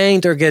want to get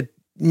hanged, or get,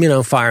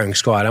 firing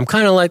squad? I'm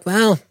kind of like,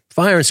 well,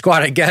 firing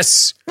squad, I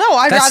guess. No,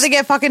 I'd rather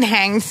get fucking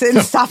hanged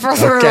and suffer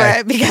through Okay,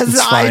 it because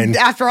that's fine.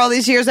 after all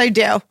these years, I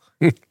do.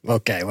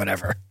 Okay,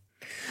 whatever.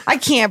 I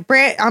can't.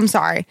 I'm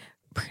sorry.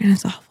 Bran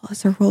is awful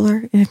as a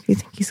ruler. And if you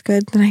think he's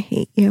good, then I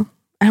hate you.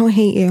 I don't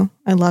hate you.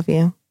 I love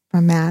you.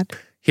 I'm mad.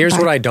 Here's Bye.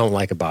 what I don't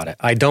like about it.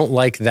 I don't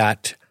like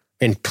that,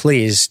 and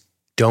please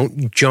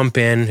don't jump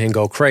in and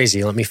go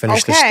crazy. Let me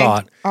finish this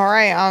thought. All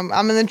right.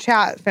 I'm in the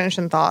chat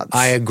finishing thoughts.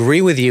 I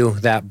agree with you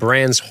that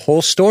Bran's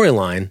whole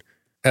storyline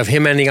of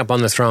him ending up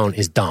on the throne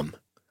is dumb.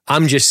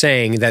 I'm just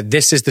saying that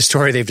this is the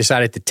story they've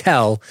decided to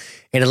tell.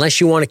 And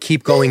unless you want to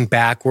keep going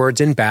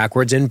backwards and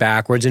backwards and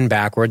backwards and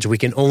backwards, we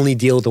can only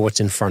deal with what's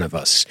in front of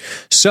us.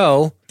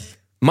 So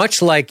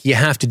much like you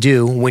have to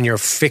do when you're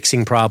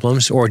fixing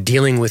problems or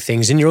dealing with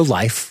things in your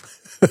life,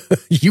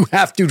 you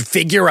have to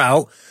figure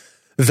out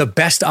the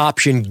best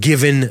option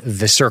given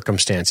the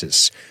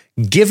circumstances.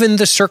 Given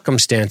the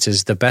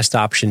circumstances, the best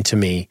option to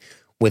me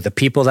with the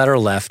people that are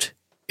left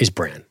is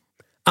Bran.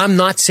 I'm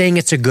not saying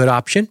it's a good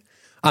option.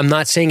 I'm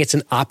not saying it's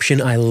an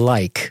option I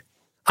like.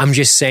 I'm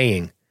just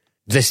saying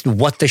this,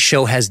 what the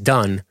show has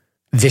done,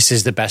 this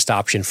is the best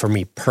option for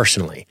me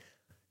personally.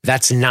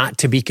 That's not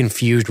to be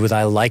confused with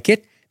I like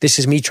it. This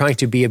is me trying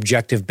to be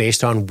objective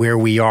based on where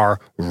we are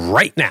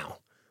right now,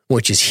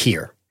 which is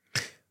here.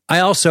 I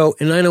also,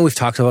 and I know we've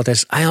talked about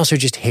this, I also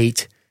just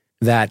hate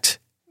that,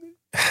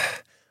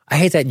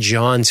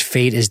 Jon's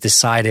fate is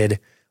decided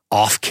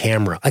off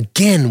camera.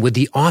 Again, with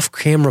the off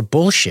camera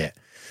bullshit.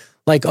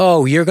 Like,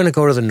 oh, you're going to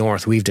go to the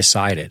north, we've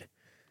decided.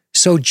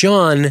 So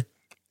Jon,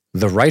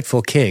 the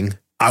rightful king,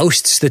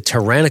 ousts the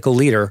tyrannical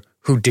leader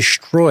who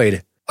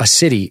destroyed a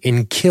city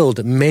and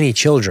killed many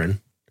children,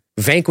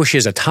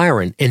 vanquishes a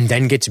tyrant, and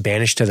then gets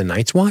banished to the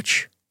Night's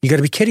Watch? You got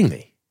to be kidding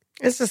me.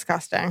 It's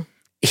disgusting.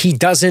 He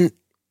doesn't,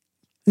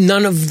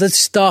 none of the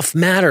stuff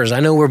matters. I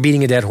know we're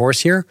beating a dead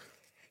horse here,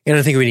 and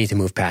I think we need to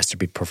move past it, to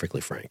be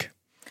perfectly frank.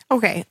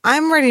 Okay.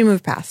 I'm ready to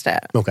move past it.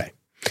 Okay.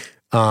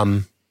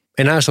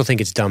 And I also think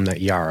it's dumb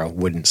that Yara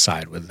wouldn't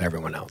side with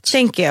everyone else.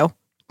 Thank you.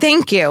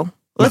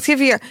 Let's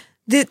give you...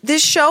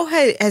 This show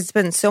has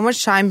been so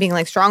much time being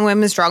like strong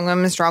women, strong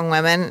women, strong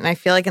women. And I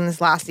feel like in this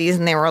last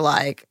season, they were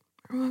like,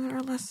 women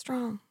are less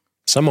strong.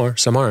 Some are,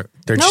 some aren't.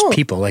 They're just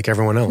people like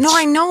everyone else. No,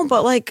 I know,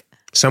 but like...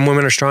 Some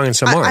women are strong and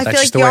some aren't. I That's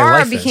feel just like the way Yara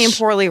life became is.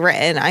 poorly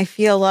written. I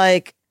feel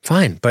like...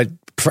 Fine, but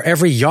for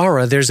every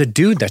Yara, there's a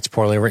dude that's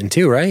poorly written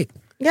too, right?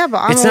 Yeah, but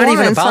I'm it's a not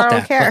woman, even so about I don't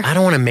that. care. But I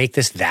don't want to make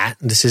this that.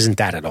 This isn't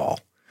that at all.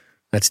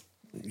 That's,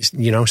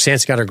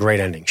 Sansa got a great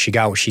ending. She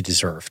got what she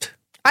deserved.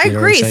 I You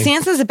know what agree. I'm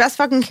saying? Sansa's the best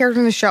fucking character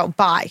in the show.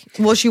 Bye.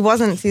 Well, she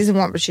wasn't in season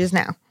 1, but she is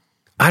now.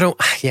 I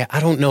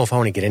don't know if I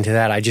want to get into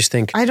that. I just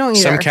think I don't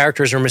some either.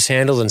 characters are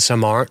mishandled and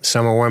some aren't.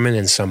 Some are women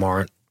and some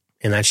aren't.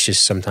 And that's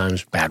just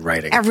sometimes bad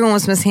writing. Everyone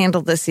was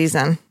mishandled this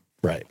season,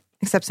 Right.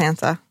 except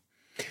Sansa.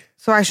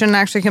 So I shouldn't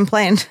actually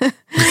complain. Because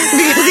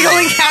the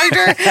only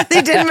character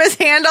they didn't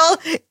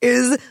mishandle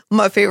is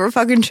my favorite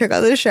fucking chick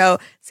on the show,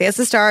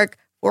 Sansa Stark,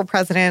 for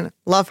president.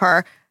 Love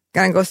her.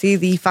 Gonna go see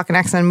the fucking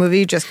X-Men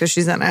movie just because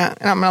she's in it.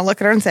 And I'm gonna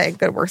look at her and say,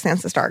 good work,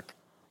 Sansa Stark.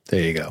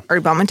 There you go.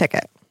 Already bought my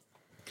ticket.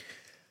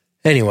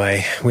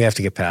 Anyway, we have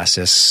to get past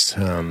this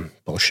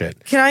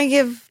bullshit. Can I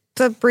give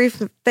the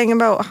brief thing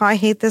about how I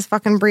hate this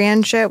fucking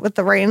Brienne shit with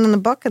the writing in the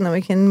book, and then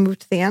we can move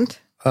to the end?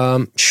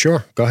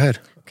 Sure. Go ahead.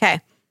 Okay.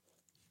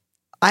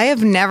 I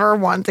have never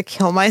wanted to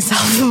kill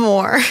myself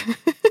more.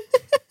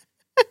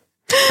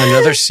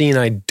 Another scene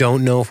I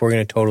don't know if we're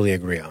going to totally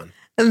agree on.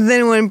 And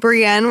then when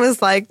Brienne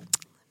was like,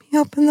 let me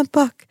open the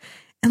book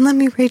and let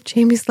me read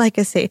Jaime's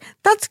legacy.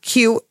 That's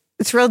cute.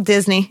 It's real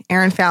Disney.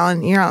 Aaron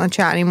Fallon, you're not in the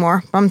chat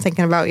anymore. I'm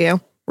thinking about you.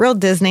 Real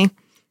Disney,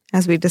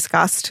 as we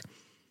discussed.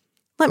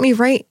 Let me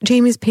write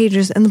Jaime's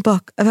pages in the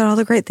book about all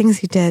the great things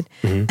he did.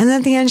 And then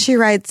at the end she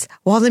writes,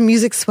 while the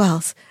music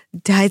swells,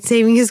 died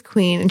saving his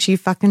queen, and she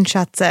fucking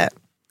shuts it.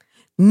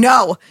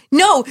 No,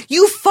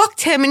 you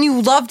fucked him and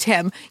you loved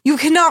him. You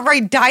cannot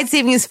write died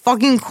saving his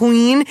fucking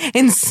queen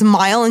and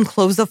smile and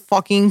close the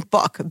fucking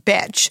book,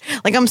 bitch.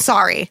 Like, I'm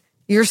sorry.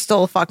 You're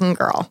still a fucking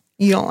girl.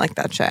 You don't like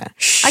that shit.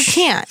 I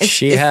can't. It's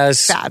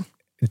has bad.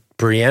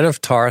 Brienne of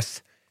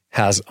Tarth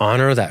has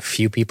honor that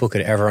few people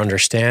could ever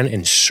understand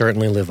and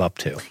certainly live up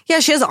to. Yeah,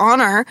 she has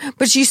honor,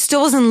 but she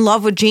still is in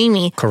love with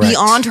Jaime. Correct.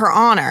 Beyond her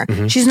honor.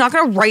 She's not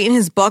going to write in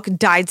his book,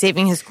 died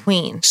saving his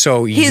queen.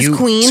 So his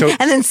queen,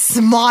 and then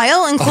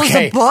smile and close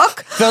the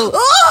book?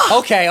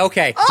 Okay.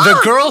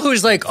 The girl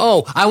who's like,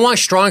 oh, I want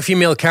strong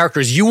female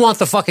characters. You want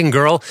the fucking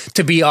girl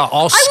to be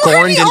all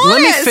scorned.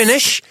 Let me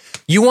finish.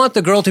 You want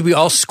the girl to be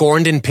all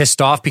scorned and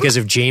pissed off because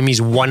of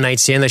Jaime's one night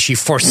stand that she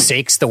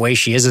forsakes the way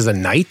she is as a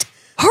knight?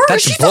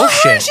 That's she bullshit.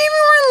 Thought her and Jaime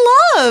were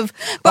in love.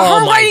 But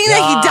her writing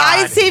that he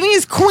died saving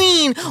his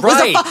queen was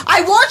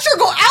I watched her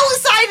go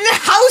outside in a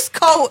house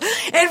coat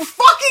and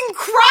fucking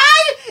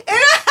cry in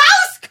a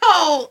house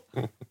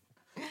coat.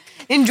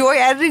 Enjoy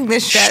editing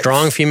this shit.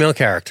 Strong female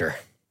character.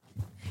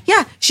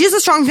 Yeah, she is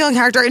a strong female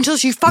character until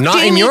she fucked not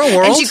Jaime in your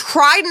world. And she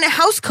cried in a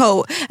house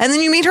coat. And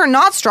then you made her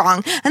not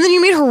strong. And then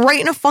you made her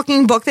write in a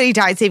fucking book that he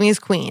died saving his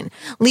queen.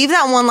 Leave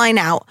that one line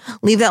out.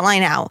 Leave that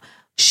line out.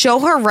 Show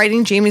her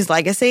writing Jaime's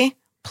legacy.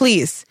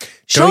 Please.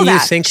 Show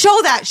that.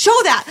 Show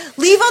that.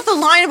 Leave out the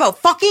line about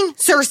fucking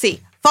Cersei.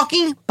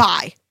 Fucking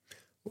bye.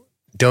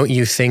 Don't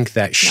you think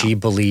that she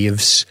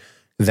believes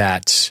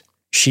that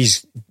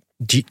she's...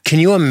 Can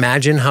you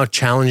imagine how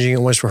challenging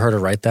it was for her to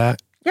write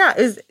that?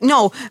 Yeah,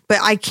 no, but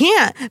I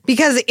can't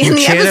because in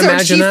the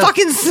episode she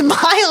fucking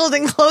smiled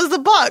and closed the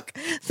book.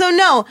 So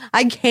no,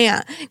 I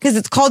can't because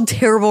it's called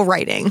terrible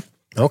writing.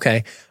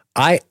 Okay.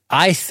 I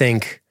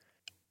think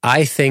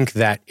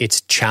that it's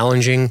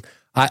challenging.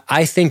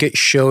 I think it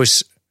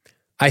shows,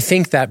 I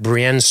think that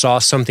Brienne saw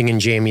something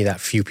in Jaime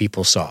that few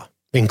people saw,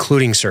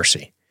 including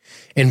Cersei.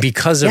 And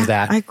because of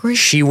that,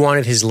 she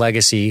wanted his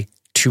legacy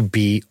to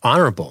be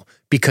honorable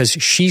because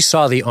she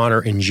saw the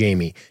honor in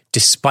Jaime.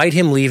 Despite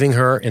him leaving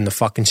her in the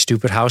fucking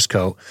stupid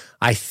housecoat,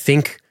 I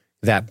think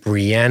that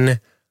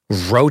Brienne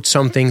wrote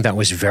something that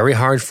was very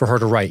hard for her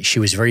to write. She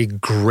was very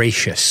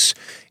gracious.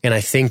 And I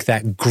think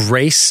that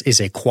grace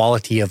is a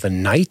quality of a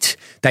knight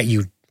that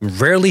you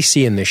rarely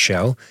see in this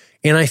show.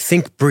 And I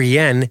think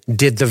Brienne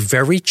did the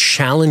very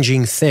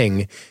challenging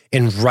thing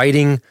in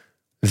writing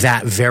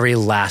that very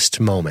last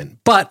moment.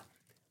 But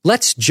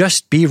let's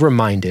just be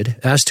reminded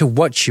as to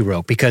what she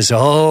wrote because,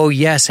 oh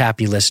yes,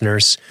 happy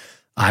listeners,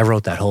 I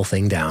wrote that whole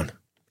thing down.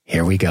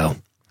 Here we go.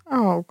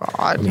 Oh,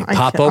 God. Let me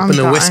pop open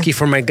the whiskey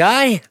for my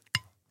guy.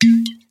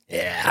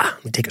 Yeah.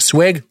 Let me take a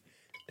swig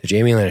to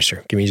Jaime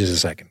Lannister. Give me just a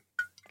second.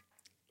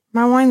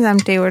 My wine's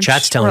empty.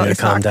 Chat's telling you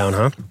to calm down,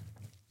 huh?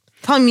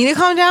 Telling me to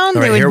calm down? All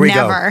right, they would here we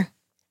never. Go.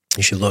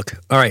 You should look.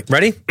 All right,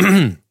 ready?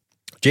 Jaime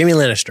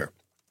Lannister.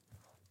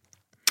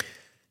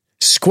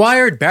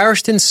 Squired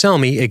Barristan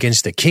Selmy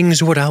against the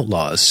Kingswood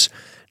Outlaws.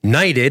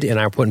 Knighted, and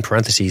I put in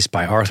parentheses,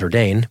 by Arthur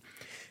Dayne,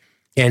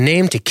 and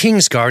named to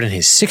Kingsguard in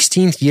his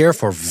 16th year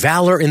for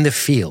valor in the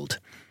field.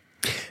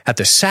 At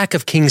the sack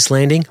of King's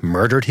Landing,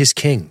 murdered his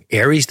king,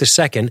 Aerys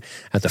II,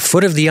 at the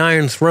foot of the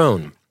Iron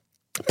Throne.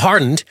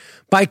 Pardoned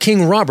by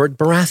King Robert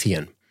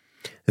Baratheon.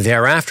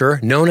 Thereafter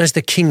known as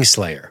the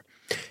Kingslayer.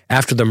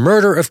 After the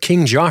murder of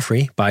King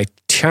Joffrey by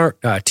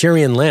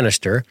Tyrion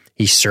Lannister,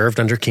 he served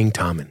under King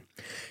Tommen.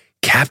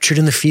 Captured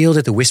in the field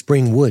at the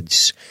Whispering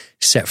Woods.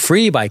 Set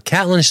free by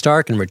Catelyn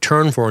Stark in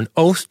return for an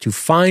oath to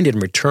find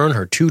and return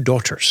her 2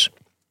 daughters.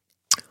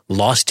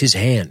 Lost his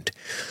hand.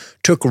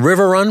 Took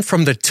Riverrun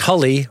from the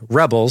Tully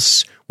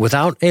rebels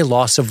without a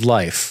loss of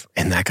life.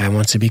 And that guy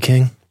wants to be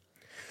king?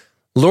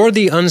 Lured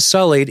the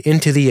Unsullied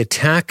into the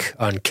attack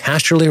on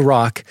Casterly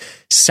Rock,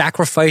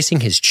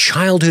 sacrificing his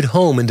childhood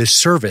home in the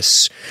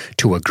service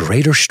to a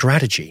greater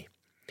strategy.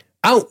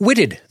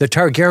 Outwitted the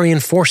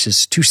Targaryen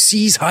forces to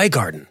seize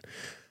Highgarden.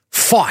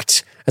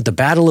 Fought at the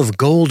Battle of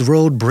Gold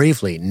Road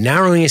bravely,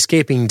 narrowly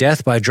escaping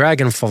death by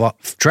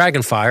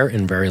dragonfire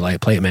in very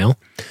light plate mail.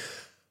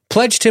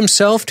 Pledged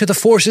himself to the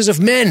forces of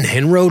men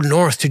and rode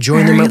north to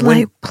join them at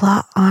light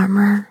plot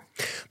armor.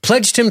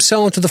 Pledged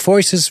himself to the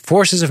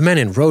forces of men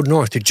and rode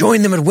north to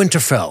join them at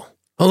Winterfell,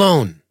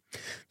 alone.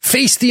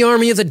 Faced the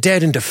army of the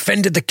dead and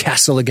defended the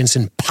castle against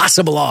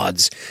impossible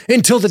odds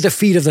until the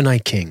defeat of the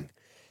Night King.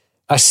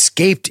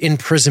 Escaped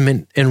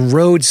imprisonment and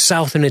rode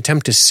south in an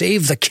attempt to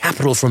save the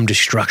capital from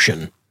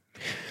destruction.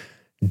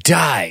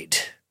 Died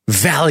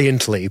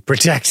valiantly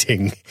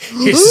protecting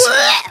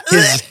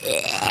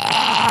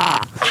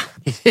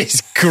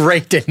his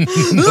great and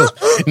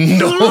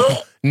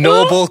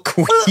noble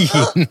queen.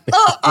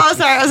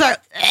 Sorry.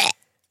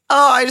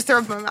 Oh, I just threw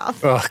up in my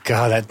mouth. Oh,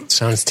 God, that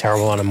sounds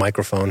terrible on a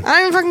microphone. I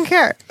don't even fucking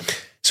care.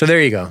 So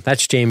there you go.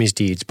 That's Jaime's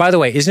deeds. By the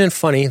way, isn't it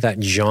funny that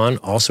Jon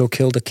also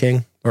killed a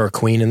king or a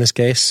queen in this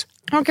case?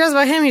 Who cares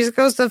about him? He just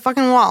goes to the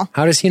fucking wall.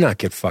 How does he not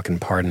get fucking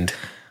pardoned?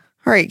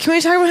 All right, can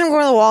we talk about him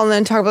going to the wall and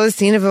then talk about the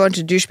scene of a bunch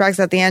of douchebags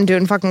at the end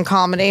doing fucking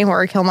comedy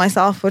where I kill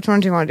myself? Which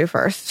one do you want to do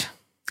first?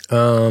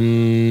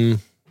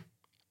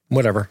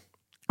 Whatever.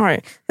 All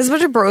right. There's a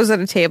bunch of bros at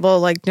a table,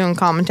 like, doing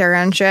commentary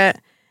on shit.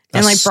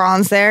 And, like,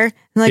 Bronn's there. And,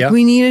 like,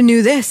 we need a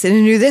new this and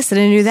a new this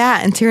and a new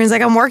that. And Tyrion's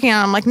like, I'm working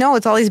on it. I'm like, no,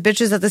 it's all these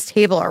bitches at this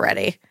table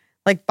already.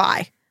 Like,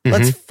 bye.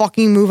 Let's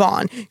fucking move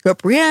on. You got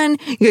Brienne.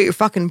 You got your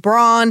fucking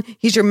Bronn.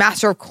 He's your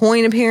master of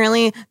coin,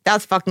 apparently.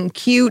 That's fucking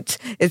cute.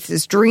 It's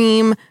his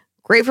dream.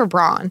 Great for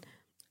Bronn.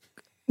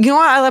 You know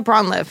what? I let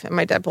Bronn live in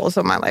my Deadpool,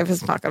 so my life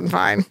is fucking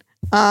fine.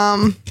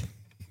 Why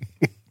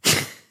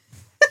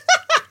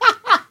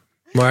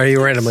are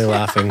you randomly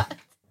laughing?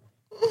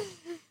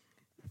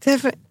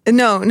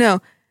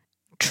 No.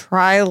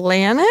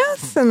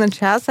 Trilanus in the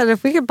chat said,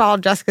 if we could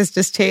bottle Jessica's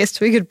distaste,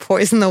 we could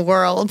poison the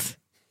world.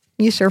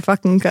 You sure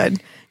fucking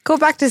could. Go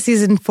back to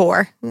season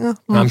 4.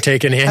 I'm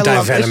taking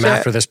anti-venom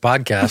after this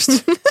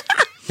podcast.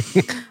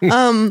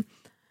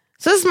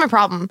 So this is my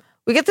problem.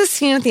 We get this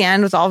scene at the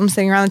end with all of them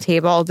sitting around the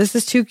table. This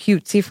is too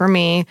cutesy for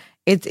me.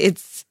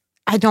 It's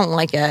I don't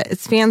like it.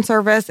 It's fan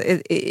service.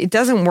 It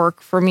doesn't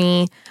work for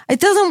me. It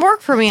doesn't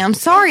work for me. I'm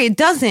sorry, it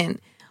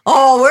doesn't.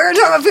 Oh, we're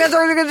talking about fan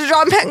service. We're going to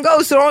John Penn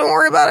go, so don't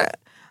worry about it.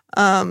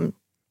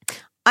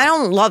 I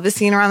don't love the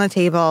scene around the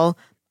table.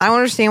 I don't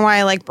understand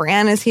why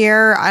Bran is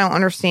here. I don't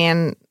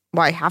understand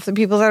why half the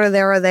people that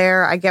are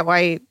there. I get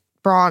why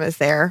Bronn is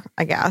there,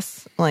 I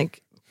guess.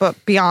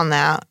 But beyond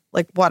that,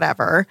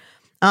 whatever.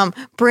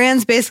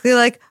 Bran's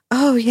basically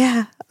oh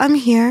yeah, I'm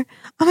here.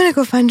 I'm gonna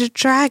go find a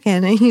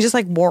dragon, and he just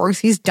wargs.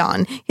 He's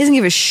done. He doesn't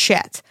give a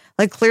shit.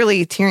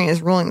 Clearly Tyrion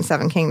is ruling the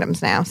 7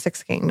 kingdoms now,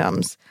 6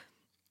 kingdoms.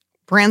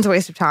 Bran's a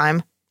waste of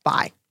time.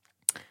 Bye.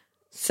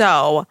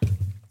 So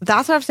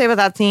that's what I have to say about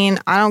that scene.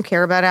 I don't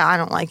care about it. I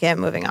don't like it.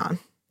 Moving on.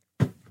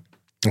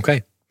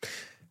 Okay.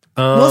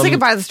 We'll say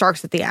goodbye to the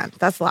Starks at the end.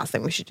 That's the last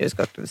thing we should do is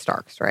go through the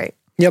Starks, right?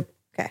 Yep.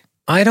 Okay.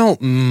 I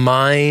don't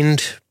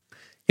mind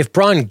if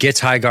Bronn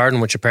gets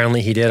Highgarden, which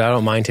apparently he did. I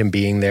don't mind him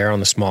being there on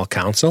the small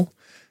council.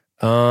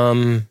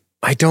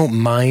 I don't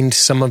mind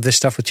some of this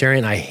stuff with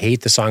Tyrion. I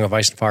hate the Song of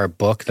Ice and Fire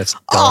book. That's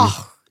dumb.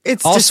 Oh,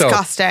 it's also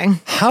disgusting.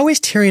 How is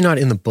Tyrion not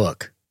in the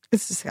book?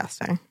 It's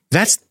disgusting.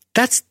 I'm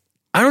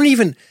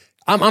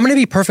going to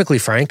be perfectly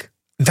frank.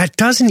 That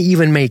doesn't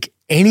even make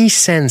any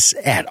sense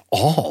at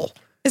all.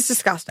 It's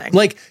disgusting.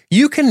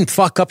 You can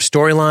fuck up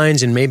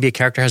storylines and maybe a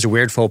character has a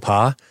weird faux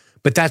pas,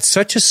 but that's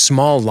such a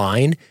small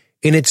line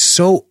and it's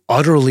so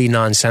utterly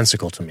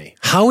nonsensical to me.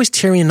 How is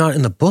Tyrion not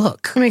in the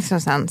book? It makes no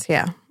sense.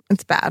 Yeah.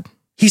 It's bad.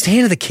 He's the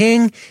hand of the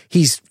king.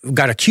 He's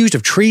got accused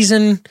of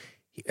treason,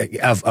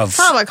 of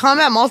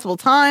combat multiple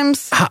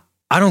times.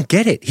 I don't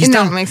get it.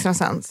 It makes no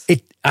sense.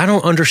 I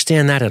don't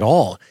understand that at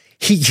all.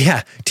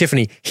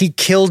 Tiffany, he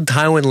killed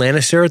Tywin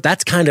Lannister.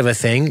 That's kind of a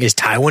thing. Is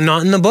Tywin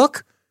not in the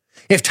book?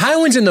 If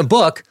Tywin's in the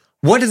book,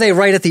 what do they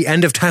write at the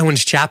end of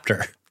Tywin's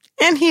chapter?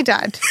 And he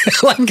died.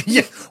 What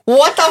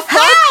the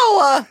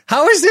fuck?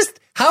 How is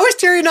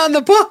Tyrion not in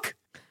the book?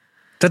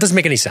 That doesn't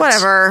make any sense.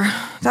 Whatever.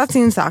 That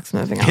scene sucks.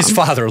 Moving on. His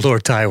father,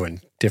 Lord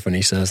Tywin,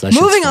 Tiffany says.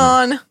 Moving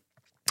on.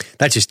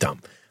 That's just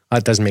dumb.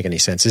 That doesn't make any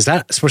sense. Is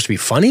that supposed to be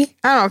funny?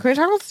 I don't know. Can we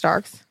talk about the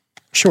Starks?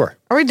 Sure.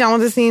 Are we done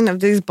with the scene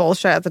of these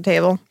bullshit at the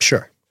table?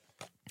 Sure.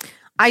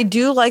 I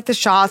do like the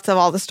shots of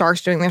all the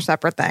Starks doing their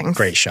separate things.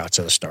 Great shots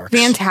of the Starks.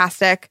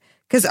 Fantastic.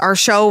 Because our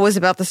show was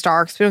about the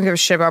Starks. We don't give a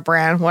shit about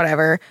Bran,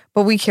 whatever.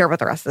 But we care about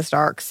the rest of the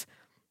Starks.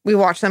 We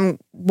watch them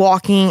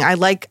walking. I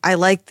like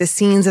the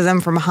scenes of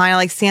them from behind. I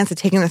like Sansa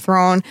taking the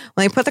throne.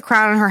 When they put the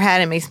crown on her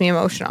head, it makes me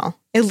emotional.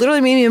 It literally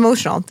made me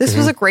emotional. This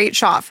was a great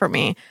shot for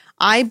me.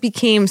 I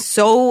became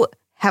so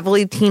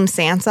heavily Team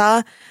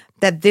Sansa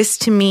that this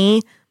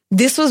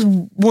was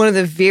one of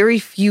the very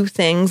few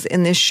things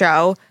in this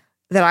show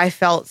that I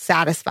felt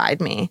satisfied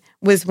me,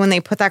 was when they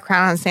put that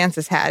crown on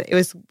Sansa's head. It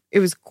was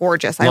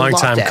gorgeous. I loved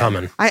it. Long time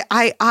coming.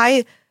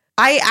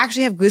 I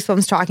actually have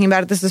goosebumps talking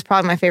about it. This is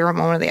probably my favorite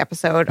moment of the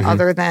episode,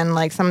 other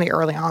than some of the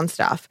early on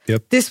stuff.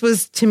 Yep. This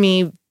was, to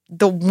me,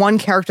 the one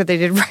character they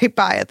did right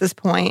by at this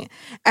point.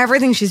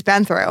 Everything she's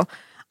been through.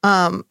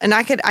 And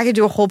I could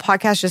do a whole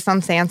podcast just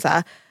on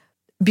Sansa,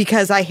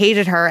 because I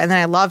hated her and then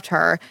I loved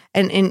her.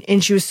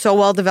 And she was so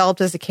well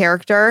developed as a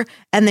character,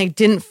 and they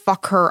didn't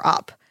fuck her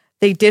up.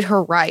 They did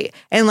her right.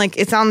 And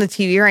it's on the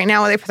TV right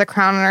now where they put the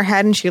crown on her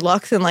head and she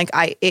looks, and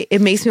it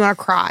makes me want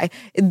to cry.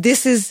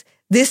 This is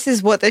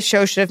what this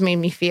show should have made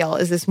me feel,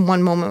 is this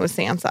one moment with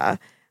Sansa.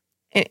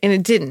 And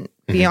it didn't,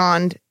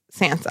 beyond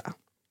Sansa.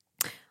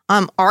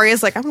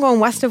 Arya's I'm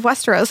going west of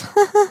Westeros.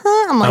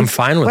 I'm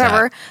fine with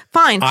whatever. that.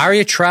 Fine.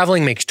 Arya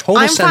traveling makes total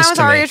sense to me. I'm fine with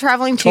Arya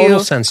traveling too.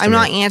 Total sense to me. I'm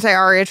not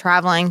anti-Arya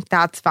traveling.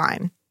 That's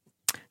fine.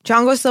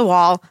 Jon goes to the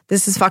wall.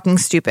 This is fucking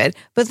stupid.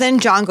 But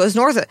then Jon goes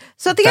north.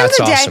 So at the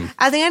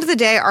end of the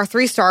day, our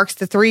 3 Starks,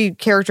 the 3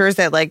 characters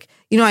that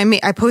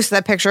I posted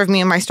that picture of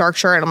me in my Stark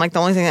shirt. I'm the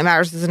only thing that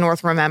matters is the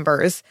North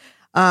remembers.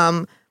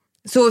 So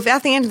if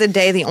at the end of the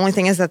day, the only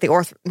thing is that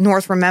the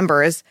North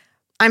remembers,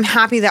 I'm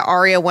happy that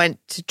Arya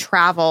went to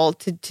travel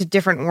to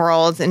different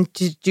worlds and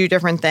to do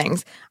different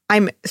things.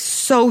 I'm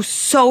so,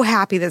 so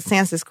happy that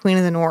Sansa's Queen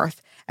of the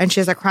North and she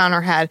has a crown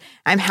on her head.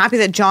 I'm happy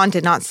that Jon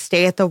did not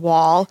stay at the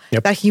wall,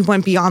 that he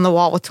went beyond the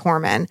wall with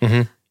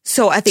Tormund.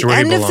 So at the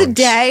end of the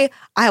day,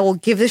 I will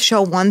give this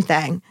show one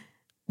thing.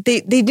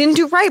 They didn't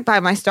do right by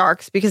my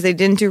Starks, because they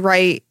didn't do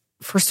right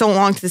for so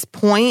long to this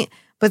point,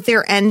 but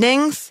their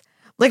endings,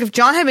 if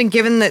Jon had been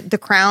given the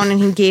crown and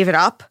he gave it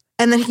up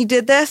and then he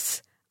did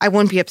this, I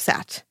wouldn't be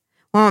upset.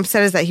 What I'm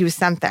upset is that he was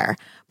sent there.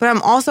 But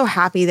I'm also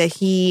happy that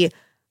he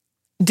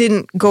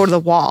didn't go to the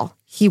wall.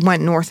 he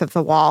went north of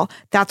the wall.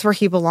 That's where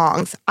he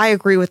belongs. I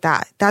agree with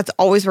that. That's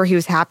always where he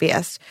was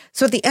happiest.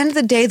 So at the end of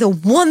the day, the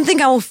one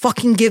thing I will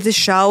fucking give the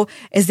show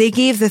is they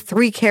gave the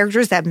 3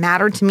 characters that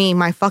mattered to me,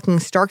 my fucking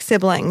Stark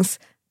siblings,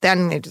 the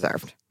ending they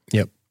deserved.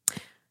 Yep.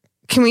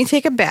 Can we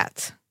take a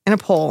bet and a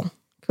poll?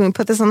 Can we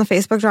put this on the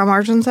Facebook, John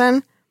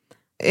Marginson?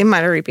 It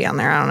might already be on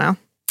there. I don't know.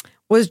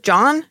 Was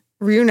John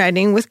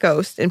reuniting with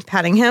Ghost and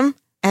petting him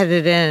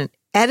edited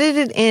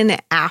in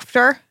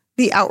after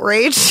the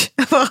outrage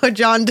about how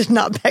John did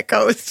not pet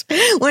Ghost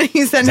when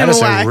he sent him away?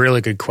 That is a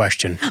really good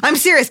question. I'm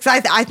serious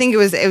because I think it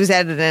was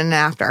edited in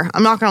after.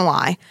 I'm not going to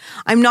lie.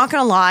 I'm not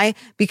going to lie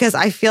because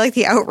I feel like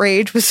the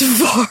outrage was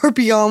far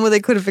beyond what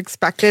they could have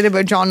expected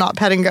about John not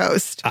petting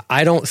Ghost.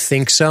 I don't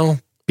think so.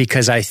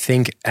 Because I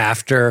think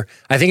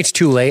it's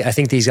too late. I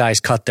think these guys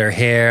cut their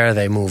hair,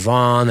 they move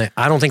on.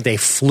 I don't think they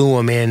flew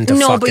him in to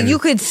No, but you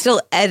could still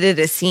edit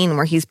a scene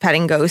where he's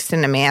petting Ghost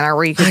in a manner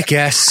where you could, I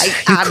guess,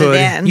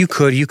 you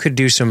could. You could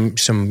do some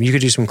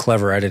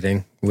clever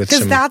editing with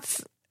some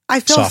I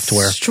feel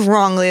software.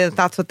 Strongly that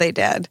that's what they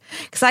did.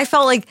 Because I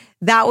felt like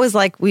that was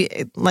I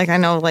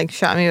know,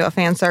 shot me about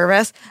fan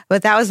service,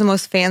 but that was the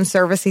most fan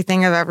servicey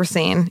thing I've ever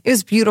seen. It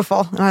was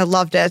beautiful and I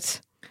loved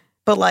it.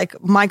 But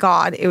my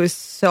God, it was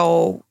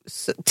so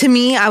to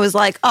me, I was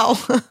like, oh,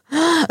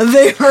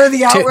 they heard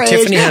the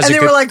outrage. And they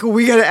were like,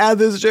 we got to add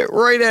this shit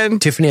right in.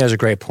 Tiffany has a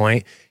great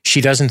point.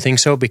 She doesn't think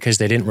so because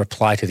they didn't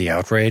reply to the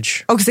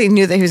outrage. Oh, because they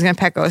knew that he was going to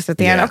pet Ghost at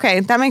the end. Okay,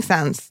 that makes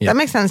sense. Yep. That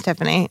makes sense,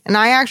 Tiffany. And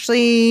I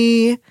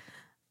actually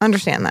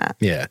understand that.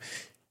 Yeah.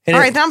 And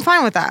all right, then I'm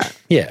fine with that.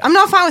 Yeah. I'm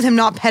not fine with him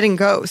not petting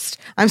Ghost.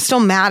 I'm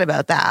still mad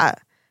about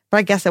that. But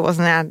I guess it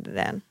wasn't added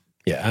in.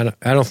 Yeah,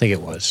 I don't think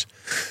it was.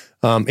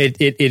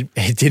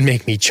 It did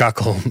make me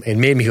chuckle. It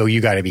made me go,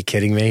 you got to be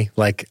kidding me.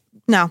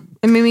 No,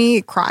 it made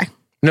me cry.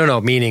 No,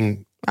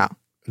 meaning,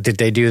 did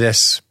they do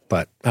this?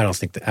 But I don't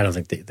think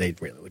they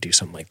really would do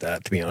something like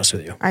that, to be honest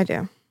with you. I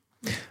do.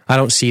 I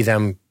don't see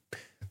them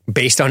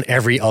based on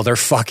every other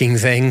fucking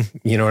thing.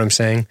 You know what I'm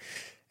saying?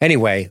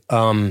 Anyway,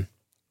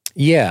 Sansa,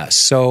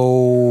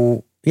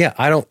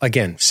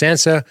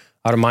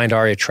 I don't mind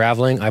Arya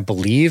traveling. I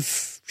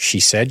believe she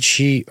said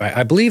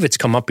I believe it's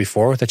come up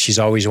before that she's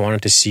always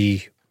wanted to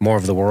see more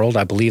of the world.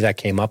 I believe that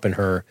came up in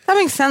her that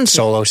makes sense.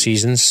 Solo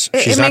seasons.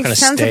 She's not going to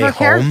stay home.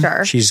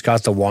 Character. She's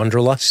got the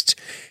wanderlust.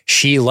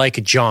 She,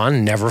 like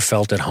John, never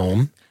felt at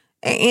home.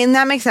 And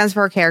that makes sense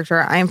for her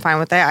character. I am fine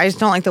with that. I just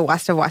don't like the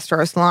West of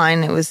Westeros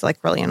line. It was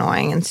really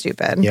annoying and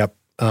stupid. Yep.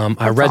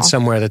 I read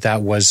somewhere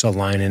that was a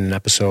line in an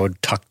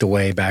episode tucked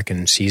away back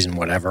in season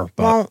whatever.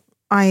 But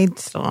I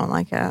still don't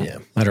like it. Yeah.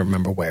 I don't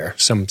remember where.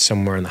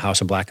 Somewhere in the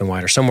House of Black and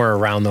White or somewhere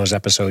around those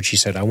episodes, she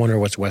said, I wonder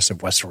what's West of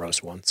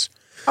Westeros once.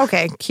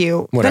 Okay,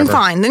 cute. Whatever. Then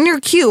fine. Then you're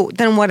cute.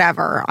 Then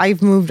whatever.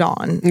 I've moved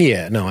on.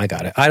 Yeah, no, I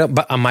got it.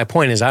 But my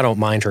point is, I don't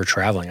mind her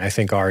traveling. I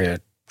think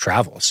Arya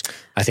travels.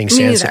 I think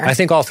Sansa. I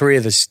think all 3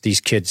 of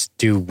these kids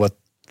do what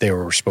they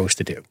were supposed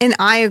to do. And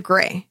I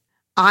agree.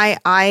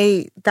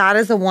 That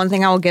is the one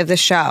thing I will give the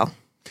show.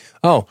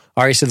 Oh,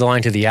 Arya said the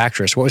line to the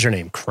actress. What was her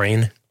name?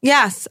 Crane.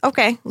 Yes.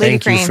 Okay, Lady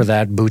Thank Crane. you for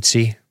that,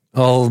 Bootsy.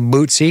 Oh,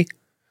 Bootsy.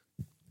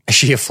 Is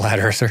she a flat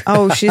earther?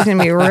 Oh, she's going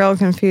to be real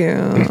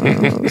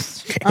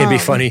confused. It'd be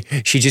funny.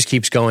 She just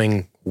keeps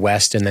going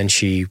west and then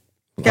she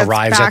Gets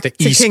arrives at the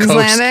East King's Coast,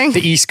 Landing.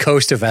 the East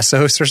Coast of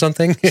Essos or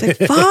something.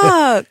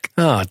 Fuck.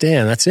 Oh,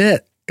 damn, that's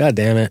it. God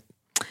damn it.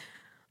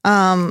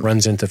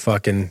 Runs into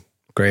fucking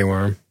Grey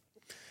Worm.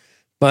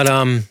 But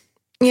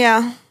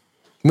yeah.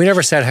 We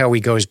never said how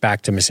he goes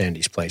back to Miss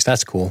Andy's place.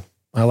 That's cool.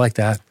 I like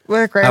that.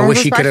 Where Grey Worm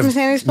goes back to Miss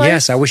Andy's place?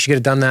 Yes, I wish he could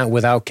have done that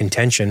without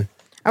contention.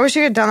 I wish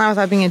you could have done that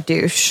without being a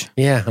douche.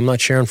 Yeah, I'm not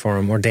cheering for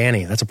him or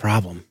Danny. That's a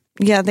problem.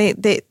 Yeah, they.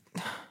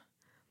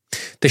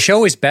 The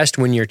show is best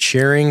when you're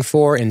cheering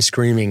for and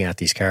screaming at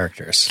these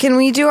characters. Can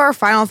we do our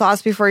final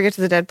thoughts before we get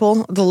to the dead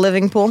pool, the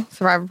living pool,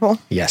 survivor pool?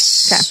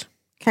 Yes. Okay.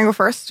 Can I go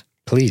first?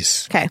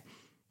 Please. Okay.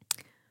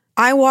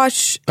 I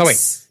watched. Oh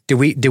wait,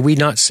 did we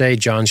not say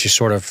John's just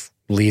sort of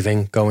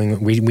leaving, going?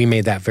 We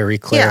made that very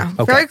clear.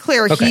 Yeah, very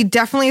clear. Okay. He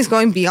definitely is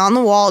going beyond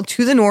the wall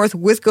to the north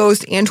with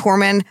Ghost and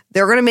Tormund.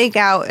 They're going to make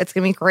out. It's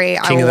going to be great.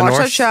 I will watch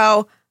that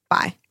show.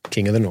 Bye.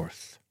 King of the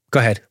North. Go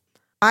ahead.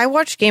 I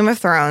watched Game of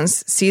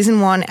Thrones season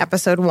 1,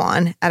 episode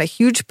 1 at a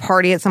huge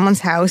party at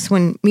someone's house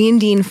when me and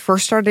Dean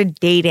first started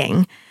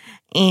dating,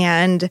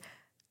 and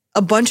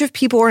a bunch of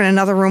people were in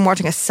another room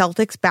watching a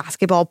Celtics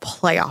basketball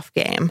playoff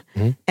game.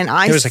 Mm-hmm. And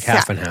it was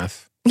half and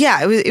half.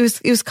 Yeah, it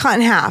was cut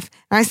in half.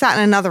 And I sat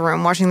in another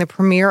room watching the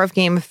premiere of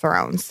Game of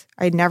Thrones.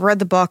 I had never read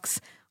the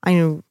books. I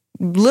knew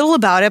little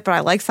about it, but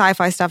I like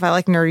sci-fi stuff. I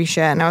like nerdy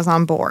shit, and I was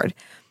on board.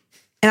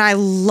 And I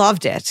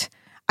loved it.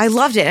 And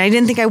I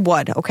didn't think I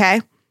would,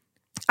 okay?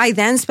 I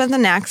then spent the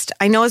next,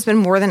 I know it's been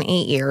more than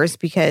 8 years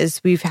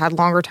because we've had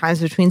longer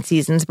times between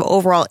seasons, but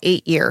overall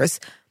 8 years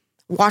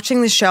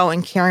watching the show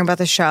and caring about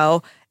the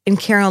show and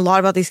caring a lot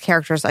about these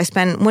characters.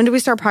 When did we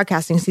start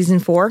podcasting? Season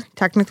 4,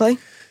 technically?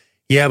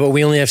 Yeah, but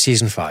we only have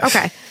season 5.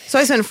 Okay. So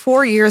I spent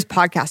 4 years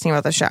podcasting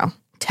about the show,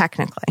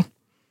 technically.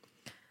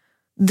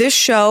 This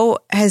show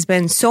has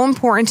been so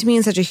important to me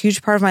and such a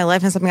huge part of my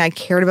life and something I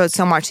cared about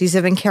so much. These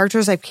have been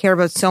characters I've cared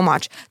about so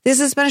much. This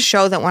has been a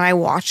show that when I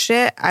watched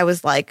it, I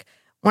was like,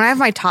 when I have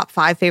my top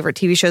 5 favorite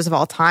TV shows of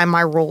all time,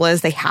 my rule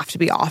is they have to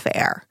be off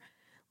air.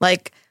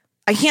 Like,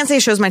 I can't say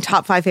show's my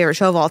top 5 favorite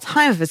show of all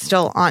time if it's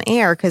still on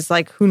air because,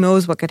 like, who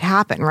knows what could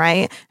happen,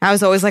 right? And I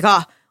was always like,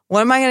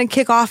 what am I going to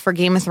kick off for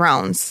Game of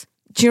Thrones?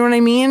 Do you know what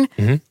I mean?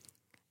 Mm-hmm.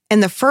 In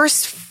the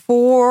first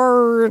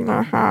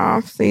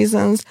 4.5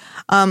 seasons,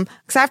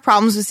 because I have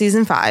problems with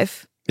season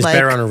 5. It's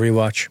better on a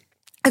rewatch.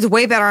 It's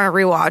way better on a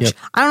rewatch. Yep.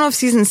 I don't know if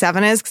season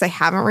 7 is because I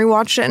haven't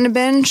rewatched it in a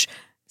binge.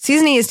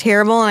 Season 8 is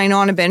terrible, and I know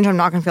on a binge I'm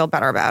not going to feel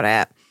better about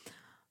it.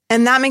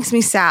 And that makes me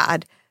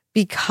sad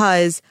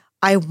because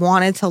I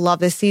wanted to love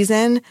this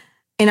season,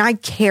 and I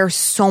care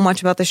so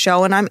much about the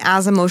show, and I'm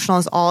as emotional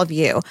as all of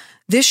you.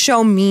 This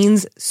show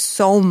means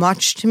so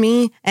much to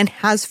me and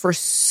has for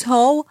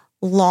so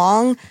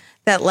long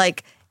that,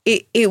 like,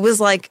 it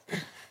was like,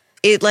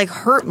 it like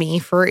hurt me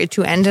for it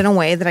to end in a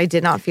way that I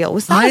did not feel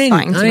was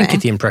satisfying to me. I didn't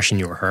get the impression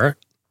you were hurt.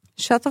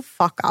 Shut the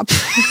fuck up.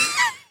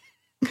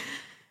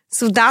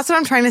 So that's what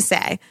I'm trying to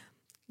say.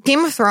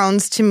 Game of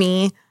Thrones to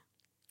me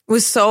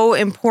was so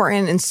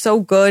important and so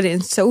good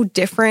and so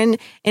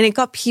different. And it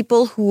got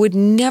people who would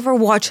never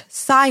watch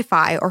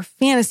sci-fi or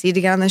fantasy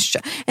to get on this show.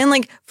 And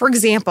like, for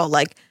example,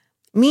 like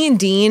me and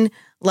Dean,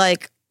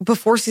 like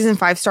before season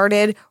 5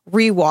 started,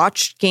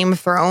 rewatched Game of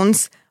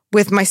Thrones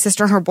with my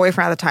sister and her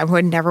boyfriend at the time who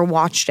had never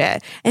watched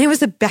it. And it was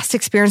the best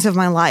experience of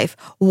my life,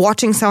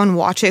 watching someone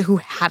watch it who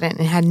hadn't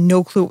and had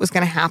no clue what was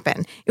going to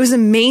happen. It was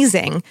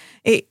amazing.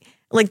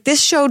 Like this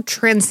show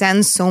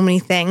transcends so many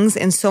things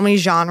and so many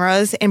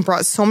genres and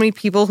brought so many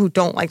people who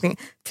don't like me.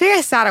 Today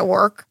I sat at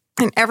work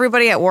and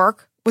everybody at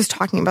work was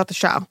talking about the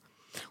show.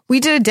 We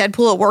did a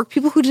Deadpool at work.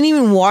 People who didn't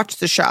even watch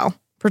the show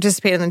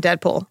participated in the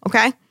Deadpool,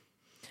 okay?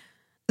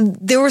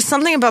 There was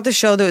something about the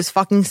show that was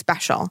fucking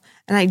special.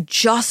 And I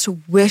just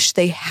wish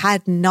they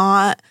had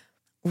not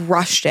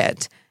rushed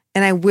it.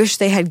 And I wish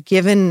they had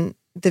given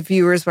the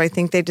viewers what I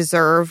think they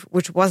deserve,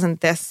 which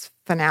wasn't this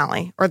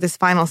finale or this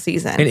final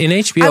season. And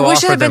HBO I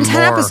wish it had been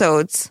 10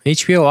 episodes.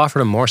 HBO offered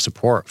them more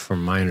support,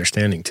 from my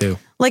understanding, too.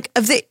 Like,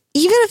 even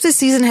if the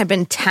season had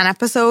been 10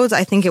 episodes,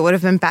 I think it would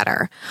have been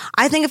better.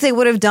 I think if they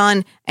would have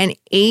done an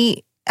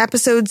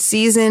 8-episode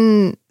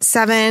season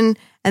 7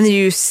 and then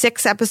do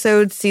 6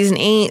 episodes season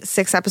 8,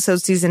 6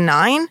 episodes season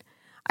 9,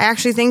 I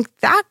actually think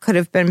that could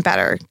have been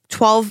better.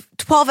 12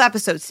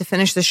 episodes to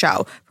finish the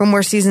show from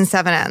where season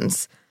 7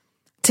 ends.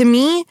 To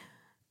me,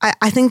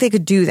 I think they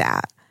could do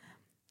that.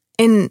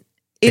 And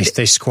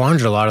they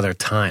squandered a lot of their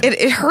time.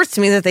 It hurts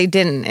me that they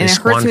didn't. And it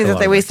hurts me that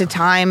they wasted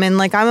time. And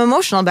like, I'm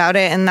emotional about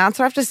it. And that's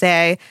what I have to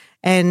say.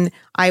 And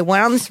I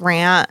went on this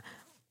rant.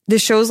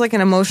 This show's like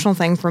an emotional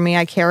thing for me.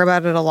 I care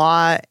about it a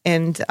lot.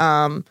 And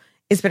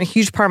it's been a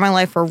huge part of my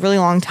life for a really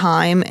long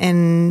time.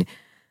 And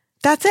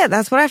that's it.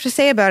 That's what I have to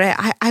say about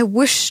it. I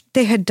wish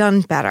they had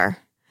done better.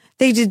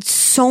 They did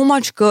so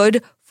much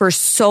good for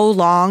so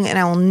long, and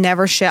I will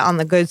never shit on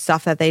the good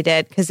stuff that they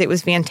did because it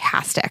was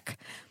fantastic.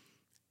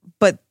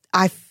 But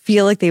I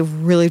feel like they've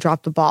really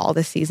dropped the ball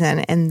this season,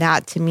 and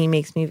that to me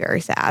makes me very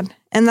sad.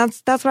 And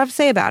that's what I have to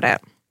say about it.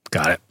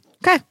 Got it.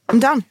 Okay, I'm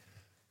done.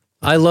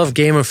 I love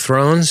Game of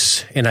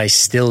Thrones, and I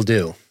still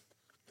do.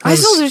 I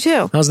still do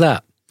too. How's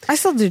that? I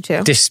still do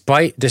too.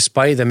 Despite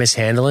the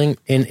mishandling,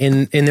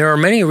 and there are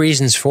many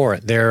reasons for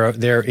it.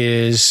 There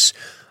is,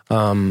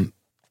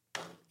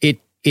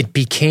 it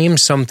became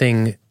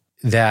something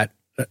that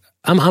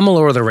I'm a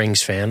Lord of the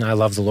Rings fan. I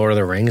love the Lord of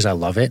the Rings. I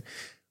love it.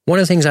 One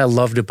of the things I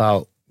loved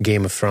about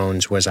Game of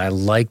Thrones was I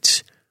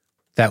liked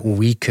that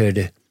we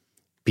could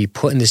be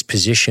put in this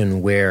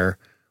position where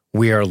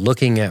we are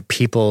looking at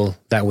people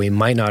that we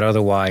might not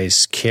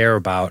otherwise care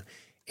about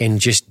and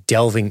just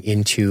delving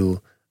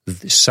into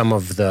some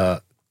of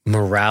the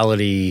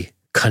morality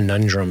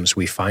conundrums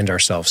we find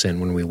ourselves in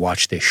when we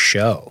watch this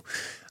show.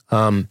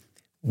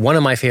 One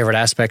of my favorite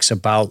aspects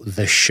about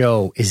the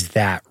show is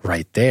that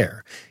right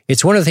there.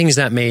 It's one of the things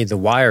that made The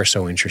Wire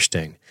so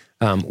interesting,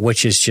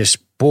 which is just,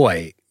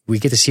 boy, we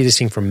get to see this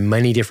thing from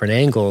many different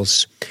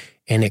angles,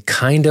 and it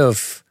kind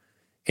of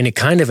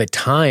at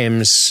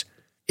times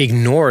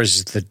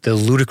ignores the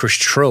ludicrous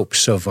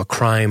tropes of a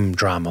crime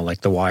drama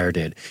like The Wire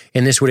did.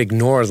 And this would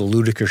ignore the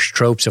ludicrous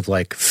tropes of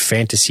like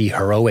fantasy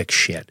heroic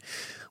shit,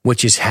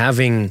 which is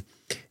having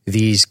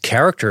these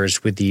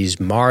characters with these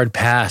marred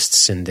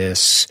pasts and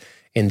these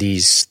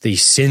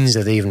sins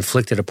that they've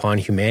inflicted upon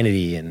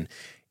humanity.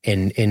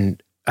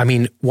 And I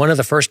mean, one of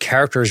the first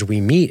characters we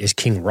meet is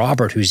King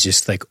Robert, who's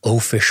this like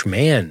oafish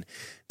man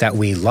that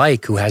we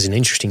like, who has an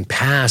interesting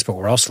past, but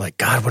we're also like,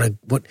 God,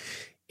 what?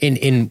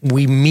 And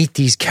we meet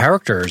these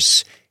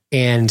characters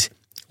and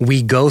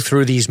we go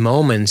through these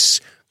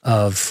moments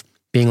of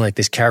being like,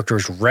 this character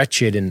is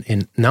wretched,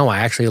 and no, I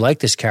actually like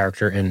this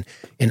character, and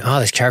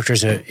this character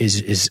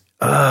is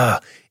oh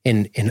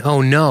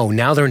no,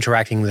 now they're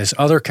interacting with this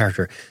other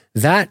character.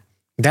 That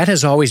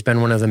has always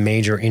been one of the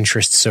major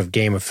interests of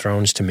Game of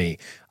Thrones to me.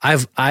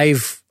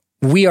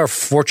 We are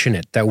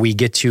fortunate that we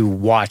get to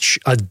watch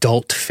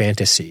adult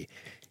fantasy.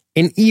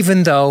 And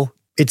even though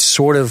it's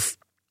sort of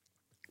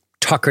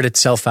tuckered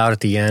itself out at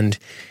the end,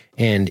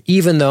 and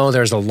even though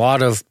there's a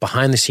lot of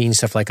behind the scenes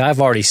stuff, like I've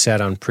already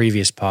said on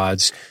previous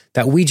pods,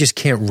 that we just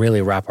can't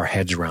really wrap our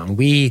heads around.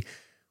 We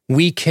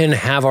can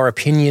have our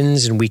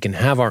opinions and we can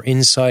have our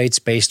insights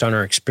based on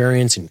our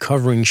experience in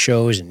covering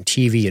shows and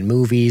TV and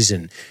movies,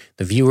 and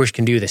the viewers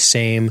can do the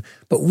same,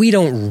 but we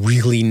don't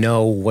really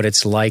know what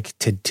it's like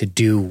to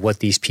do what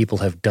these people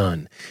have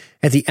done.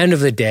 At the end of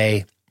the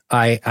day,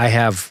 I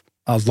have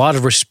a lot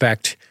of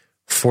respect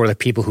for the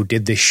people who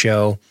did this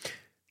show.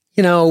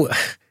 You know,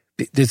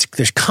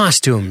 there's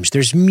costumes,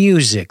 there's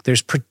music,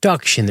 there's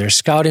production, there's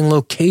scouting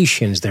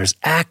locations, there's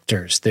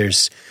actors,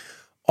 there's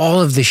all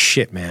of this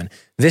shit, man.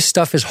 This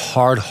stuff is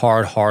hard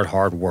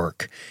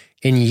work.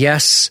 And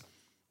yes,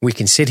 we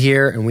can sit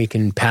here and we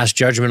can pass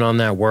judgment on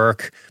that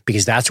work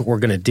because that's what we're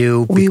going to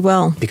do. We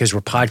will. Because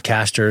we're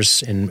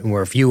podcasters and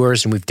we're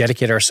viewers and we've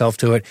dedicated ourselves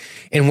to it.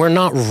 And we're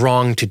not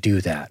wrong to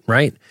do that,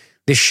 right?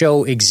 This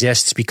show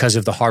exists because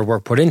of the hard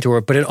work put into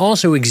it, but it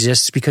also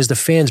exists because the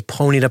fans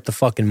ponied up the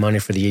fucking money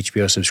for the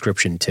HBO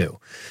subscription too.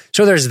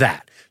 So there's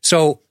that.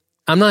 So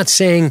I'm not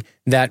saying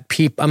that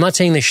I'm not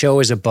saying the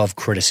show is above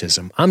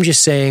criticism. I'm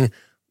just saying,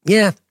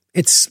 yeah,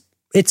 it's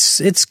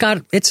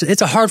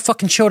a hard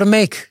fucking show to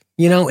make.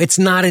 You know, it's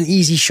not an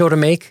easy show to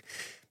make,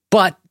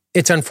 but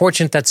it's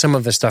unfortunate that some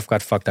of the stuff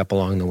got fucked up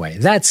along the way.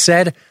 That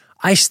said,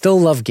 I still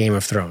love Game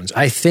of Thrones.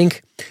 I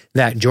think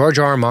that George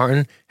R.R.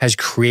 Martin has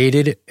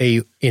created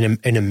an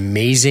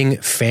amazing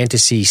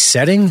fantasy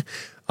setting.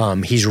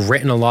 He's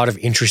written a lot of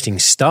interesting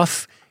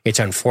stuff. It's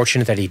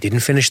unfortunate that he didn't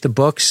finish the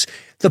books.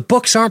 The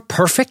books aren't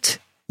perfect.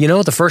 You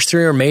know, the first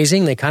 3 are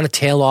amazing. They kind of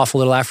tail off a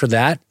little after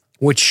that,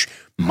 which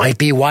might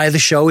be why the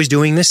show is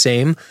doing the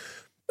same.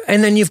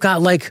 And then you've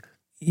got like,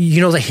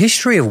 you know, the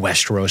history of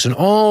Westeros and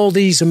all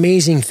these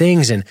amazing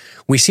things. And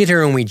we sit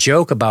here and we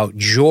joke about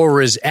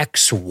Jorah's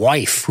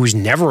ex-wife, who's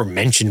never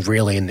mentioned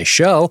really in the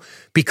show,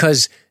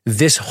 because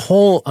this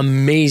whole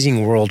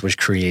amazing world was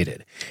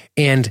created.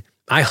 And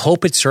I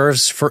hope it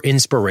serves for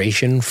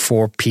inspiration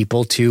for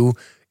people to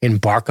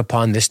embark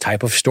upon this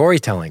type of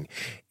storytelling.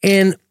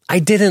 And I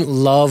didn't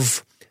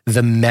love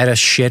the meta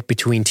shit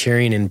between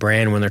Tyrion and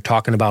Bran when they're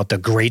talking about the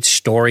great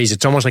stories.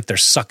 It's almost like they're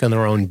sucking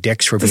their own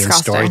dicks for being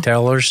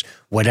storytellers,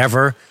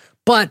 whatever.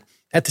 But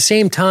at the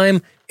same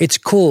time, it's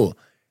cool.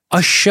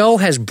 A show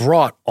has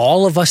brought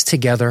all of us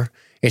together.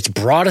 It's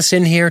brought us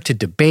in here to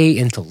debate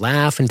and to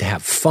laugh and to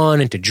have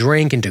fun and to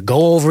drink and to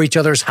go over each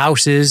other's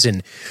houses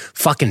and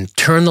fucking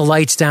turn the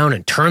lights down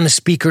and turn the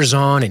speakers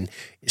on and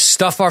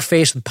stuff our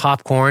face with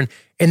popcorn.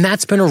 And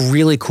that's been a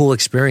really cool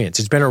experience.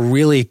 It's been a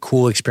really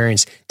cool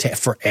experience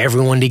for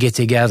everyone to get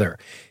together.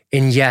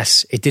 And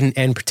yes, it didn't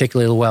end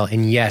particularly well.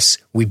 And yes,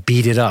 we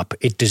beat it up.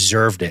 It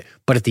deserved it.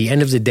 But at the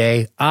end of the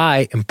day,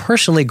 I am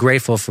personally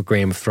grateful for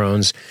Game of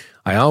Thrones.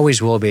 I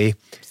always will be.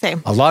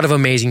 Same. A lot of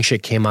amazing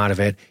shit came out of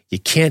it. You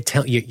can't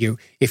tell you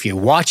if you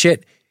watch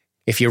it,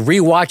 if you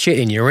rewatch it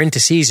and you're into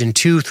season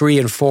 2, 3,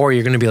 and 4,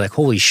 you're going to be like,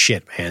 holy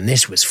shit, man,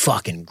 this was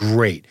fucking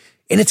great.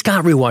 And it's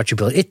got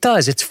rewatchability. It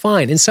does. It's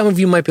fine. And some of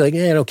you might be like,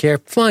 I don't care.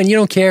 Fine. You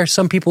don't care.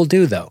 Some people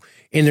do though.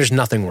 And there's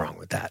nothing wrong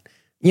with that.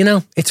 You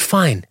know, it's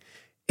fine.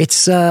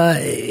 I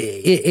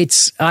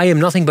am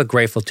nothing but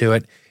grateful to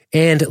it.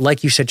 And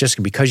like you said,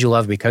 Jessica, because you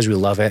love it, because we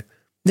love it,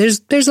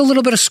 there's a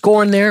little bit of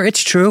scorn there.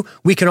 It's true.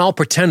 We can all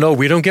pretend,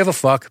 we don't give a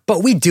fuck,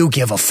 but we do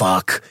give a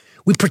fuck.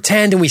 We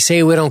pretend and we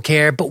say we don't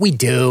care, but we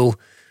do,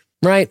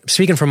 right?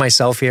 Speaking for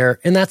myself here,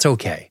 and that's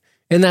okay.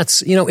 And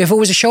that's, you know, if it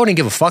was a show I didn't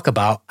give a fuck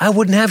about, I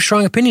wouldn't have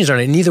strong opinions on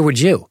it. Neither would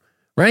you,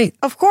 right?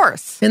 Of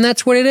course. And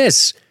that's what it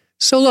is.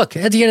 So look,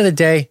 at the end of the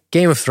day,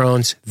 Game of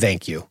Thrones,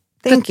 thank you.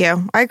 Thank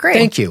you. I agree.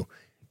 Thank you.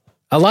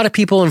 A lot of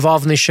people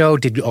involved in the show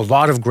did a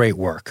lot of great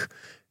work.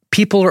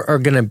 People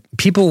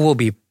will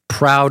be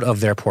proud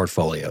of their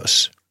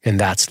portfolios. And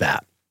that's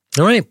that.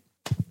 All right.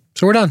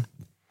 So we're done.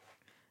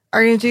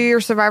 Are you going to do your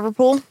survivor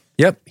pool?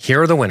 Yep.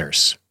 Here are the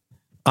winners.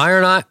 All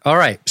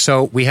right.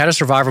 So we had a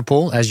survivor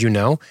pool, as you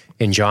know,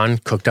 and John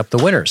cooked up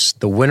the winners.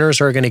 The winners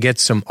are going to get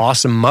some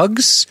awesome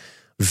mugs.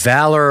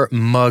 Valor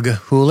Mug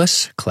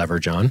Hulis. Clever,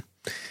 John.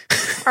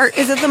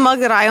 Is it the mug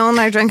that I own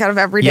that I drink out of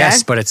every day?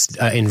 Yes, but it's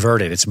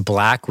inverted. It's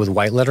black with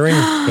white lettering,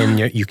 and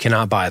you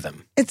cannot buy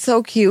them. It's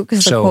so cute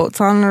because the quotes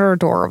on it are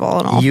adorable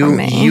and all from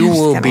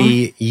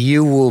me.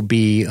 You will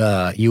be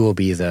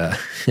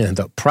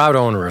the proud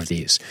owner of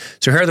these.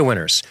 So here are the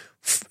winners,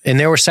 and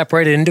they were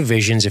separated in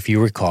divisions, if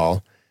you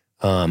recall.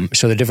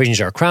 So the divisions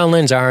are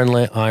Crownlands,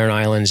 Iron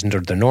Islands, and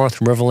the North,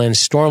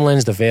 Riverlands,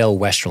 Stormlands, the Vale,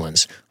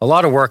 Westerlands. A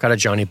lot of work out of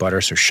Johnny Butter,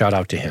 so shout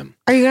out to him.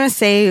 Are you going to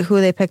say who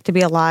they picked to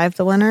be alive,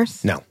 the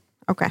winners? No.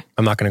 Okay.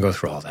 I'm not going to go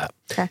through all that.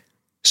 Okay.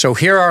 So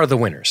here are the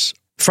winners.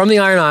 From the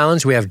Iron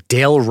Islands, we have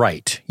Dale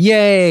Wright.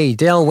 Yay,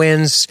 Dale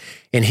wins.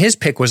 And his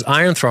pick was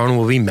Iron Throne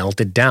will be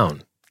melted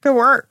down. Good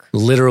work.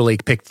 Literally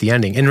picked the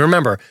ending. And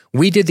remember,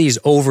 we did these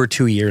over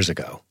 2 years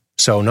ago.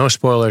 So no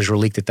spoilers were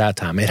leaked at that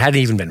time. It hadn't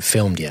even been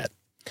filmed yet.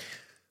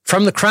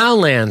 From the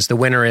Crownlands, the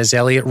winner is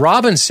Elliot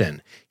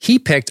Robinson. He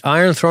picked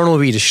Iron Throne will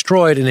be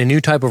destroyed and a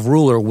new type of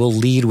ruler will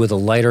lead with a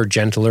lighter,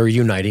 gentler,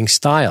 uniting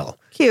style.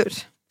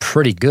 Cute.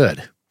 Pretty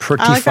good.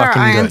 Pretty I like our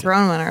fucking Iron good.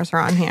 Throne winners are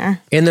on here.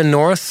 In the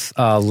North,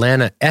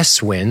 Lana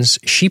S. wins.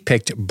 She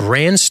picked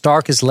Bran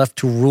Stark is left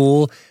to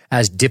rule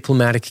as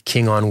diplomatic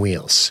king on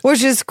wheels.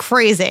 Which is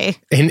crazy.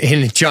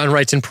 And John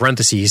writes in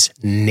parentheses,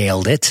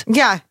 nailed it.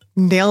 Yeah,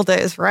 nailed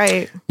it is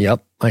right.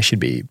 Yep, I should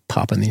be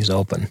popping these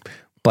open.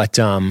 But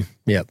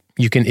yep,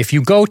 you can, if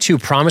you go to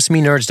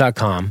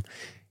promisemenerds.com,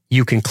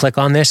 you can click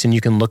on this and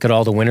you can look at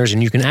all the winners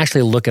and you can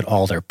actually look at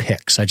all their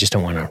picks. I just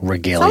don't want to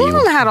regale Some you. of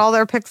them had all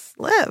their picks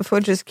live,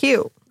 which is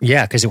cute.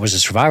 Yeah, because it was a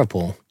survivor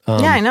pool.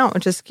 Yeah, I know,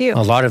 which is cute.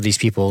 A lot of these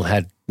people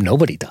had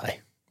nobody die.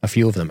 A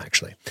few of them,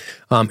 actually.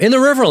 In the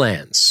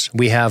Riverlands,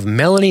 we have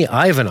Melanie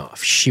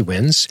Ivanov. She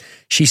wins.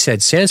 She said,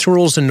 Sansa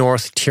rules the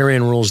North,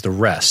 Tyrion rules the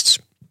rest.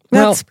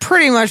 That's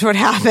pretty much what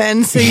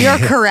happened. So you're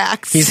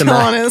correct,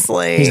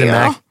 honestly.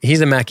 He's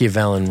the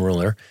Machiavellian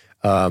ruler.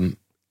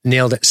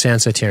 Nailed it.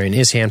 Sansa, Tyrion,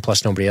 his hand,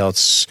 plus nobody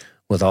else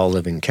with all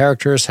living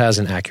characters, has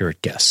an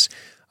accurate guess.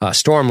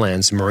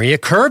 Stormlands, Maria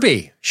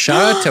Kirby.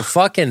 Shout out to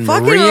fucking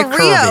Maria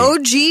Kirby.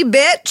 OG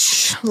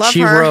bitch. Love her.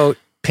 She wrote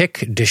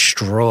pick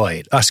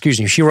destroyed.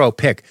 She wrote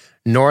pick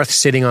North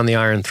sitting on the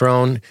Iron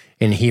Throne,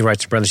 and he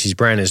writes in parentheses,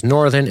 Bran is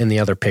Northern, and the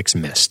other picks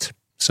missed.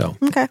 So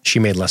she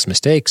made less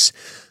mistakes.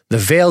 The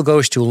Vale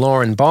goes to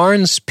Lauren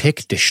Barnes,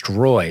 pick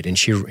destroyed, and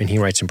he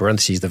writes in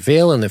parentheses, the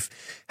Vale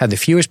had the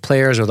fewest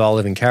players with all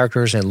living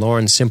characters, and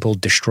Lauren's simple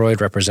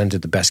destroyed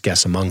represented the best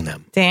guess among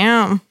them.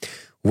 Damn.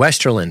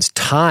 Westerlands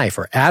tie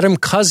for Adam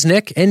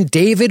Kuznick and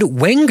David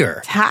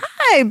Wenger.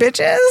 Hi,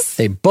 bitches.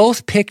 They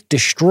both picked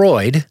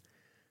destroyed,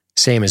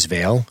 same as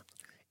Vale.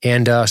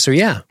 And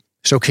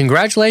so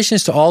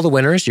congratulations to all the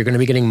winners. You're going to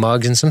be getting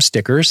mugs and some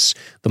stickers.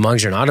 The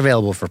mugs are not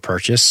available for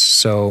purchase.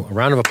 So a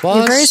round of applause.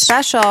 You're very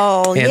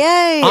special. And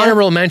yay.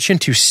 Honorable mention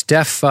to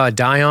Steph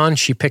Dion.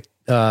 She picked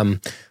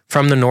from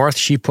the North.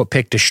 She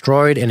picked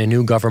destroyed and a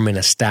new government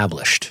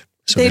established.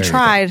 So they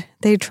tried.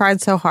 They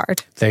tried so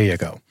hard. There you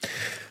go.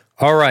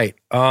 All right.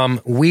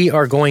 We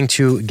are going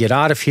to get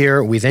out of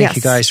here. We thank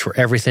you guys for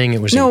everything.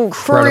 It was incredible.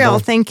 For real.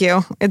 Thank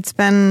you. It's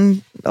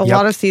been a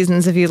lot of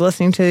seasons of you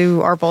listening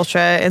to our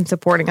bullshit and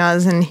supporting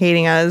us and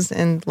hating us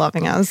and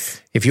loving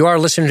us. If you are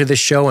listening to this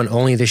show and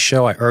only this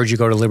show, I urge you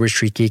to go to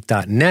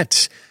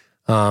libertystreetgeek.net.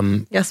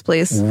 Yes,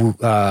 please.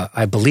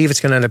 I believe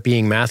it's going to end up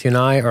being Matthew and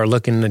I are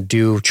looking to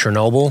do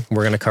Chernobyl.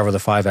 We're going to cover the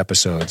 5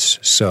 episodes.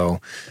 So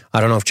I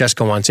don't know if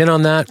Jessica wants in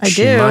on that. I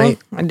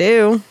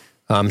do.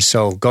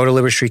 So go to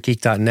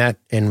libertystreetgeek.net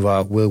and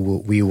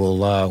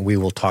we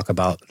will talk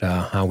about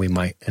how we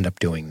might end up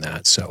doing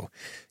that. So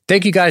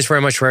thank you guys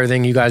very much for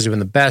everything. You guys have been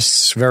the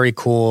best. Very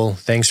cool.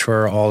 Thanks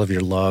for all of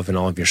your love and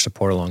all of your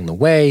support along the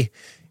way.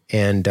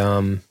 And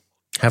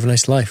have a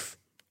nice life.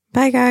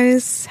 Bye,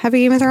 guys.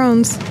 Happy Game of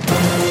Thrones.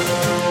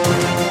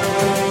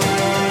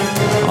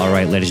 All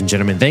right, ladies and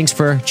gentlemen, thanks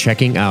for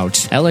checking out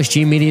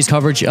LSG Media's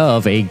coverage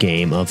of A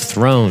Game of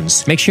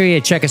Thrones. Make sure you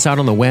check us out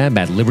on the web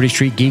at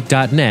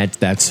libertystreetgeek.net.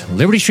 That's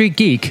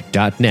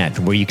libertystreetgeek.net,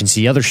 where you can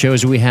see other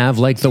shows that we have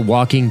like The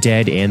Walking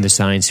Dead and the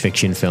Science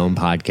Fiction Film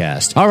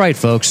Podcast. All right,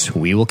 folks,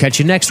 we will catch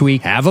you next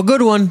week. Have a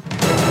good one.